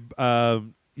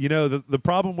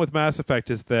problem with Mass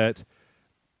Effect is that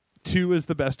 2 is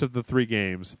the best of the 3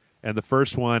 games, and the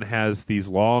first one has these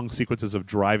long sequences of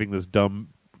driving this dumb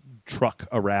truck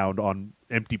around on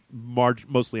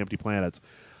mostly empty planets,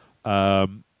 or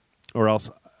else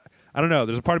I don't know.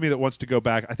 There's a part of me that wants to go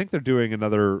back. I think they're doing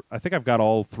another. I think I've got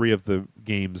all 3 of the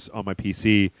games on my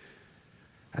PC.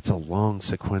 That's a long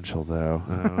sequential, though.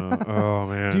 Oh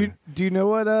man. Do you know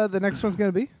what the next one's going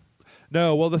to be?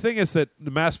 No. Well, the thing is that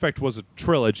the Mass Effect was a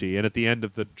trilogy, and at the end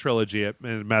of the trilogy,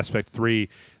 in Mass Effect 3,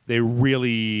 they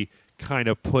really kind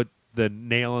of put the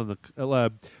nail in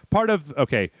the part of.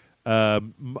 Okay,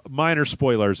 minor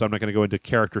spoilers. I'm not going to go into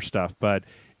character stuff, but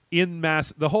in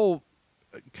the whole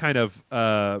kind of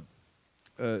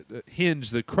hinge,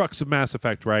 the crux of Mass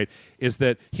Effect, right, is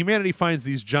that humanity finds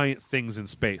these giant things in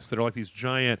space that are like these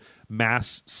giant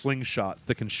mass slingshots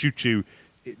that can shoot you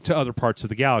to other parts of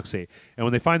the galaxy. And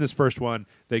when they find this first one,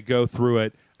 they go through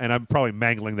it, and I'm probably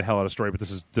mangling the hell out of the story, but this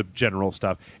is the general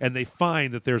stuff. And they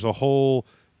find that there's a whole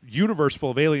universe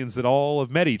full of aliens that all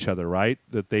have met each other, right?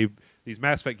 That these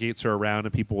Mass Effect gates are around,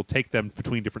 and people will take them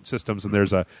between different systems. And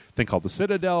there's a thing called the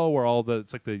Citadel, where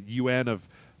it's like the UN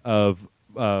of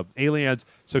aliens.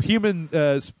 So human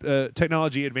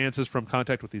technology advances from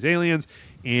contact with these aliens,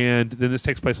 and then this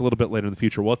takes place a little bit later in the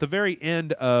future. Well, at the very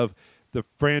end of the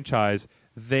franchise,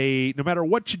 no matter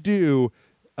what you do,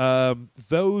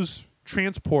 those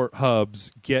transport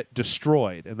hubs get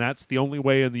destroyed, and that's the only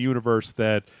way in the universe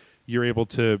that you're able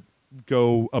to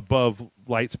go above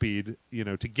light speed,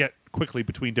 to get quickly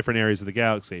between different areas of the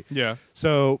galaxy. Yeah.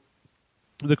 So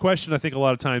the question I think a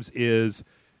lot of times is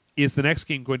the next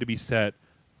game going to be set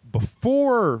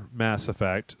before Mass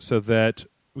Effect, so that,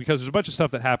 because there's a bunch of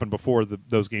stuff that happened before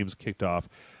those games kicked off,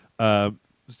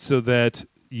 so that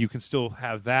you can still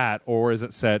have that, or is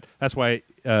it set? That's why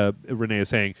Renee is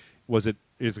saying, is it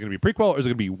going to be a prequel, or is it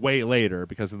going to be way later?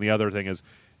 Because then the other thing is,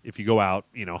 if you go out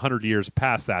 100 years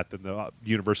past that, then the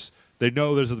universe, they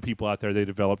know there's other people out there. They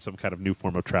developed some kind of new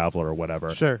form of travel or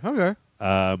whatever. Sure. Okay.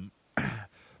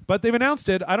 But they've announced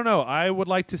it. I don't know. I would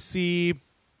like to see.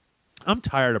 I'm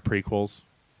tired of prequels.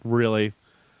 Really,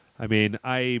 I mean,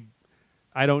 I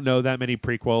don't know that many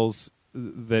prequels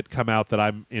that come out that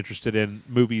I'm interested in.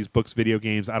 Movies, books, video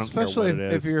games. I don't care what it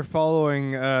is. If you're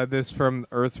following this from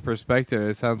Earth's perspective,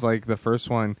 it sounds like the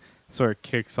first one sort of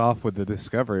kicks off with the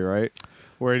Discovery, right?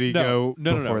 Where do you go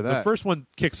before that? The first one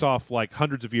kicks off like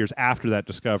hundreds of years after that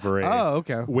Discovery. Oh,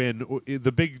 okay. When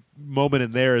the big moment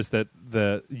in there is that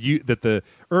the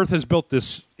Earth has built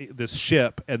this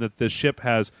ship, and that this ship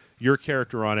has your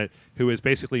character on it, who is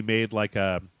basically made like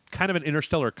a kind of an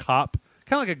interstellar cop,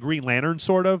 kind of like a Green Lantern,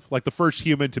 sort of like the first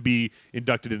human to be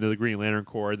inducted into the Green Lantern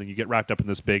Corps, and then you get wrapped up in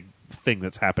this big thing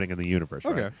that's happening in the universe.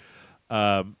 Okay.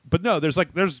 Right? But no,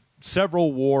 there's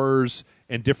several wars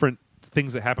and different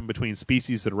things that happen between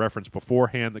species that are referenced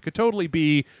beforehand that could totally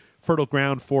be fertile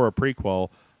ground for a prequel.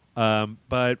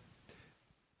 But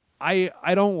I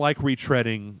don't like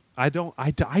retreading. I don't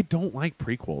like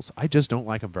prequels. I just don't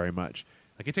like them very much.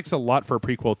 Like, it takes a lot for a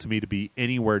prequel to me to be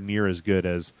anywhere near as good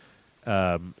as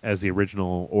the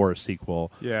original or a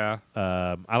sequel. Yeah.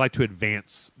 I like to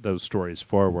advance those stories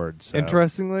forward. So.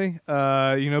 Interestingly,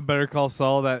 Better Call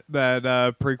Saul, that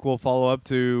prequel follow-up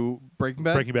to Breaking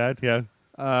Bad? Breaking Bad, yeah.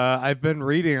 I've been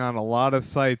reading on a lot of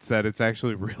sites that it's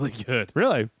actually really good.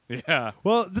 Really? Yeah.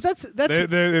 Well, that's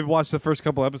they've watched the first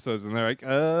couple episodes and they're like,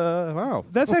 wow.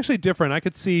 That's actually different. I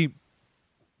could see,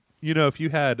 if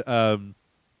you had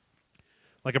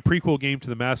like a prequel game to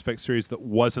the Mass Effect series that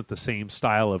wasn't the same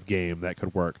style of game, that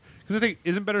could work. Because I think,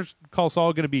 isn't Better Call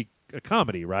Saul going to be a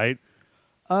comedy, right?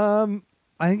 I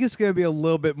think it's going to be a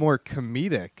little bit more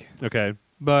comedic. Okay.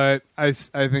 But I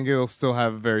think it'll still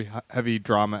have a very heavy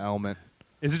drama element.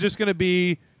 Is it just going to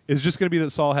be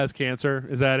that Saul has cancer?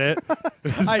 Is that it?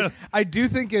 I do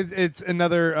think it's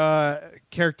another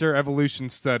character evolution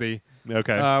study.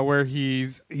 Okay. Where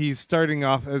he's starting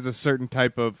off as a certain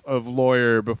type of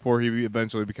lawyer before he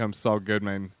eventually becomes Saul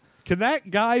Goodman. Can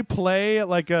that guy play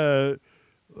like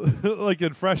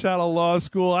in Fresh Out of Law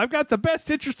School? I've got the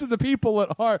best interest of the people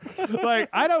at heart. Like,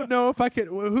 I don't know if I could.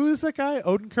 Who's that guy?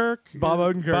 Odenkirk? Bob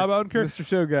Odenkirk, Mr.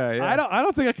 Show guy. Yeah. I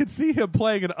don't think I could see him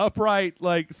playing an upright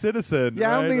citizen. Yeah,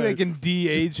 right? I don't think they can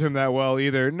de-age him that well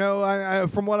either. No, I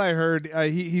from what I heard,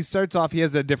 he starts off. He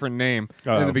has a different name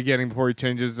in the beginning before he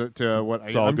changes it to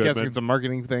what I'm guessing it's a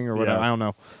marketing thing or whatever. Yeah. I don't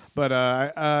know,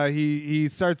 but he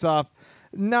starts off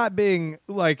not being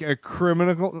like a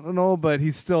criminal, but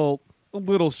he's still a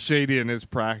little shady in his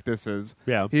practices.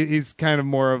 Yeah, he's kind of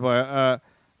more of a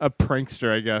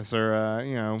prankster, I guess, or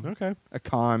a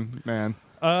con man.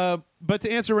 But to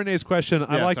answer Renee's question,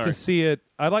 I'd like to see it.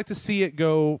 I'd like to see it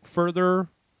go further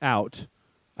out.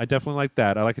 I definitely like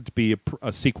that. I like it to be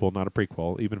a sequel, not a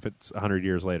prequel, even if it's 100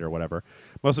 years later or whatever.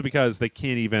 Mostly because they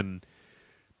can't even.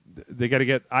 They got to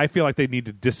get. I feel like they need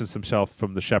to distance themselves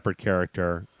from the Shepard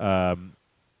character. I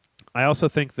also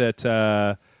think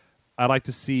that. I'd like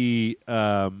to see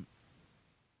them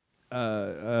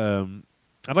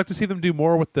do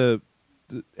more with the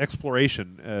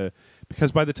exploration,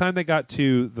 because by the time they got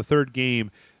to the third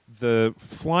game, the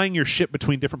flying your ship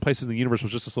between different places in the universe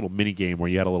was just this little mini game where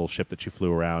you had a little ship that you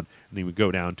flew around and you would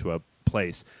go down to a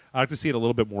place. I'd like to see it a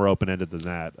little bit more open-ended than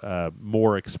that,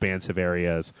 more expansive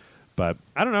areas. But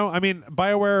I don't know. I mean,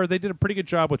 BioWare, they did a pretty good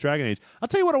job with Dragon Age. I'll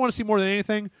tell you what I want to see more than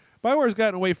anything. BioWare's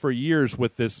gotten away for years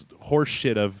with this horse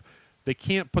shit of they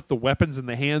can't put the weapons in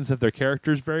the hands of their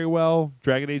characters very well.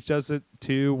 Dragon Age does it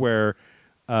too, where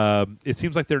it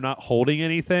seems like they're not holding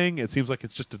anything. It seems like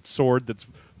it's just a sword that's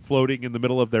floating in the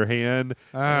middle of their hand.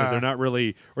 They're not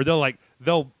really, or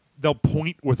they'll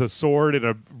point with a sword in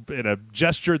a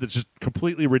gesture that's just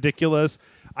completely ridiculous.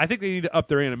 I think they need to up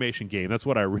their animation game. That's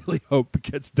what I really hope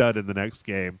gets done in the next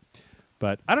game.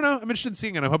 But I don't know. I'm interested in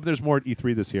seeing it. I hope there's more at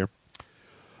E3 this year.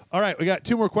 All right, we got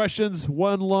 2 more questions.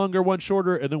 One longer, one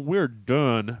shorter, and then we're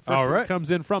done. First one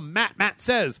comes in from Matt. Matt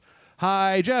says,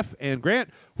 "Hi, Jeff and Grant.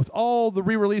 With all the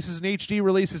re-releases and HD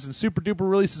releases and super-duper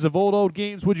releases of old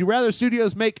games, would you rather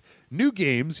studios make new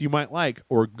games you might like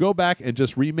or go back and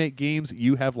just remake games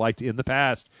you have liked in the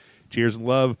past? Cheers and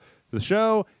love the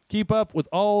show. Keep up with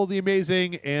all the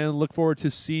amazing and look forward to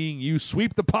seeing you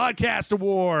sweep the podcast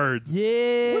awards."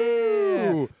 Yeah.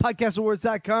 Woo!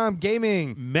 Podcastawards.com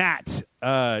gaming. Matt,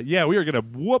 yeah, we are going to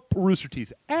whoop Rooster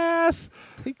Teeth's ass.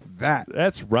 Take that.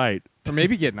 That's right. Or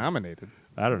maybe get nominated.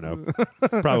 I don't know.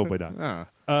 Probably not.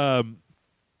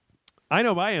 I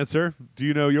know my answer. Do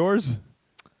you know yours?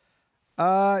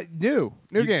 New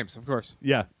games, of course.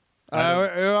 Yeah. I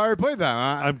already played that.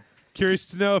 I'm curious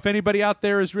to know if anybody out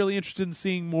there is really interested in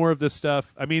seeing more of this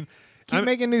stuff. I mean, keep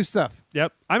making new stuff.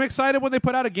 Yep. I'm excited when they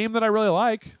put out a game that I really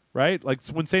like, right? Like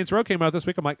when Saints Row came out this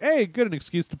week, I'm like, hey, good, an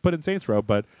excuse to put in Saints Row.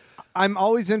 But I'm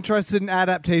always interested in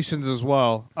adaptations as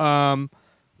well.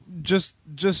 Just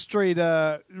straight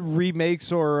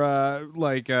remakes or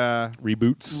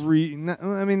reboots.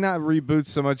 I mean, not reboots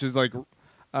so much as like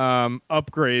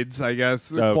upgrades, I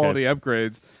guess, quality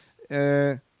upgrades.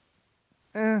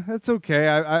 That's okay.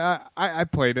 I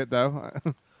played it though.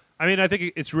 I mean, I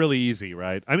think it's really easy,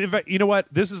 right? I mean, in fact, you know what?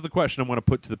 This is the question I want to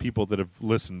put to the people that have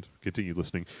listened, continue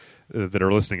listening, that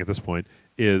are listening at this point,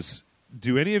 is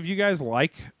do any of you guys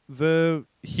like the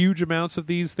huge amounts of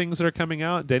these things that are coming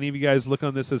out? Do any of you guys look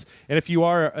on this as, and if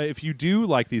you do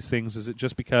like these things, is it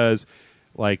just because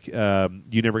like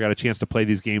you never got a chance to play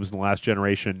these games in the last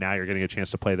generation, now you're getting a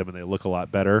chance to play them and they look a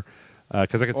lot better?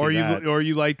 Because I can see that. Or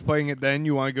you liked playing it then,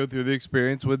 you want to go through the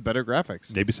experience with better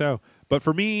graphics. Maybe so. But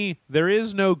for me, there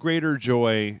is no greater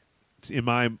joy in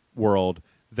my world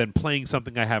than playing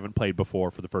something I haven't played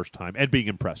before for the first time and being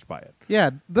impressed by it. Yeah,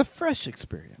 the fresh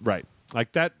experience. Right.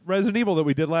 Like that Resident Evil that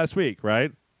we did last week,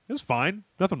 right? It was fine.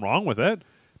 Nothing wrong with it.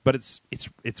 But it's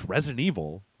Resident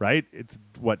Evil, right? It's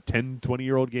what, 10,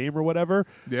 20-year-old game or whatever?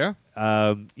 Yeah.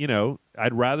 You know,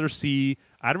 I'd rather see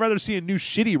a new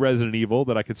shitty Resident Evil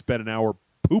that I could spend an hour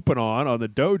pooping on the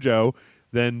dojo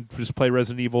than just play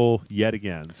Resident Evil yet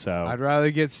again. So I'd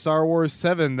rather get Star Wars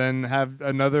 7 than have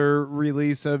another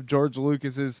release of George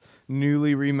Lucas's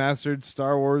newly remastered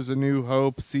Star Wars A New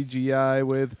Hope CGI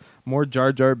with more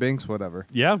Jar Jar Binks, whatever.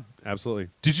 Yeah, absolutely.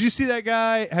 Did you see that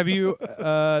guy? Have you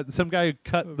some guy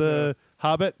cut the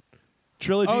Hobbit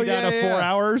trilogy down to 4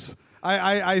 hours?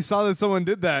 I saw that someone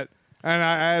did that. And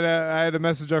I had to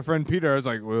message our friend Peter. I was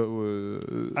like,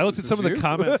 I looked at some of the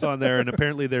comments on there, and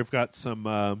apparently they've got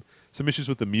some issues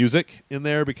with the music in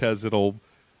there because it'll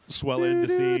swell into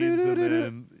scenes and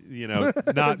then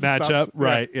not match up.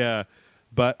 Right? Yeah.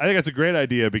 But I think that's a great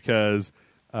idea because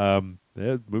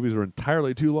movies are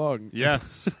entirely too long.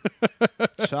 Yes.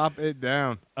 Chop it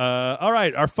down. All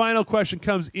right. Our final question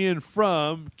comes in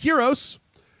from Kiros,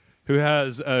 who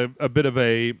has a bit of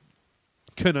a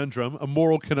conundrum, a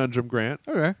moral conundrum, Grant.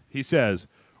 Okay. He says,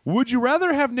 would you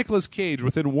rather have Nicolas Cage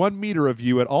within 1 meter of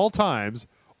you at all times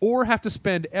or have to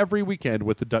spend every weekend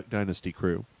with the Duck Dynasty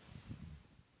crew?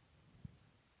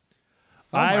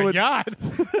 My God.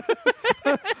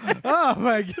 Oh,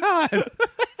 my God.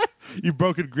 You've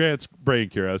broken Grant's brain,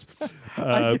 Kiros.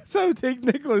 I guess I would take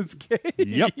Nicolas Cage.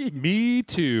 Yep, me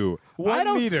too. 1 I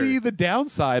don't meter. see the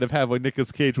downside of having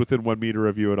Nicolas Cage within 1 meter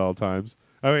of you at all times.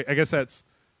 I guess that's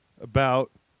about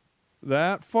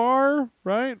that far,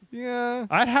 right? Yeah.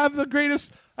 I'd have the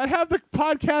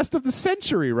podcast of the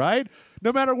century, right?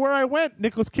 No matter where I went,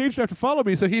 Nicolas Cage would have to follow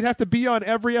me, so he'd have to be on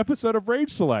every episode of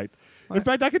Rage Select. In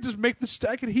fact, I could just make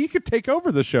he could take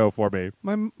over the show for me.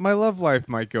 My love life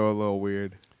might go a little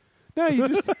weird. No, you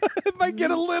just It might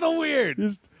get a little weird.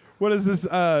 what is this?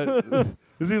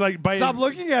 Is he like by Stop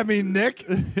looking at me, Nick.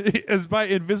 is by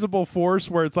invisible force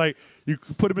where it's like you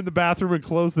put him in the bathroom and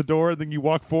close the door, and then you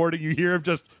walk forward and you hear him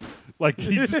just like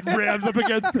he just rams up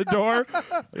against the door.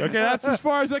 Okay, that's as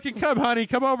far as I can come, honey.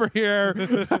 Come over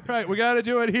here. All right, we got to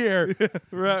do it here.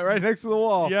 right next to the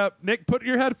wall. Yep, Nick, put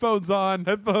your headphones on.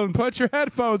 Put your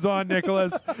headphones on,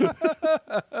 Nicholas.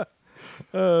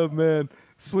 Oh man.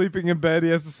 Sleeping in bed, he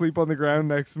has to sleep on the ground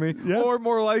next to me. Yep. Or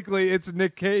more likely, it's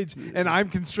Nick Cage, and I'm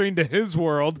constrained to his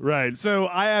world. Right. So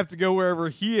I have to go wherever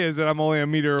he is, and I'm only a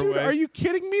meter Dude, away. are you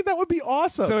kidding me? That would be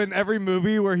awesome. So in every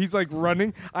movie where he's like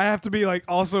running, I have to be like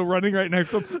also running right next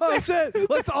to him. Oh shit!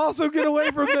 Let's also get away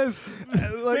from this.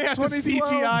 Like they have to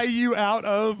CGI you out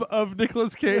of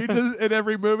Nicolas Cage in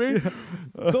every movie.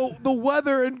 The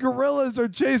weather and gorillas are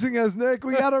chasing us, Nick.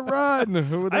 We gotta run.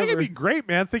 I think it'd be great,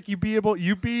 man. I think you'd be able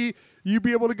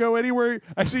to go anywhere.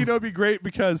 Actually, it'd be great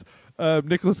because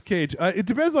Nicolas Cage. It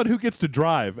depends on who gets to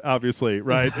drive, obviously,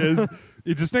 right?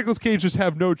 It just Nicolas Cage just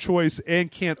have no choice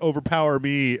and can't overpower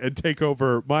me and take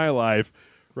over my life,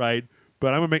 right?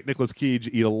 But I'm gonna make Nicolas Cage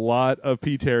eat a lot of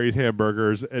P. Terry's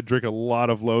hamburgers and drink a lot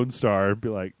of Lone Star and be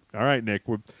like, "All right, Nick,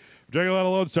 we're drinking a lot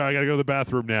of Lone Star. I gotta go to the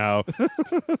bathroom now."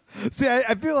 See,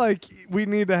 I feel like we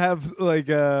need to have like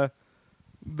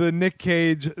the Nick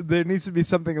Cage. There needs to be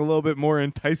something a little bit more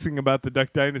enticing about the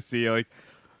Duck Dynasty, like,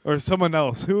 or someone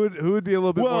else who would be a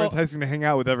little bit more enticing to hang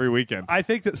out with every weekend. I don't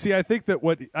think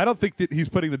that he's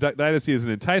putting the Duck Dynasty as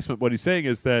an enticement. What he's saying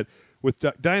is that with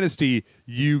Duck Dynasty,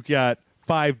 you got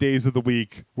 5 days of the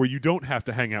week where you don't have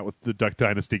to hang out with the Duck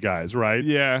Dynasty guys, right?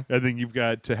 Yeah. And then you've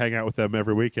got to hang out with them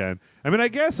every weekend. I mean, I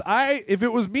guess if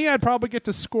it was me, I'd probably get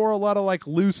to score a lot of like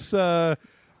loose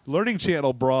Learning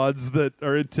Channel broads that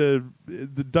are into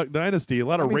the Duck Dynasty. A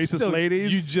lot of racist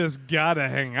ladies. You just gotta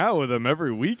hang out with them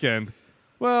every weekend.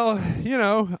 Well,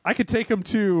 I could take them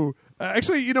to.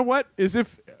 Actually, you know what? It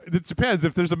depends.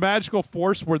 If there's a magical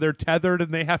force where they're tethered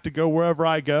and they have to go wherever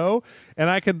I go, and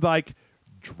I can like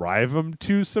drive them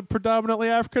to some predominantly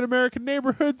African American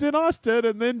neighborhoods in Austin,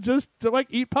 and then just to like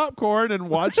eat popcorn and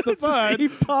watch the fun. Just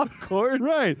eat popcorn,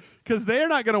 right? Because they're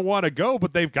not going to want to go,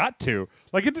 but they've got to.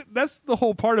 Like that's the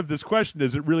whole part of this question.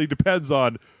 Is it really depends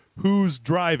on who's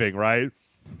driving, right?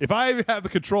 If I have the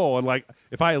control and like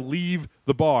if I leave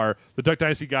the bar, the Duck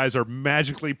Dynasty guys are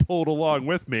magically pulled along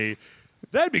with me.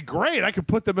 That'd be great. I could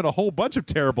put them in a whole bunch of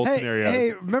terrible scenarios.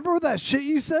 Hey, remember that shit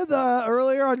you said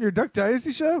earlier on your Duck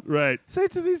Dynasty show? Right. Say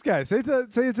it to these guys. Say it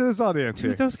to this audience.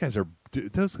 Dude, those guys are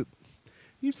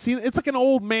you've seen it's like an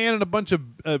old man and a bunch of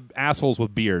assholes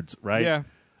with beards, right? Yeah.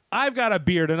 I've got a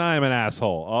beard and I'm an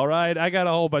asshole. All right, I got a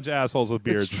whole bunch of assholes with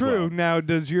beards. It's true. Well. Now,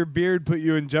 does your beard put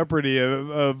you in jeopardy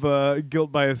of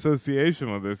guilt by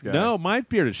association with this guy? No, my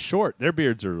beard is short. Their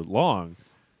beards are long.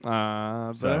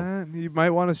 But you might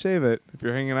want to shave it if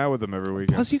you're hanging out with them every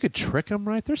weekend. Plus, you could trick them,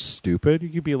 right? They're stupid. You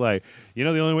could be like, the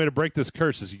only way to break this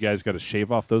curse is you guys got to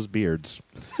shave off those beards.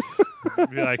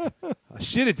 You'd be like, oh,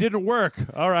 shit, it didn't work.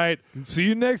 All right. See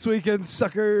you next weekend,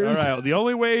 suckers. All right. Well, the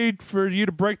only way for you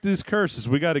to break this curse is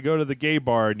we got to go to the gay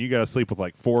bar, and you got to sleep with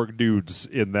like 4 dudes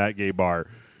in that gay bar.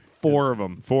 4 of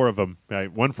them. 4 of them.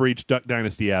 Right. 1 for each Duck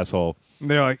Dynasty asshole. And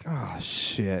they're like, oh,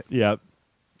 shit. Yep.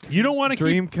 You don't want to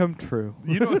dream come true.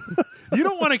 You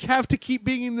don't want to have to keep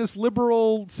being in this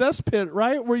liberal cesspit,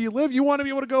 right? Where you live. You want to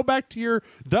be able to go back to your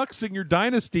ducks and your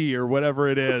dynasty or whatever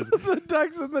it is. The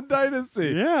ducks and the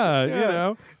dynasty.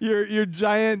 Yeah. Your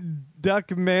giant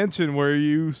duck mansion where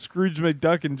you Scrooge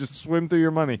McDuck and just swim through your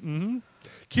money. Mm-hmm.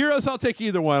 Kyros, I'll take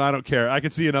either one. I don't care. I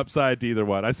can see an upside to either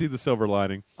one. I see the silver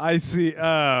lining. I see.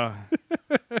 I'll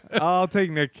take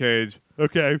Nick Cage.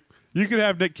 Okay. You can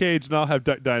have Nick Cage and I'll have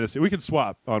Duck Dynasty. We can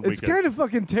swap on weekends. It's kind of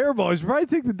fucking terrible. I should probably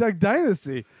take the Duck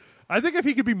Dynasty. I think if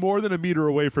he could be more than a meter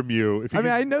away from you.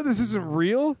 I know this isn't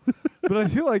real, but I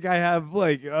feel like I have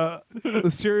like a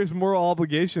serious moral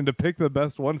obligation to pick the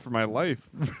best one for my life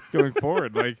going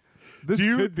forward. Like this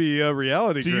could be a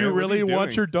reality. Do you really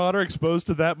want your daughter exposed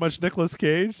to that much Nicolas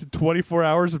Cage? 24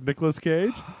 hours of Nicolas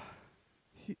Cage?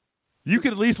 You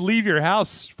could at least leave your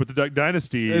house with the Duck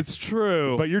Dynasty. It's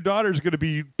true. But your daughter's going to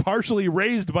be partially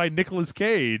raised by Nicolas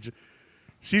Cage.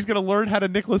 She's going to learn how to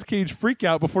Nicolas Cage freak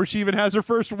out before she even has her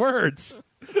first words.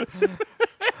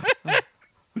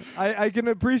 I can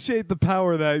appreciate the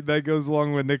power that goes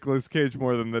along with Nicolas Cage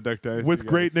more than the Duck Dynasty. With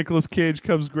great Nicolas Cage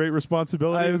comes great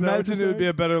responsibility. I imagine it would be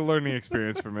a better learning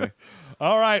experience for me.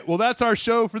 All right. Well, that's our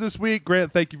show for this week.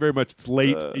 Grant, thank you very much. It's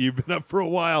late. You've been up for a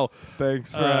while.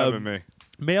 Thanks for having me.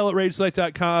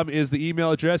 Mail@rageselect.com is the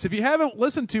email address. If you haven't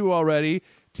listened to already,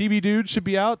 TV Dude should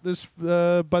be out this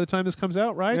by the time this comes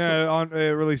out, right? Yeah,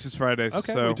 it releases Fridays.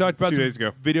 Okay, so we talked about 2 some days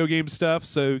ago. video game stuff,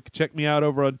 so check me out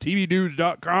over on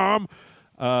tvdudes.com.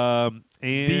 And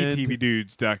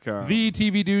TheTVDudes.com.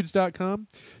 TheTVDudes.com.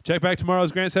 Check back tomorrow,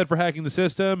 as Grant said, for hacking the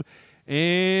system.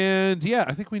 And yeah,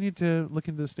 I think we need to look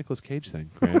into this Nicolas Cage thing,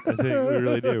 Grant. I think we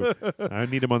really do. I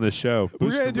need him on this show.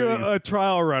 We're going to do a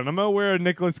trial run. I'm going to wear a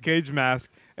Nicolas Cage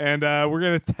mask, and we're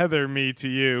going to tether me to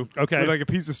you with like a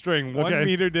piece of string, 1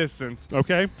 meter distance.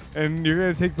 Okay. And you're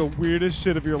going to take the weirdest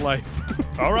shit of your life.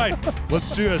 All right.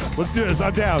 Let's do this. Let's do this.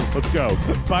 I'm down. Let's go.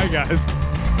 Bye, guys.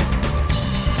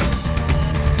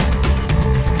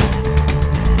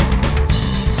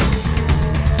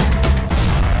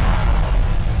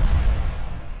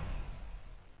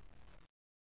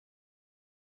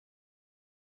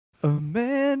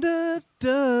 Amanda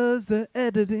does the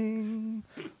editing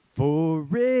for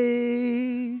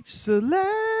Rage Select.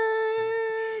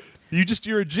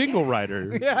 You're a jingle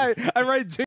writer. Yeah, I write jingles.